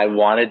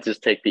wanted to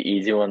just take the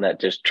easy one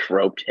that just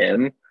troped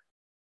him.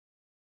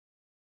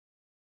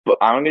 But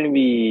I'm going to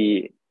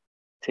be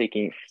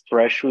taking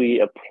freshly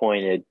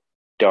appointed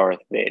Darth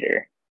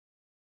Vader.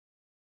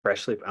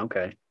 Freshly?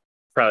 Okay.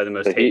 Probably the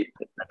most hated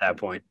at that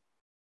point.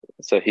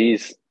 So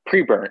he's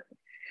pre-burnt.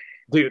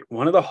 Dude,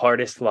 one of the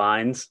hardest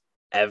lines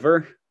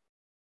ever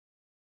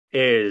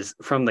is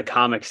from the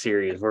comic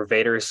series where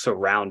Vader is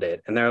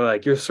surrounded. And they're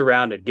like, you're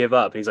surrounded, give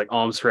up. And he's like,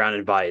 all I'm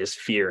surrounded by is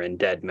fear and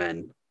dead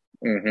men.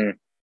 Mm-hmm.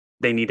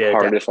 They need a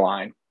hardest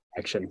line.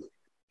 Action.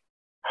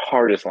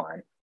 Hardest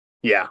line.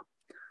 Yeah.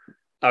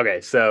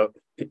 Okay, so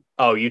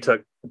you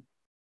took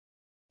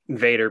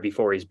Vader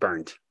before he's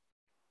burnt.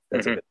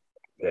 That's a good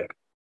pick.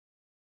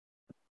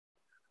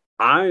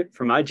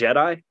 For my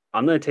Jedi,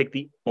 I'm gonna take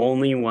the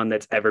only one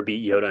that's ever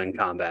beat Yoda in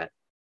combat.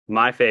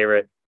 My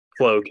favorite,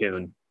 Plo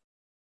Koon.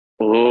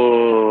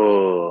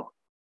 Oh,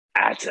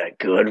 that's a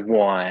good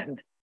one.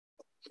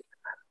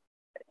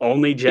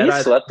 Only Jedi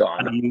he slept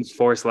on to use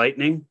Force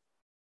lightning.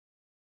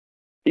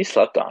 He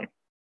slept on.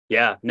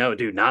 Yeah, no,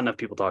 dude, not enough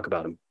people talk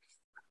about him.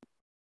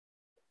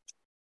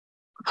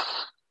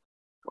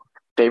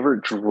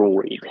 Favorite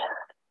droid?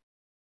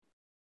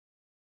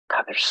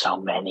 God, there's so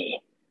many.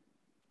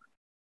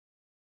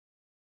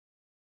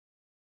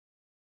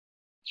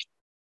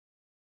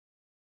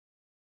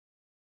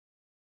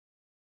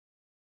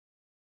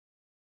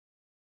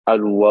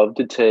 I'd love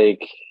to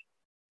take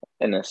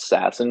an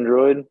assassin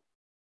droid,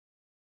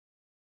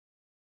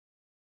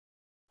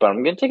 but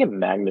I'm gonna take a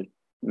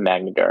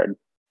Magna Guard.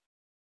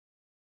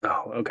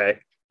 Oh, okay.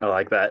 I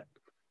like that.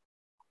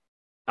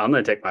 I'm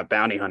gonna take my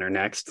bounty hunter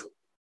next.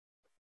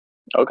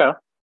 Okay.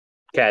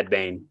 Cad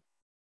Bane.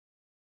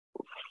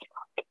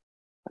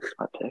 That's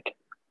my pick.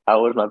 That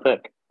was my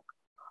pick.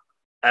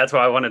 That's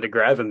why I wanted to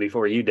grab him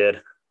before you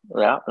did.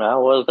 Yeah, that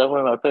was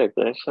definitely my pick.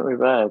 They sent me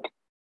back.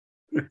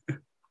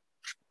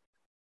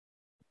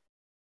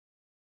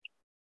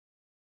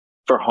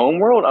 For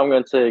Homeworld, I'm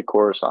going to say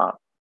Coruscant.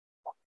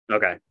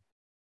 Okay.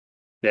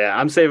 Yeah,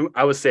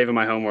 I was saving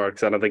my homework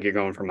because I don't think you're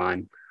going for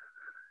mine.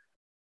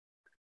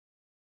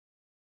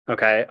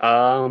 Okay.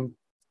 I'll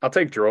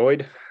take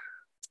droid.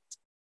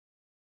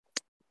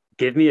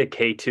 Give me a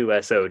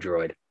K2SO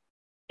droid.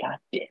 God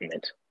damn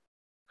it.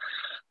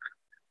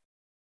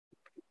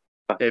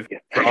 If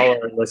for all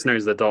our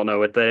listeners that don't know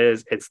what that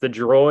is, it's the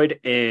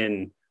droid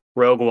in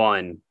Rogue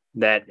One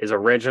that is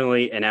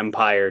originally an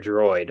Empire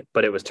droid,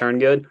 but it was turned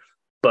good.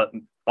 But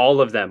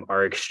all of them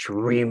are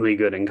extremely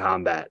good in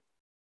combat.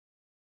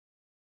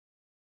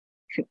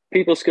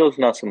 People skills,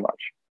 not so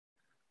much.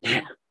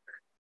 Yeah,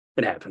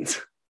 it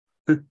happens.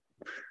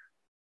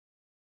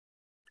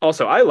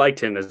 Also, I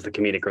liked him as the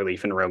comedic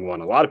relief in Rogue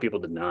One. A lot of people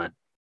did not.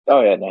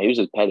 Oh, yeah, no, he was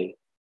just petty.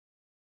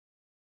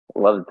 I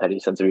love the petty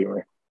sense of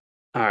humor.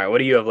 All right, what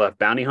do you have left?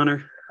 Bounty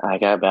Hunter? I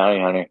got Bounty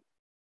Hunter.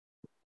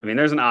 I mean,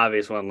 there's an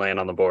obvious one laying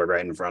on the board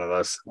right in front of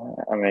us.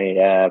 I mean,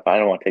 yeah, if I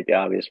don't want to take the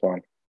obvious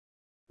one.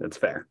 That's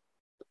fair.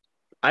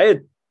 I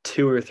had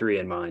 2 or 3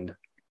 in mind.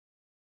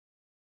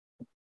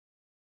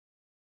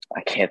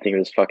 I can't think of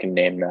his fucking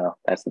name now.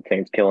 That's the thing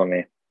that's killing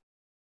me.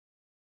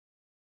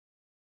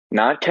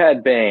 Not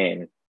Cad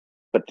Bane,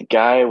 but the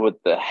guy with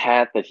the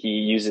hat that he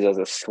uses as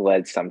a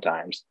sled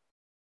sometimes.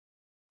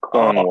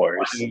 Clone Wars.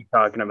 What are you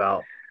talking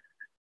about?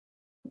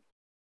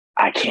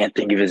 I can't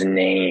think of his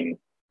name.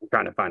 I'm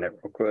trying to find it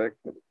real quick.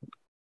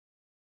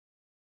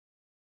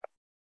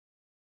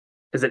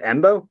 Is it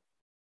Embo?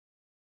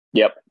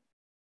 Yep.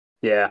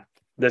 Yeah.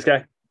 This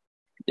guy?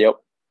 Yep.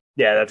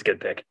 Yeah, that's a good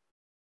pick.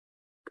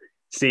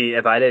 See,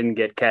 if I didn't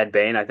get Cad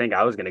Bane, I think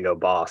I was going to go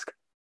Bosk.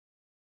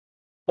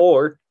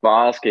 Or,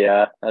 Bosk,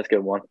 yeah, that's a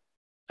good one.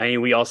 I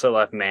mean, we also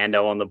left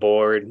Mando on the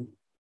board,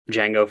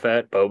 Jango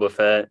Fett, Boba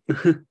Fett.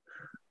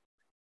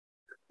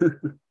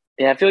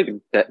 Yeah, I feel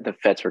like the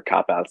Fets were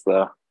cop outs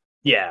though.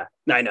 Yeah,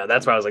 I know.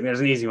 That's why I was like,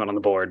 there's an easy one on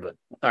the board, but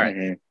all right.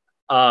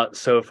 Mm-hmm.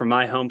 So for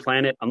my home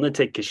planet, I'm going to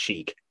take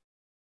Kashyyyk.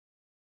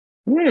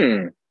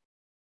 Okay.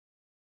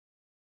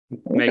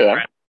 Make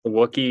friends with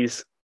the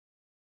Wookiees.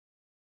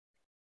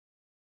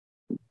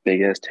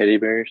 Big ass teddy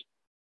bears.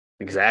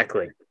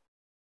 Exactly.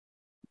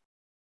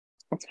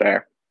 That's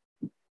fair.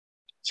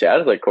 See, I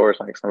was like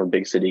Coruscant because I'm a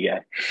big city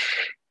guy.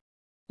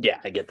 Yeah,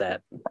 I get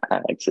that.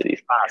 I like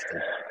cities.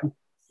 Austin.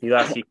 You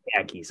lost your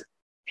khakis.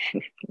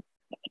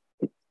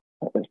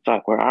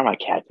 Fuck, where are my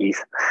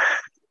khakis?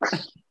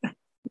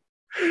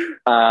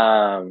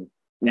 No,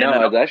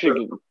 it's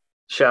actually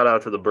shout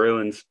out to the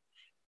Bruins.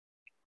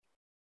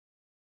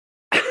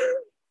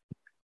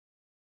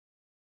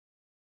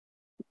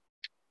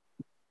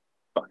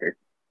 Fucker.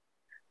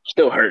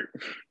 Still hurt.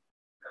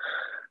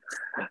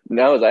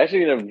 No, I was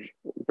actually gonna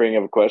bring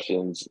up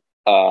questions.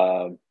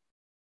 I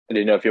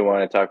didn't know if you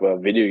want to talk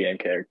about video game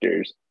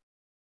characters.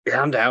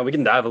 Yeah, I'm down. We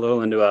can dive a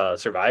little into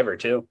Survivor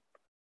too.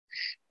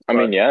 I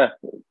mean, yeah.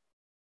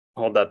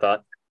 Hold that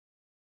thought.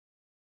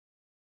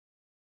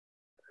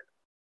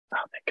 Oh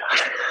my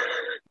god.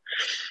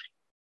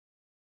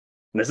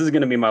 This is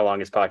going to be my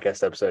longest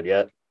podcast episode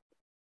yet.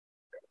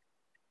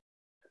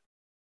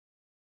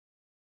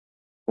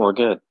 Well,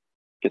 good.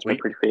 Gets my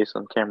pretty face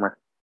on camera.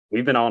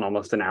 We've been on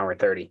almost an hour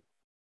 30.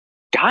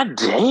 God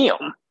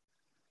damn.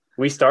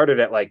 We started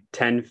at like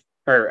 10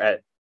 or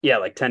at, yeah,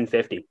 like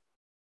 10:50.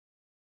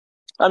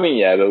 I mean,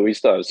 yeah, but we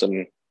still have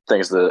some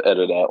things to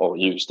edit out. Well,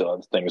 you still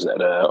have things to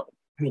edit out.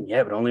 I mean,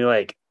 yeah, but only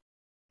like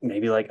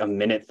maybe like a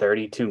minute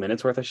 32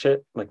 minutes worth of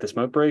shit, like the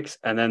smoke breaks,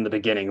 and then the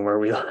beginning where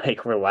we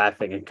like were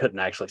laughing and couldn't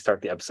actually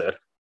start the episode.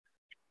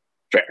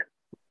 Fair.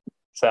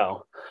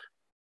 So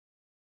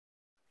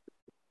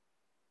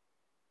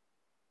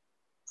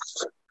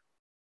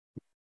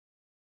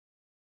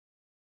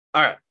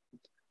all right.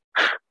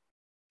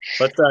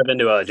 Let's dive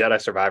into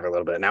Jedi Survivor a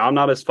little bit. Now, I'm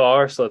not as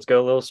far, so let's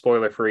go a little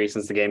spoiler free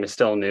since the game is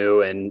still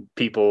new and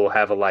people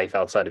have a life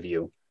outside of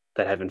you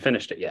that haven't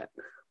finished it yet.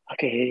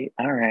 Okay,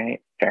 all right,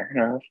 fair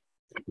enough.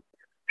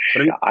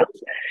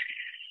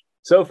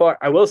 So far,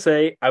 I will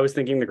say I was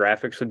thinking the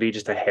graphics would be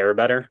just a hair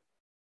better.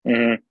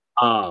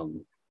 Mm-hmm.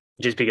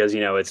 Just because, you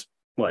know, it's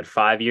what,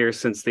 5 years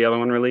since the other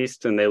one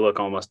released and they look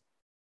almost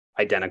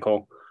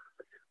identical.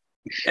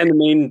 And the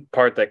main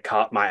part that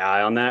caught my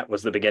eye on that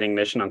was the beginning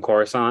mission on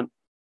Coruscant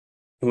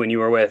when you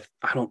were with,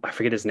 I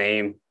forget his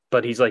name,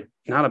 but he's like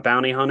not a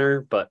bounty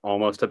hunter, but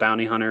almost a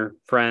bounty hunter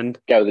friend.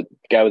 Guy with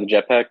the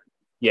jetpack?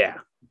 Yeah.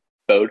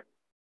 Bode?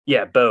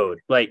 Yeah, Bode.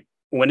 Like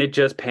when it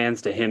just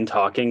pans to him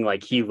talking,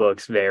 like he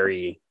looks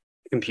very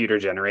computer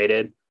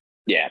generated.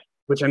 Yeah.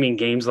 Which I mean,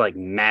 games like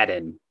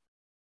Madden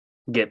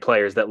get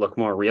players that look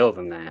more real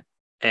than that.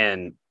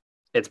 And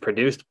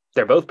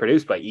they're both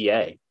produced by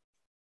EA.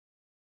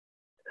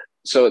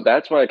 So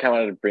that's why I kind of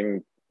wanted to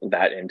bring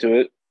that into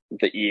it,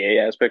 the EA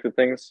aspect of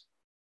things,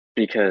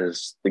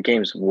 because the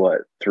game's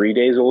 3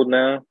 days old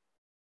now?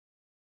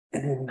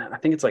 I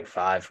think it's like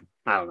 5.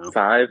 I don't know.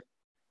 5?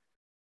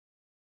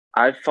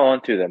 I've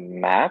fallen through the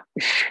map.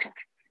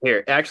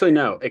 Here, actually,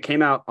 no. It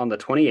came out on the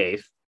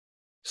 28th,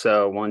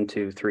 So 1,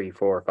 2, 3,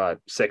 4, 5,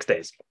 6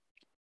 days.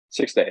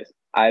 6 days.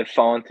 I've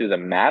fallen through the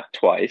map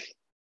twice.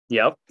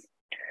 Yep.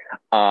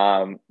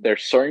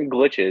 There's certain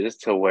glitches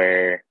to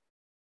where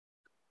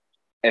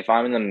if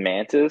I'm in the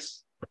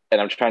Mantis and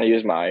I'm trying to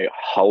use my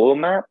hollow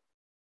map,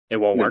 It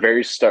won't the work.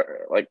 very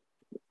start, like,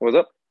 what's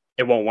up?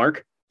 It won't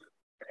work.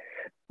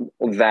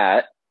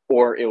 That,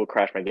 or it will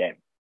crash my game.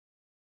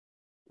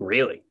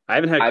 Really? I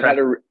haven't had I've crash.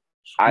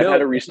 had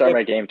to restart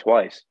my game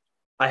twice.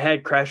 I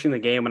had crashing the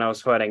game when I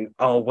was fighting.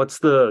 Oh, what's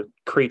the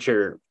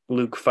creature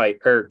Luke fight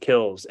or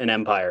kills in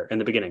Empire in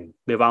the beginning?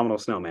 The Abominable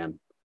Snowman.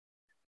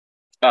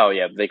 Oh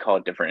yeah, they call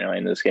it differently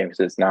in this game because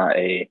it's not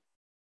a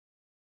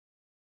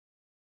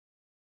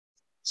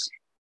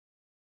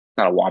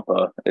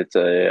Wampa. It's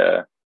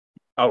a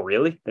Oh,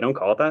 really? They don't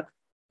call it that?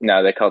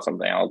 no, they call it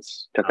something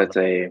else because Oh. it's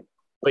a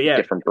But yeah,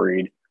 different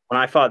breed. when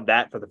I fought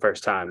that for the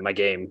first time, my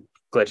game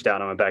glitched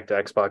out. I went back to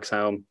Xbox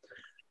Home.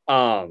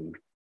 Um,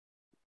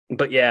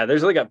 but yeah,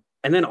 there's like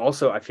and then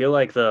also I feel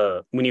like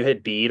when you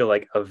hit B to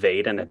like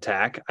evade an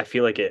attack, I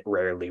feel like it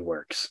rarely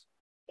works.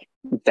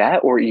 That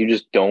or you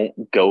just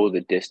don't go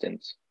the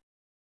distance.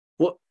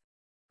 Well,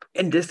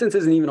 and distance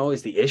isn't even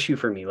always the issue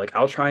for me. Like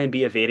I'll try and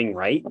be evading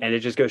right, and it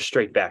just goes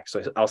straight back,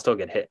 so I'll still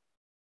get hit.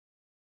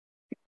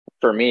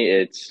 For me,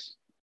 it's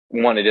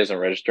one, it doesn't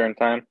register in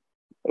time,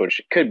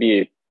 which could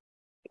be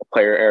a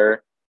player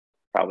error.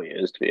 Probably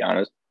is, to be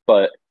honest.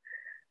 But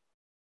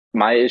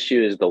my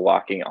issue is the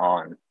locking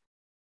on.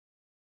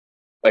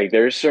 Like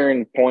there's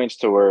certain points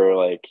to where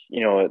like,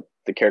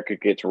 the character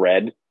gets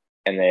red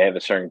and they have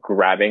a certain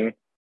grabbing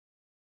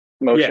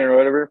motion Yeah. or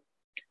whatever.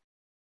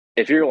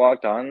 If you're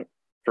locked on,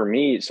 for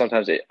me,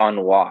 sometimes it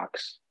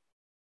unlocks.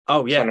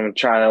 Oh So yeah. when I'm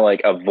trying to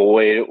like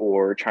avoid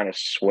or trying to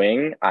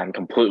swing, I'm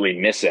completely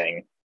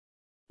missing.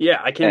 Yeah,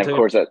 I can't And of tell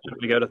course you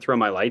to go to throw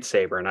my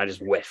lightsaber and I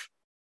just whiff.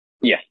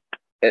 yeah,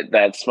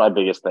 that's my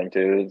biggest thing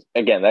too.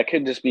 Again, that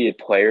could just be a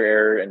player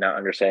error and not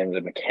understanding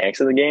the mechanics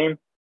of the game.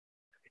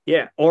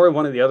 Yeah. Or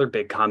one of the other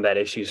big combat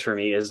issues for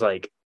me is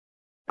like,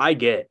 I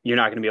get you're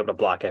not going to be able to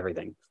block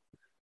everything,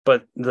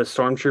 but the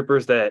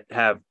stormtroopers that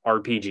have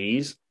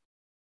RPGs,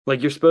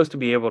 like you're supposed to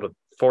be able to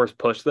force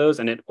push those,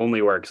 and it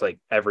only works like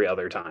every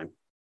other time.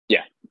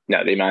 Yeah,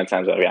 no, the amount of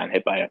times I've gotten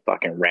hit by a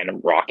fucking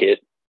random rocket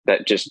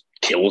that just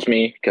kills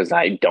me because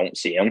I don't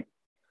see him.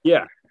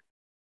 Yeah.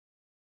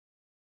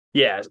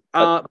 Yeah.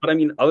 But I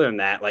mean, other than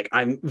that, like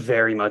I'm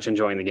very much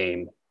enjoying the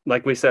game.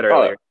 Like we said Oh,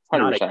 earlier, it's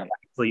not 100%.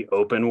 exactly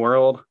open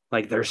world.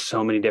 Like there's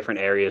so many different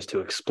areas to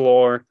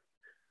explore.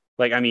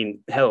 Like, I mean,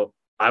 hell,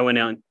 I went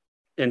on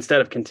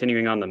instead of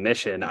continuing on the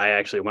mission, I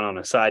actually went on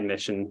a side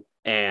mission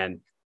and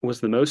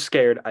was the most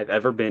scared I've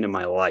ever been in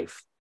my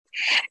life.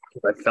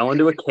 I fell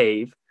into a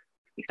cave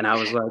and I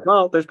was like,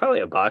 well, there's probably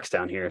a box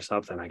down here or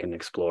something I can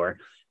explore.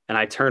 And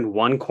I turned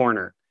one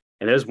corner.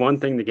 And there's one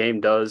thing the game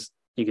does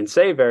you can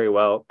say very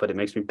well, but it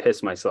makes me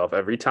piss myself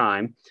every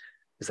time.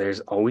 Is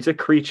there's always a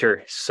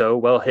creature so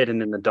well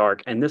hidden in the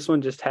dark. And this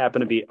one just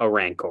happened to be a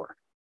rancor.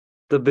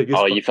 The biggest.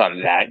 Oh, you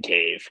found that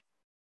cave.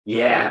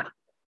 Yeah.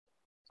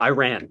 I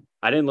ran.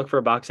 I didn't look for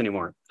a box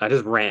anymore. I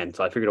just ran.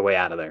 So I figured a way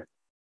out of there.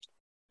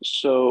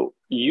 So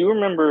you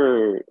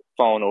remember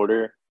Fallen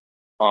Order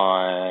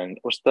on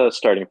what's the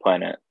starting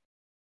planet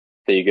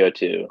that you go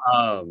to?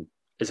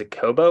 Is it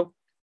Kobo?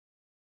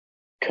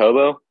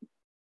 Kobo?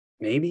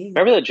 Maybe?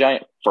 Remember that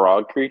giant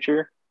frog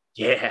creature?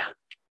 Yeah.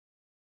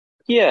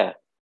 Yeah,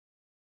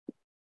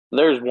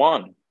 there's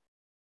one.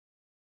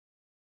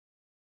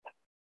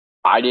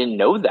 I didn't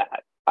know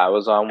that. I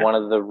was on one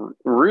of the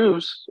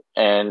roofs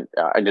and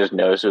I just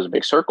noticed it was a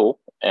big circle,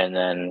 and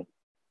then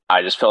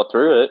I just fell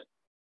through it,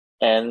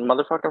 and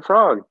motherfucking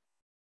frog,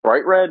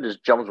 bright red,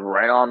 just jumps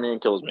right on me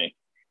and kills me.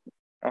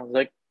 I was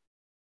like,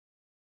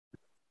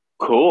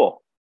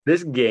 cool.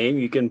 This game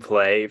you can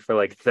play for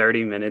like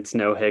 30 minutes,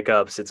 no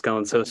hiccups. It's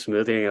going so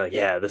smoothly. And you're like,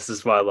 yeah, this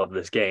is why I love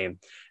this game.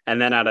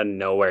 And then out of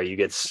nowhere, you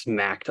get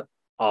smacked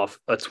off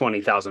a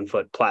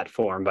 20,000-foot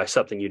platform by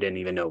something you didn't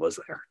even know was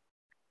there.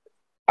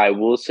 I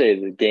will say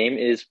the game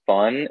is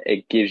fun.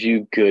 It gives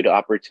you good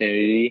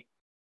opportunity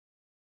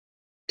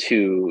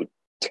to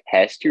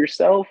test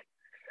yourself,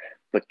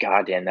 but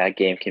goddamn, that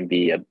game can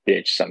be a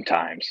bitch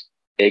sometimes.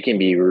 It can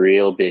be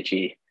real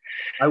bitchy.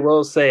 I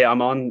will say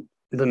I'm on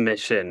the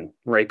mission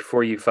right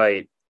before you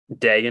fight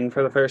Dagon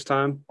for the first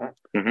time.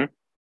 Mm-hmm.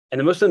 And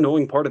the most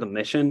annoying part of the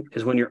mission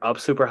is when you're up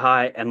super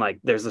high and like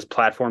there's this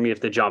platform you have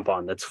to jump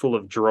on that's full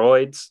of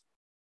droids.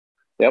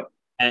 Yep.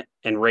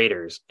 And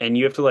raiders. And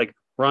you have to like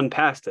run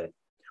past it.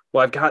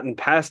 Well, I've gotten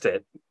past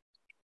it,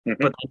 but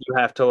then you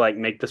have to like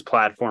make this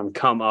platform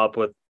come up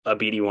with a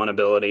BD1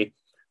 ability,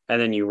 and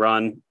then you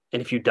run.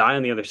 And if you die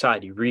on the other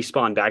side, you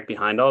respawn back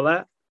behind all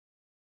that.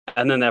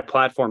 And then that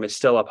platform is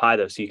still up high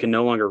though, so you can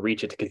no longer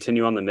reach it to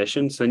continue on the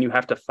mission. So then you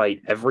have to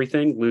fight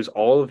everything, lose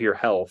all of your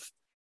health,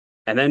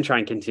 and then try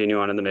and continue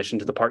on in the mission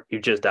to the part you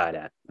just died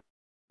at.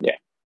 Yeah.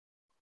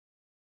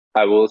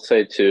 I will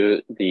say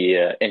too,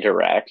 the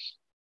interacts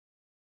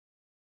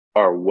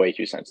are way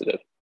too sensitive.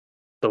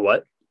 The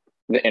what?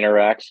 The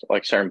interacts,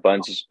 like certain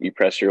buttons, you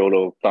press your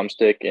little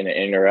thumbstick and it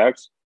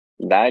interacts.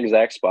 that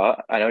exact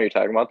spot, I know what you're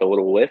talking about, the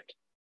little lift.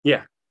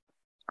 Yeah.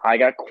 I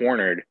got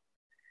cornered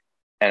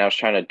and I was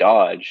trying to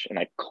dodge and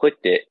I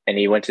clicked it and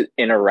he went to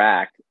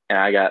interact and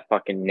I got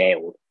fucking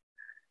nailed.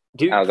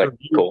 Dude, I was like,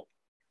 cool.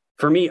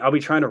 For me, I'll be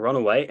trying to run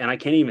away and I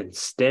can't even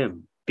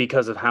stim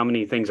because of how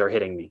many things are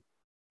hitting me.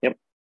 Yep.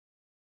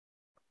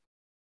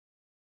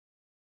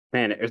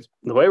 Man,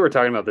 the way we're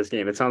talking about this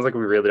game, it sounds like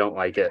we really don't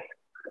like it.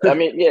 I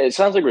mean, yeah, it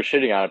sounds like we're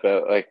shitting on it,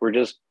 but like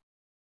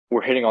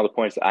we're hitting all the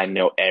points that I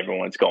know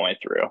everyone's going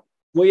through.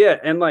 Well, yeah,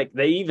 and like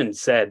they even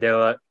said they're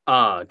like,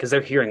 because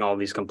they're hearing all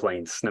these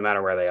complaints no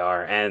matter where they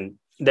are, and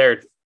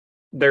they're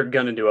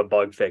gonna do a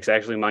bug fix.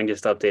 Actually, mine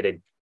just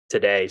updated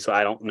today, so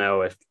I don't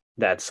know if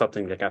that's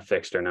something that got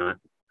fixed or not.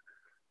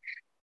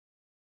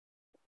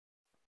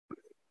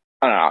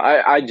 I don't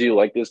know. I do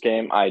like this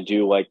game. I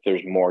do like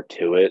there's more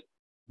to it.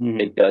 Mm-hmm.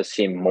 It does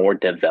seem more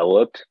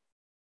developed,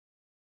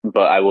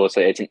 but I will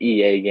say it's an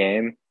EA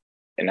game,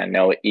 and I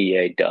know what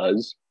EA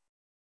does.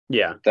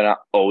 Yeah, they're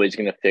not always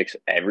going to fix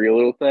every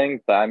little thing,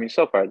 but I mean,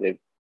 so far I think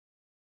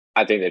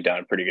they've done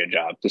a pretty good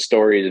job. The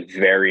story is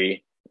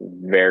very,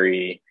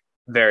 very,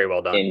 very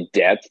well done, in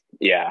depth.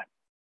 Yeah,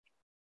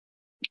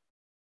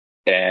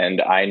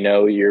 and I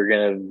know you're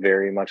going to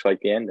very much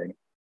like the ending.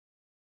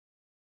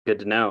 Good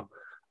to know.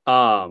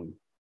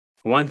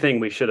 One thing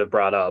we should have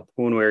brought up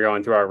when we were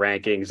going through our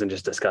rankings and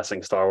just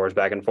discussing Star Wars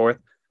back and forth.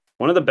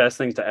 One of the best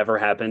things to ever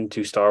happen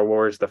to Star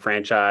Wars, the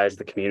franchise,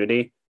 the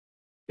community,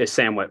 is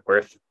Sam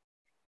Witwer.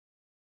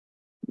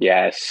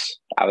 Yes,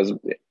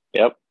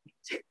 yep.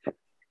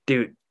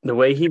 Dude, the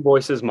way he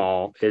voices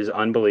Maul is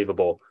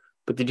unbelievable.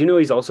 But did you know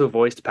he's also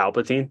voiced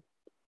Palpatine?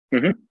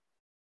 Mm-hmm.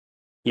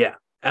 Yeah.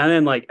 And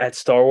then like at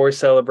Star Wars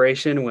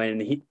Celebration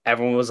when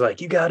everyone was like,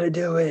 you got to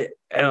do it.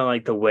 And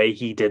like the way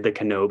he did the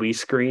Kenobi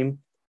scream,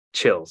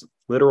 chills,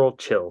 literal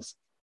chills.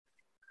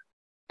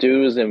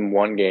 Dude was in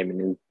one game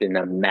and he's been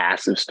a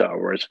massive Star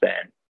Wars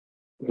fan.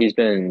 He's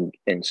been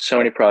in so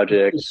many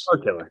projects. Star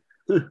Killer.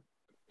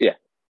 Yeah.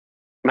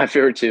 My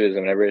favorite too is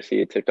whenever I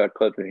see a TikTok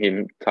clip of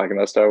him talking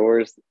about Star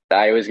Wars,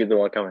 I always get the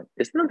one comment,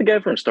 isn't that the guy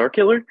from Star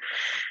Killer?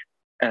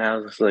 And I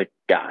was just like,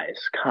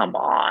 guys, come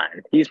on.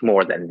 He's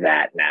more than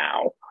that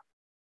now.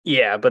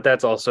 Yeah, but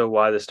that's also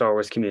why the Star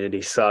Wars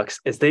community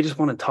sucks, is they just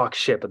want to talk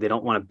shit, but they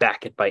don't want to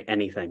back it by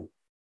anything.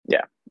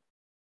 Yeah.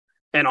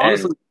 And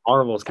honestly,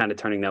 Marvel's kind of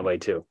turning that way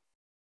too.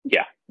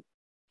 Yeah.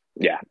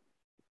 Yeah.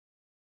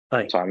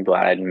 Like, so I'm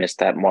glad I missed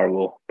that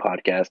Marvel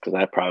podcast because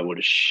I probably would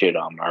have shit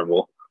on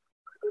Marvel.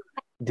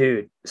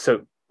 Dude,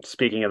 so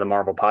speaking of the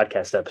Marvel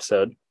podcast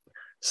episode,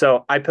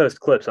 so I post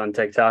clips on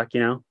TikTok,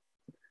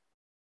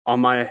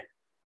 on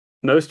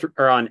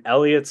on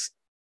Elliot's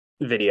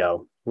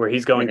video where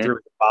he's going through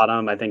the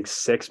bottom, I think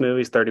 6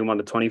 movies, 31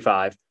 to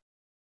 25.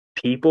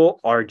 People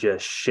are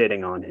just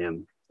shitting on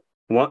him.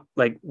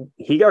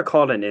 He got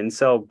called an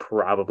incel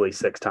probably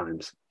 6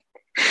 times.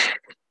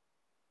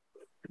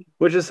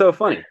 Which is so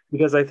funny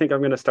because I think I'm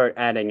going to start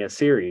adding a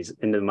series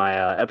into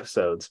my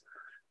episodes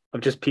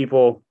of just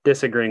people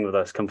disagreeing with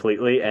us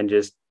completely and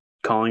just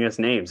calling us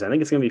names. I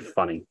think it's going to be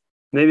funny.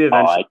 Maybe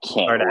eventually. I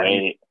can't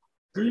wait.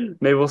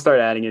 Maybe we'll start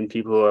adding in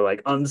people who are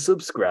like,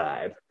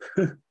 unsubscribe.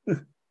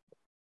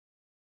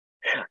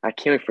 I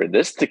can't wait for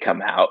this to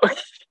come out.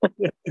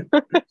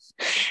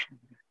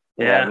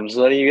 Yeah. I'm just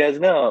letting you guys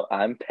know.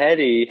 I'm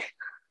petty.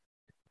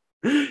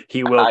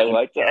 He will. I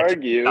like to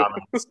argue.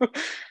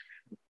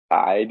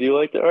 I do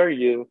like to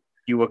argue.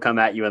 He will come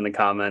at you in the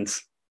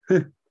comments.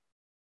 Don't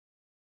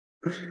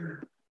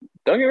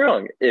get me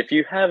wrong. If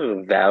you have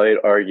a valid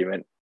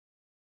argument,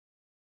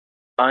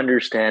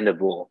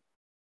 understandable.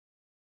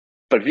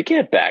 But if you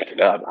can't back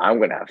it up, I'm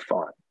going to have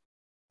fun.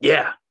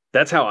 Yeah,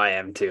 that's how I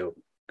am too.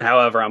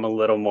 However, I'm a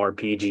little more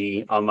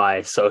PG on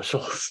my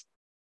socials.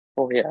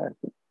 Oh, yeah.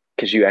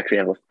 Because you actually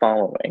have a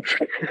following.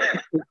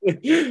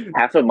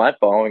 Half of my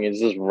following is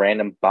just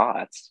random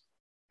bots.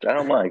 I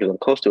don't mind because I'm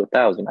close to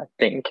 1,000, I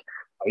think.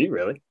 Are you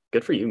really?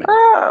 Good for you, man.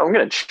 I'm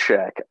going to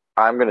check.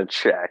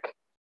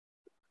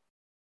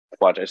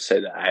 Watch, I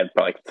say that. I had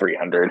probably like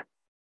 300.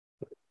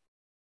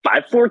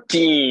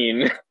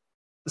 514.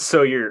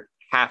 So you're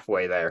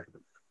halfway there.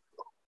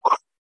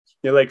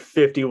 You're like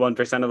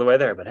 51% of the way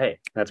there, but hey,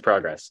 that's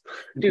progress.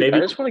 Dude, I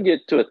just want to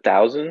get to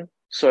 1,000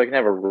 so I can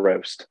have a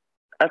roast.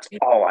 That's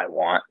all I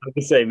want. I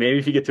would say maybe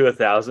if you get to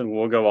 1,000,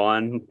 we'll go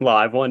on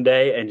live one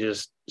day and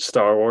just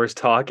Star Wars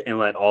talk and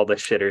let all the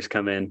shitters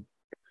come in.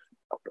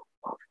 I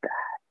love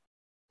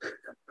that.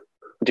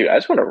 Dude, I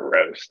just want to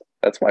roast.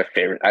 That's my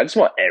favorite. I just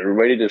want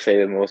everybody to say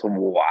the most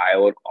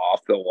wild,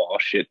 off the wall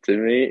shit to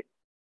me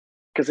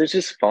because it's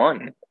just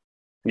fun.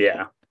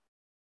 Yeah.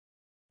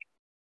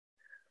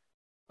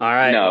 All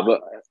right. No,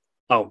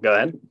 but go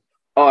ahead.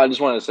 Oh, I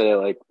just want to say,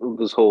 like,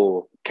 this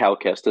whole Cal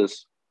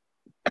Kestis,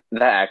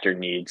 that actor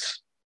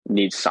needs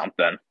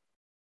something.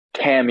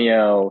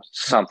 Cameo,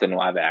 something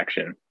live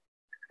action.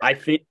 I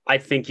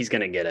think he's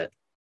gonna get it.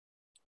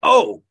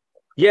 Oh,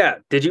 yeah.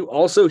 Did you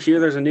also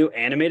hear there's a new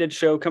animated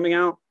show coming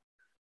out?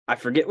 I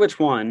forget which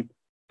one,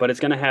 but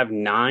it's gonna have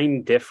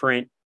 9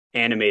 different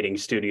animating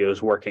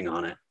studios working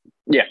on it.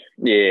 Yeah,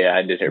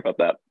 I did hear about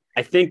that.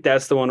 I think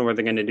that's the one where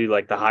they're going to do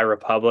like the High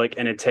Republic,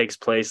 and it takes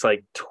place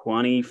like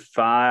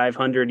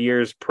 2,500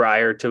 years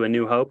prior to A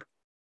New Hope.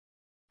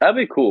 That'd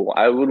be cool.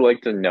 I would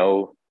like to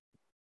know,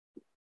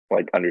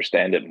 like,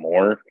 understand it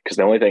more, because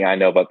the only thing I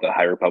know about the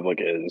High Republic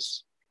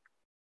is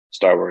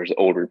Star Wars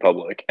Old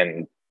Republic,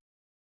 and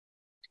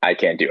I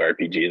can't do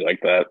RPGs like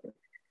that.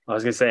 I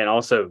was going to say, and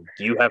also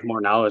you have more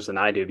knowledge than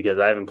I do because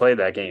I haven't played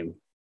that game.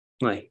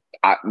 Like,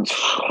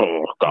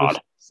 Oh God.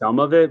 some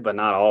of it, but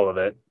not all of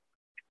it.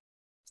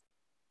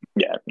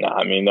 Yeah, no,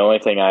 I mean, the only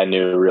thing I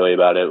knew really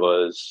about it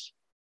was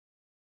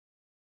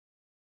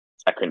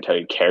I couldn't tell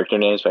you character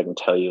names, but I can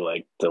tell you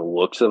like the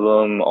looks of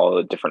them, all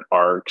the different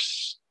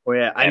arcs, Well,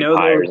 yeah, I know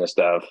empires and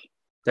stuff.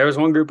 there was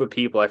one group of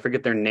people, I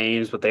forget their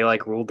names, but they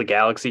like ruled the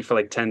galaxy for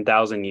like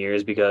 10,000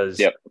 years because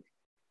Yep.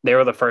 they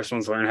were the first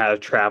ones to learn how to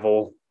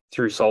travel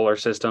through solar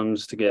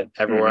systems to get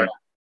everywhere.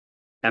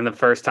 And the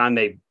first time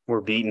they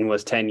were beaten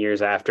was 10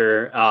 years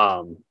after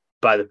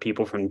by the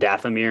people from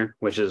Dathomir,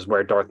 which is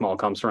where Darth Maul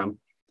comes from.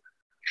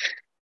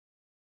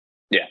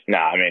 Yeah, no,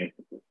 I mean,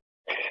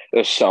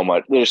 there's so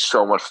much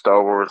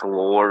Star Wars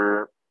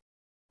lore.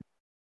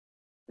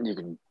 You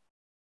can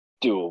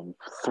do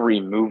 3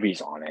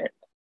 movies on it,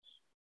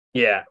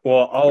 Yeah.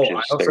 Well, which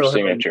is their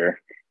signature.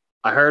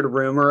 I heard a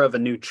rumor of a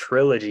new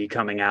trilogy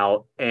coming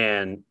out,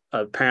 and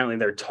apparently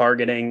they're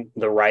targeting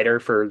the writer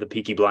for the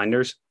Peaky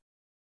Blinders.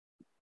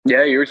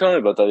 Yeah, you were telling me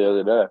about that the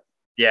other day.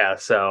 Yeah,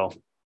 so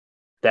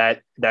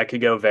that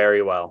could go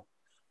very well.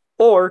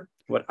 Or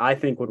what I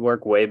think would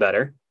work way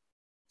better,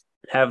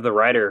 have the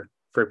writer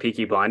for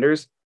Peaky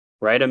Blinders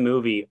write a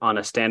movie on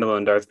a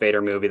standalone Darth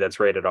Vader movie that's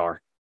rated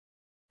R.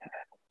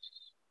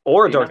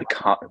 Or Darth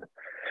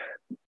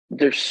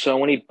There's so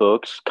many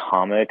books,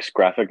 comics,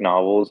 graphic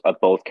novels of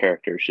both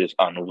characters just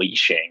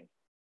unleashing.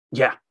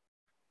 Yeah.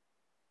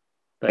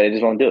 They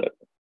just won't do it.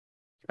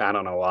 I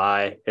don't know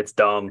why. It's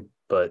dumb,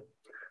 but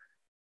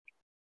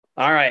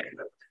all right.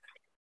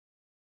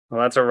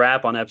 Well, that's a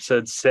wrap on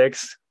episode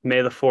 6.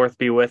 May the 4th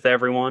be with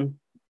everyone.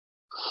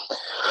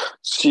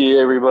 See you,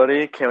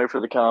 everybody. Can't wait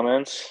for the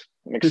comments.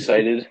 I'm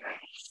excited.